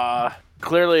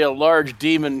 Clearly a large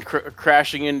demon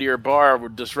crashing into your bar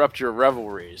would disrupt your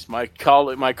revelries. My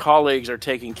colleagues are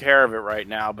taking care of it right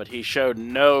now, but he showed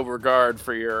no regard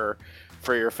for your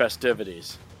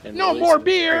festivities. No more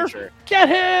beer! Get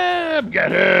him!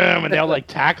 Get him! And they'll like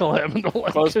tackle him. And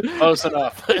like, close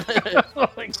enough.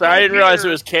 Like, so I didn't realize it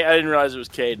was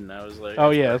Caden. I was like, oh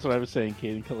yeah, that's what I was saying,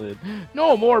 Caden Khalid.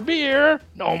 No more beer!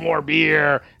 No more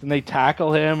beer! And they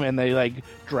tackle him and they like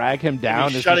drag him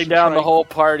down. He's shutting down the whole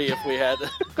party if we had.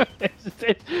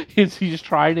 He's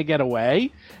trying to get away,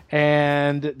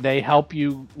 and they help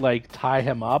you like tie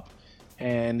him up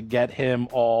and get him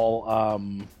all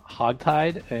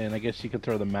hogtied, and I guess you could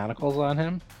throw the manacles on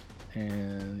him,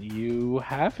 and you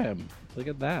have him. Look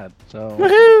at that. So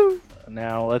woohoo!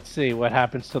 Now let's see what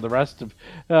happens to the rest of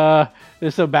so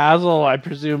Basil, I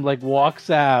presume, like walks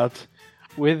out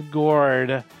with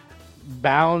Gord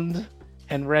bound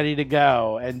and ready to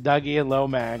go, and Dougie and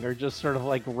Lomang are just sort of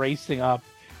like racing up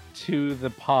to the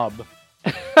pub.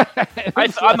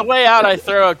 On the way out, I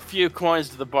throw a few coins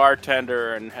to the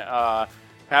bartender and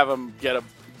have him get a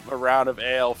round of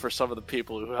ale for some of the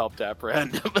people who helped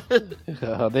apprehend him.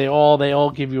 They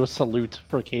all give you a salute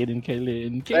for Caden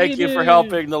Kalin. Thank you for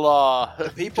helping the law.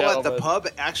 The people at the pub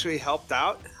actually helped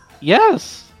out?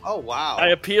 Yes. Oh, wow. I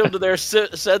appealed to their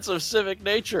sense of civic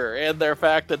nature and their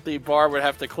fact that the bar would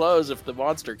have to close if the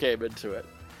monster came into it.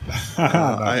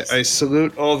 Nice. I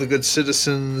salute all the good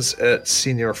citizens at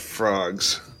Senior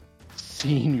Frogs.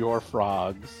 Senior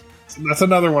Frogs. That's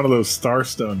another one of those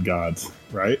Starstone gods,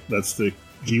 right? That's the...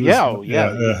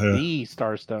 The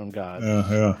Starstone god.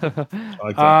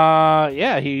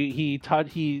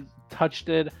 He touched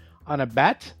it on a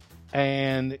bet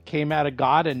and came out a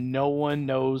god, and no one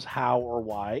knows how or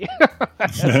why.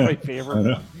 That's my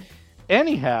favorite one.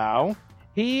 Anyhow,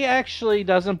 he actually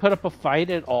doesn't put up a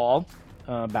fight at all,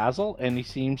 Basil, and he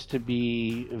seems to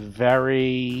be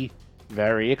very,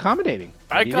 very accommodating.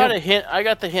 I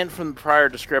got the hint from the prior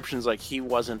descriptions, like he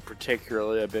wasn't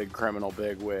particularly a big criminal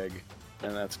bigwig.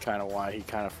 And that's kind of why he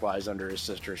kind of flies under his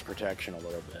sister's protection a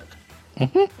little bit.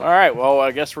 Mm-hmm. All right, well,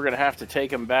 I guess we're going to have to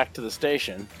take him back to the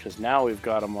station, because now we've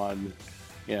got him on,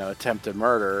 attempted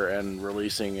murder and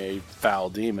releasing a foul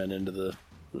demon into the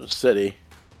city.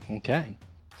 Okay.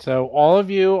 So all of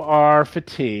you are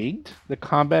fatigued. The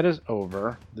combat is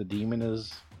over. The demon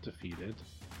is defeated.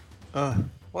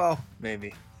 Well,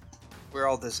 maybe. We're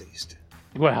all diseased.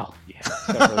 Well, yeah.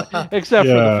 Except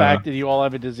for the fact that you all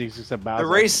have a disease except Basil.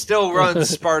 The race still runs,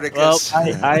 Spartacus.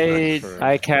 Well,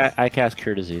 I cast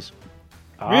Cure Disease.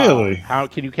 Really? How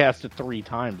can you cast it 3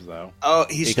 times though? Oh,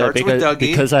 he starts with Dougie.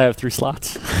 Because I have 3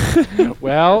 slots.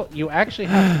 Well, you actually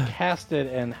have to cast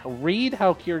it and read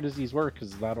how Cure Disease works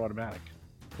because it's not automatic.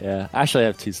 Yeah, actually I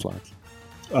have 2 slots.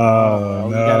 Well,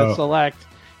 you gotta No. select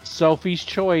Sophie's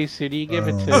choice. Who do you give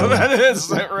it to? That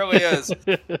is. It really is.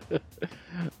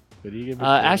 Who do you give it to?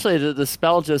 Actually, the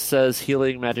spell just says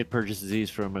healing magic purges disease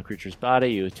from a creature's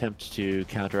body. You attempt to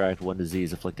counteract one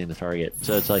disease afflicting the target.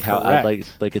 So it's like how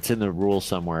Correct. like it's in the rules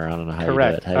somewhere. I don't know how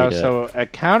Correct. you do it. How you do it. So a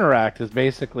counteract is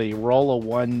basically roll a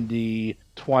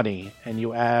 1d20 and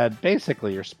you add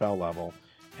basically your spell level,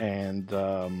 and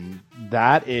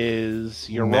that is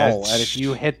your roll. And if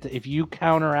you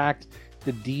counteract,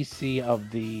 the DC of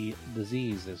the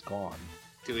disease is gone.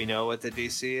 Do we know what the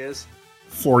DC is?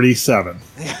 47.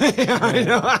 I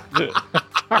know.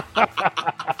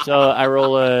 So I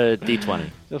roll a d20.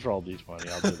 Just roll d20.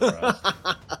 I'll do the rest.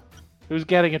 Who's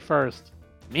getting it first?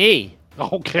 Me.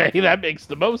 Okay, that makes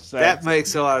the most sense. That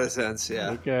makes a lot of sense.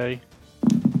 Yeah. Okay.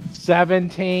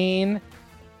 17.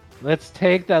 Let's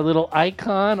take that little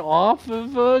icon off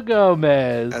of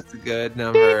Gomez. That's a good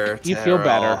number. You to feel roll.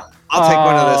 better. I'll take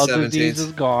one of those Disease 17s.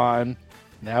 is gone.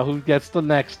 Now who gets the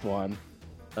next one?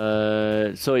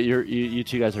 So you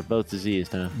 2 guys are both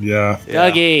diseased, huh? Yeah. Yeah.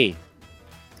 Dougie.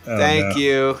 Oh, Thank no.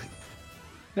 you.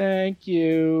 Thank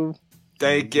you.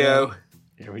 Thank you.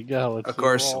 Here we go. Let's Of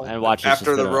course. roll. And watch this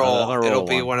After the instead. I'm roll, gonna it'll roll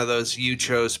be one. one of those you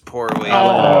chose poorly.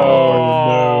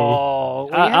 Oh, well,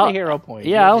 you have I'll- a hero point.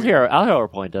 Yeah, I'll hero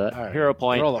point to that. All right. Hero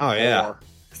point. Roll a Oh, yeah. 4.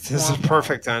 This is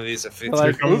perfect time to use a feature.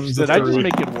 Like, comes oops, the did I just three.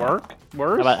 make it work?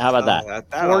 Worse? How about that?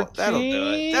 That'll do 14.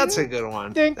 it. That's a good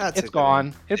one. Ding. That's It's a good one.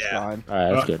 gone. It's Yeah. gone. All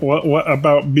right, that's good. What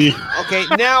about me? Okay,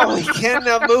 now we can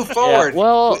move forward.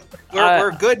 well,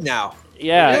 we're good now.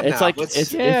 Yeah, We're good it's now. like Let's-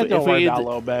 it's Yeah, if don't worry we about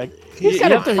Lobag. He's you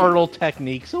got have a to- hurdle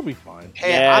techniques. He'll be fine.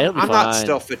 Hey, Yeah, he'll I'm, be I'm not fine.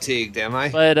 still fatigued, am I?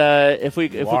 But if we are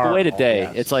can wait a all day,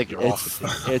 yes. it's like You're all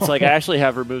it's like I actually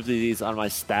have removed these on my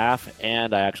staff,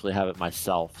 and I actually have it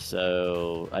myself.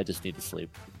 So I just need to sleep.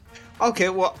 Okay,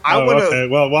 well, I would have. Okay.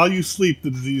 Well, while you sleep,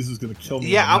 the disease is going to kill me.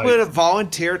 Yeah, I'm tonight. going to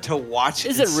volunteer to watch.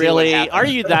 Is and it see really? what happens. Are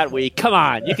you that weak? Come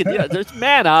on, you can. There's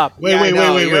man up. Wait, Yeah, I wait,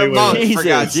 know, wait, you're a wait, monk, wait. for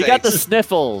God's Jesus, you got the sakes.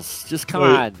 sniffles. Just come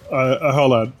Wait, on.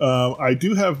 hold on. I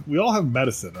do have. We all have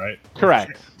medicine, right?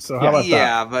 Correct. So how about that?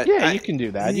 Yeah, but Yeah, you can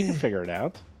do that. You can figure it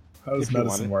out. How does if you want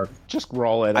medicine it. work? Just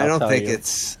roll it. I I'll don't tell think you.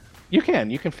 it's. You can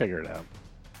figure it out.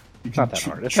 You It's not that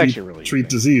hard. It's treat, actually really treat easy.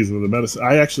 disease with a medicine.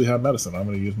 I actually have medicine. I'm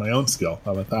going to use my own skill.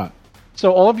 How about that?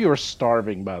 So all of you are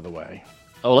starving, by the way.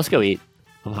 Oh, let's go eat.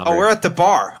 I'm hungry. Oh, we're at the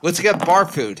bar. Let's get bar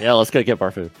food. Yeah, let's go get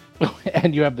bar food.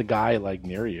 And you have the guy like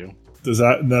near you. Does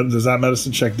that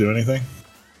medicine check do anything?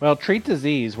 Well, treat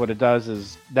disease, what it does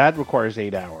is that requires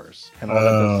 8 hours, and all that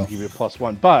does Oh. is give you a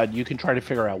 +1. But you can try to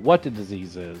figure out what the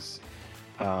disease is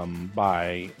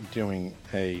by doing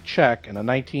a check, and a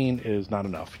 19 is not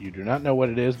enough. You do not know what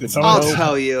it is, but It's you almost- know, I'll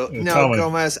tell you. Yeah, No, tell me.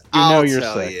 Gomez. you know I'll you're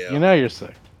tell sick. you. You know you're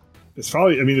sick. It's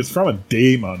probably. I mean, it's from a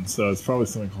daemon, so it's probably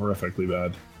something horrifically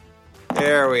bad.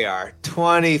 There we are.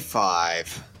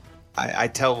 25. I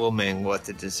tell Wu Ming what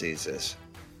the disease is.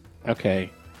 Okay,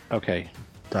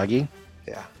 Dougie,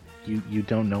 Yeah. you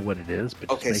don't know what it is, but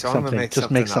Okay, just so make I'm gonna something. make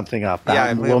Just make something up. Yeah,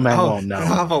 That little man won't know.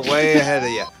 I'm way ahead of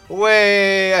you.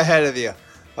 Way ahead of you.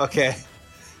 Okay.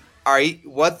 All right.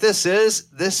 What this is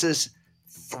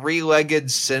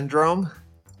 3-legged syndrome.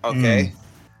 Okay.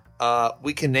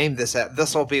 We can name this.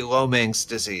 This will be Lo Ming's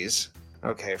disease.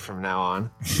 Okay, from now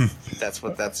on. That's the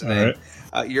All name.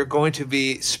 right. You're going to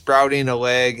be sprouting a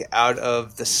leg out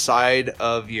of the side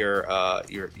of your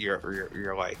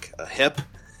like a hip,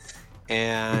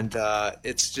 and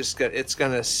it's just gonna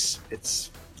Can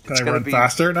I gonna run be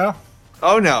faster now?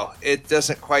 Oh no, it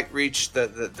doesn't quite reach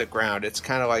the ground. It's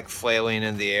kind of like flailing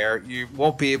in the air. You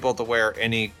won't be able to wear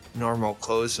any normal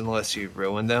clothes unless you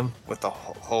ruin them with a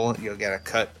hole. You'll get a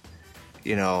cut,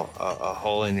 a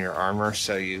hole in your armor,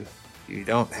 so you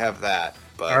don't have that.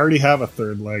 I But already have a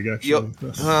third leg. you'll,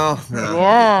 Actually, well, no. I was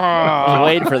Wow.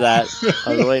 waiting for that.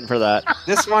 I was waiting for that.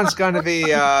 This one's going to be.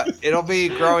 It'll be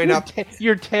growing up.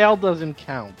 Your tail doesn't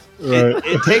count. right.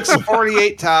 It takes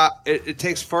 48 it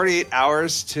takes 48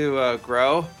 hours to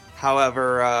grow.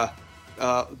 However,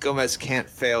 Gomez can't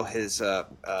fail his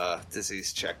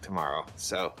disease check tomorrow,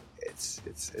 so it's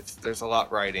there's a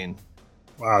lot riding.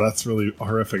 Wow, that's really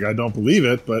horrific. I don't believe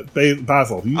it, but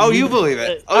Basil. You believe it? you believe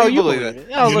it? Oh, You look believe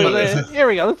at that. Here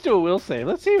we go. Let's do a will save.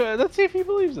 Let's see if he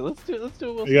believes it. Let's do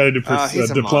a will You got to do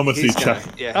He's a monk. diplomacy He's check.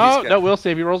 gonna- yeah, Oh, he's no, will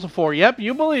save. He rolls a 4. Yep,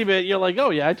 you believe it. You're like,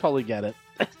 oh, yeah, I totally get it.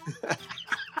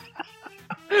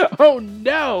 Oh,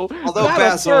 no. Although not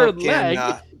a third leg.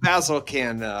 Basil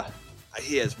can,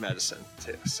 he has medicine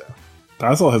too. So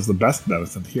Basil has the best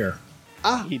medicine here.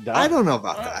 He does. I don't know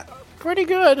about that. Pretty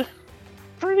good.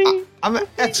 I'm an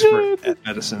expert at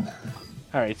medicine.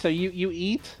 All right, so you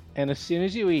eat, and as soon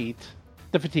as you eat,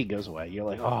 the fatigue goes away. You're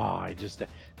like, oh,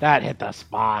 that hit the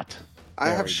spot. I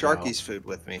There have we Sharky's food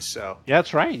with me, so Yeah,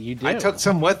 that's right. You do. I took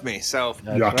some with me. So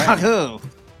That's Yeah. right. Ka-hoo.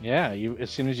 Yeah, you as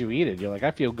soon as you eat it, you're like,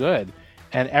 I feel good.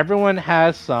 And everyone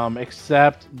has some,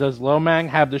 except does Lomang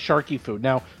have the Sharky food?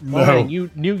 Now, No. Lomang, you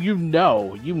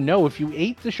know, if you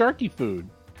ate the Sharky food,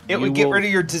 It would you get will- rid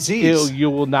of your disease,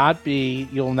 you'll not be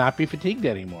fatigued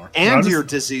anymore. and I'm just- your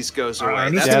disease goes away.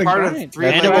 I'm That's just part gonna- of three.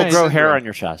 that's And it will right. grow hair on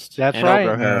your chest. That's And it'll right.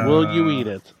 grow hair. Will you eat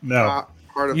it? No.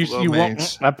 Part of You won't.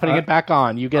 Lomang's. I'm putting it back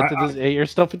on. You get you're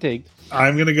still fatigued.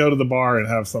 I'm going to go to the bar and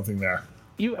have something there.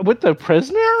 You with the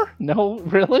prisoner? No,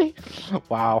 really?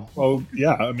 Wow. Well,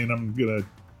 yeah. I mean, I'm going to...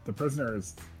 The prisoner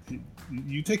is...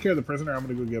 You take care of the prisoner. I'm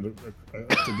going to go get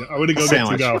I'm going to go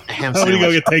Sandwich. get to go. Ham I'm going to go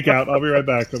sandwich. get takeout. I'll be right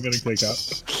back. I'm getting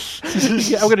takeout.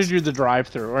 I'm gonna do the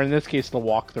drive-through, or in this case, the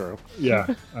walk-through. Yeah,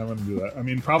 I'm going to do that. I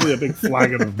mean, probably a big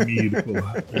flagon of mead will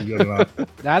be good enough.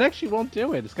 That actually won't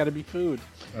do it. It's got to be food.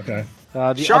 Okay. The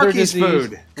other Sharky's disease,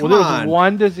 food. Well, Come there's on.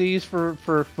 one disease for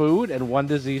food and one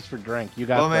disease for drink. You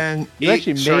got. Well, man, you eat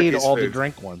actually made Sharky's all the food.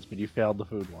 drink ones, but you failed the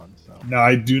food one. So. No,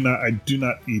 I do not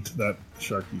eat that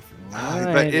Sharky food. All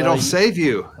But right, it'll well, save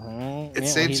you. oh, It yeah,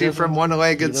 saves he you from doesn't-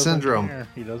 one-legged he doesn't syndrome. care.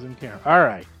 He doesn't care. All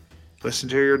right. Listen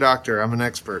to your doctor. I'm an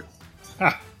expert.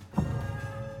 All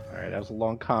right, that was a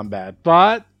long combat,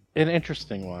 but an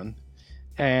interesting one.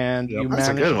 And Yep. you That's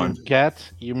a good one.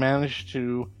 managed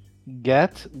to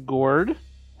get Gord.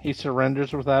 He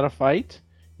surrenders without a fight.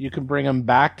 You can bring him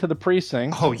back to the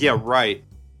precinct. Oh yeah, right.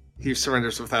 He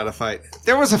surrenders without a fight.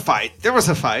 There was a fight.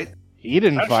 He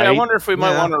didn't Actually, fight. I wonder if we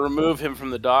might Yeah. want to remove him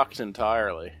from the docks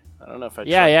entirely. I don't know if I.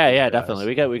 Yeah, trust definitely.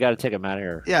 We got to take him out of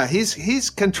here. Yeah, he's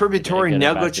contributory Yeah, get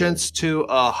it back negligence to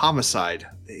homicide.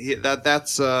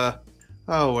 That's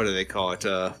what do they call it?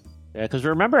 Yeah, because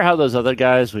remember how those other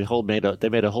guys they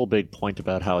made a whole big point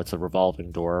about how it's a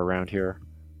revolving door around here.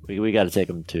 We got to take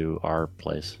him to our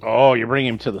place. Oh, you're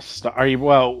bringing him to the star. Are you?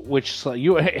 Well, which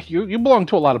you belong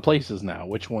to a lot of places now.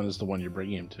 Which one is the one you're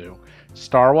bringing him to?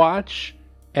 Starwatch,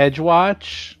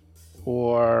 Edgewatch,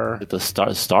 or? At the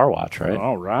Star Watch, right?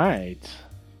 All right.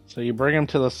 So you bring him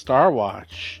to the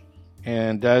Starwatch,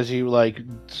 and as you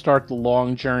start the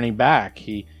long journey back,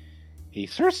 he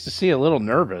starts to see a little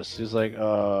nervous. He's like,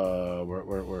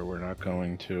 we're not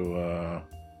going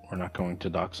to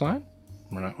Dockside.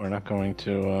 We're not going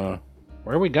to.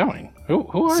 Where are we going? Who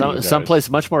are you guys? Someplace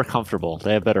much more comfortable.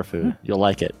 They have better food. You'll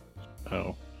like it.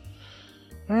 Oh.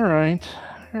 All right.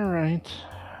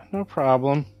 No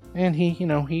problem. And he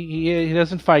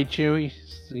doesn't fight you.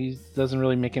 He doesn't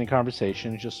really make any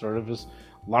conversation. He just sort of is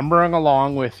lumbering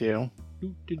along with you.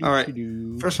 All right.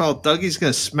 First of all, Dougie's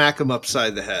gonna smack him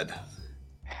upside the head.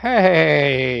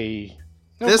 Hey.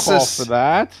 No This call is- for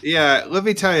that. Yeah, let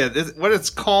me tell you, what it's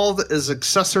called is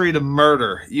accessory to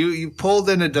murder. You pulled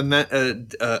in a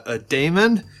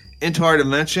daemon into our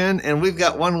dimension, and we've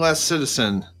got one less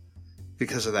citizen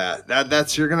because of that.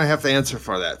 That's you're gonna have to answer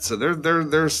for that. So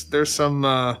there's some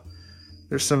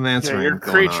answering. your going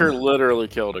creature on. literally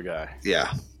killed a guy.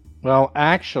 Yeah. Well,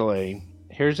 actually,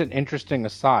 here's an interesting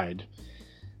aside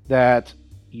that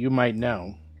you might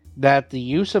know. That the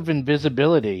use of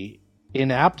invisibility in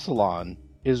Absalon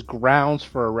is grounds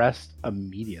for arrest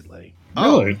immediately.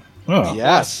 Really? Oh.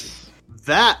 Yes.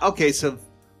 That okay. So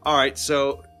all right.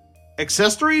 So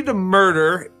accessory to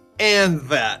murder and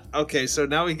that. Okay. So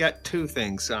now we got two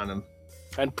things on him.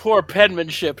 And poor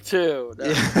penmanship too.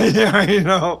 Yeah, you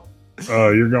know.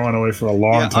 Oh, you're going away for a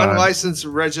long time. Unlicensed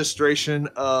registration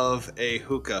of a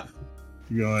hookah.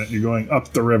 You're going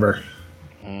up the river.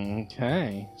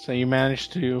 Okay. So you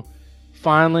managed to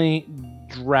finally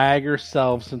drag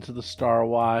yourselves into the Star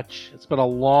Watch. It's been a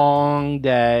long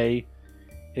day.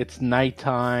 It's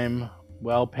nighttime,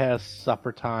 well past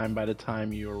supper time by the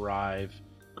time you arrive.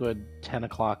 Good 10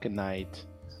 o'clock at night.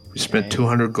 We spent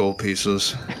 200 gold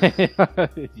pieces. You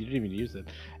didn't even use it.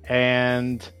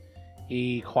 And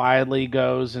he quietly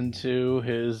goes into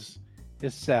his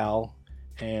cell.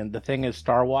 And the thing is,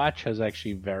 Star Watch has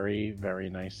actually very, very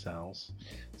nice cells.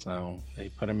 So they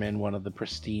put him in one of the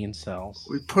pristine cells.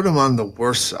 We put him on the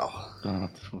worst cell.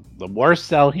 The worst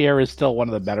cell here is still one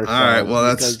of the better cells. All right, well,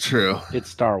 that's because true. It's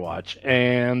Star Watch.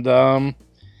 And,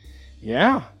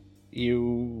 yeah.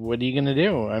 What are you going to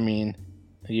do? I mean,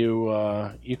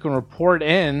 you can report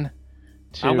in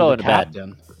to I'm going the to bed.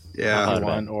 captain. Yeah. If you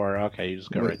want, or, okay, you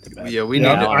just go right to bed. Yeah, we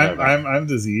Yeah, need to. I'm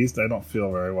diseased. I don't feel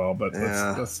very well, but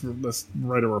Yeah. let's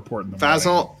write a report in the morning.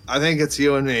 Basil, I think it's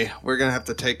you and me. We're going to have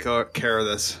to take care of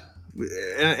this.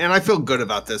 and I feel good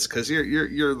about this because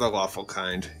you're the lawful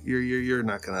kind. You're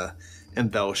not gonna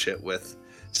embellish it with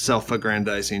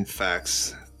self-aggrandizing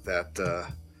facts that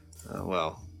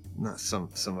not some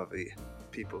of the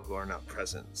people who are not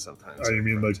present sometimes. Oh, you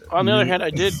mean like? On the other hand, I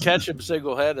did catch him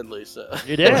single-handedly, so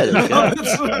You did.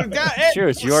 Sure,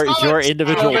 it's your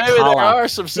individual maybe there collar. are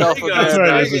some That's right,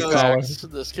 self-aggrandizing it's a collar. facts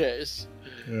in this case.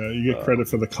 Yeah, you get credit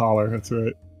for the collar. That's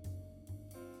right.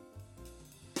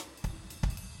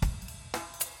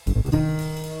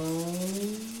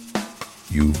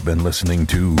 You've been listening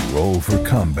to Roll for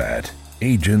Combat,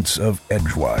 Agents of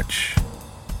Edgewatch.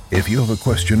 If you have a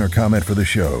question or comment for the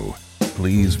show,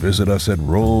 please visit us at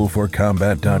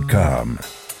rollforcombat.com.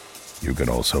 You can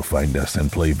also find us and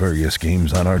play various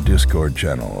games on our Discord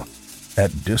channel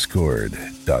at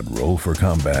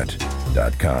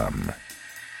discord.rollforcombat.com.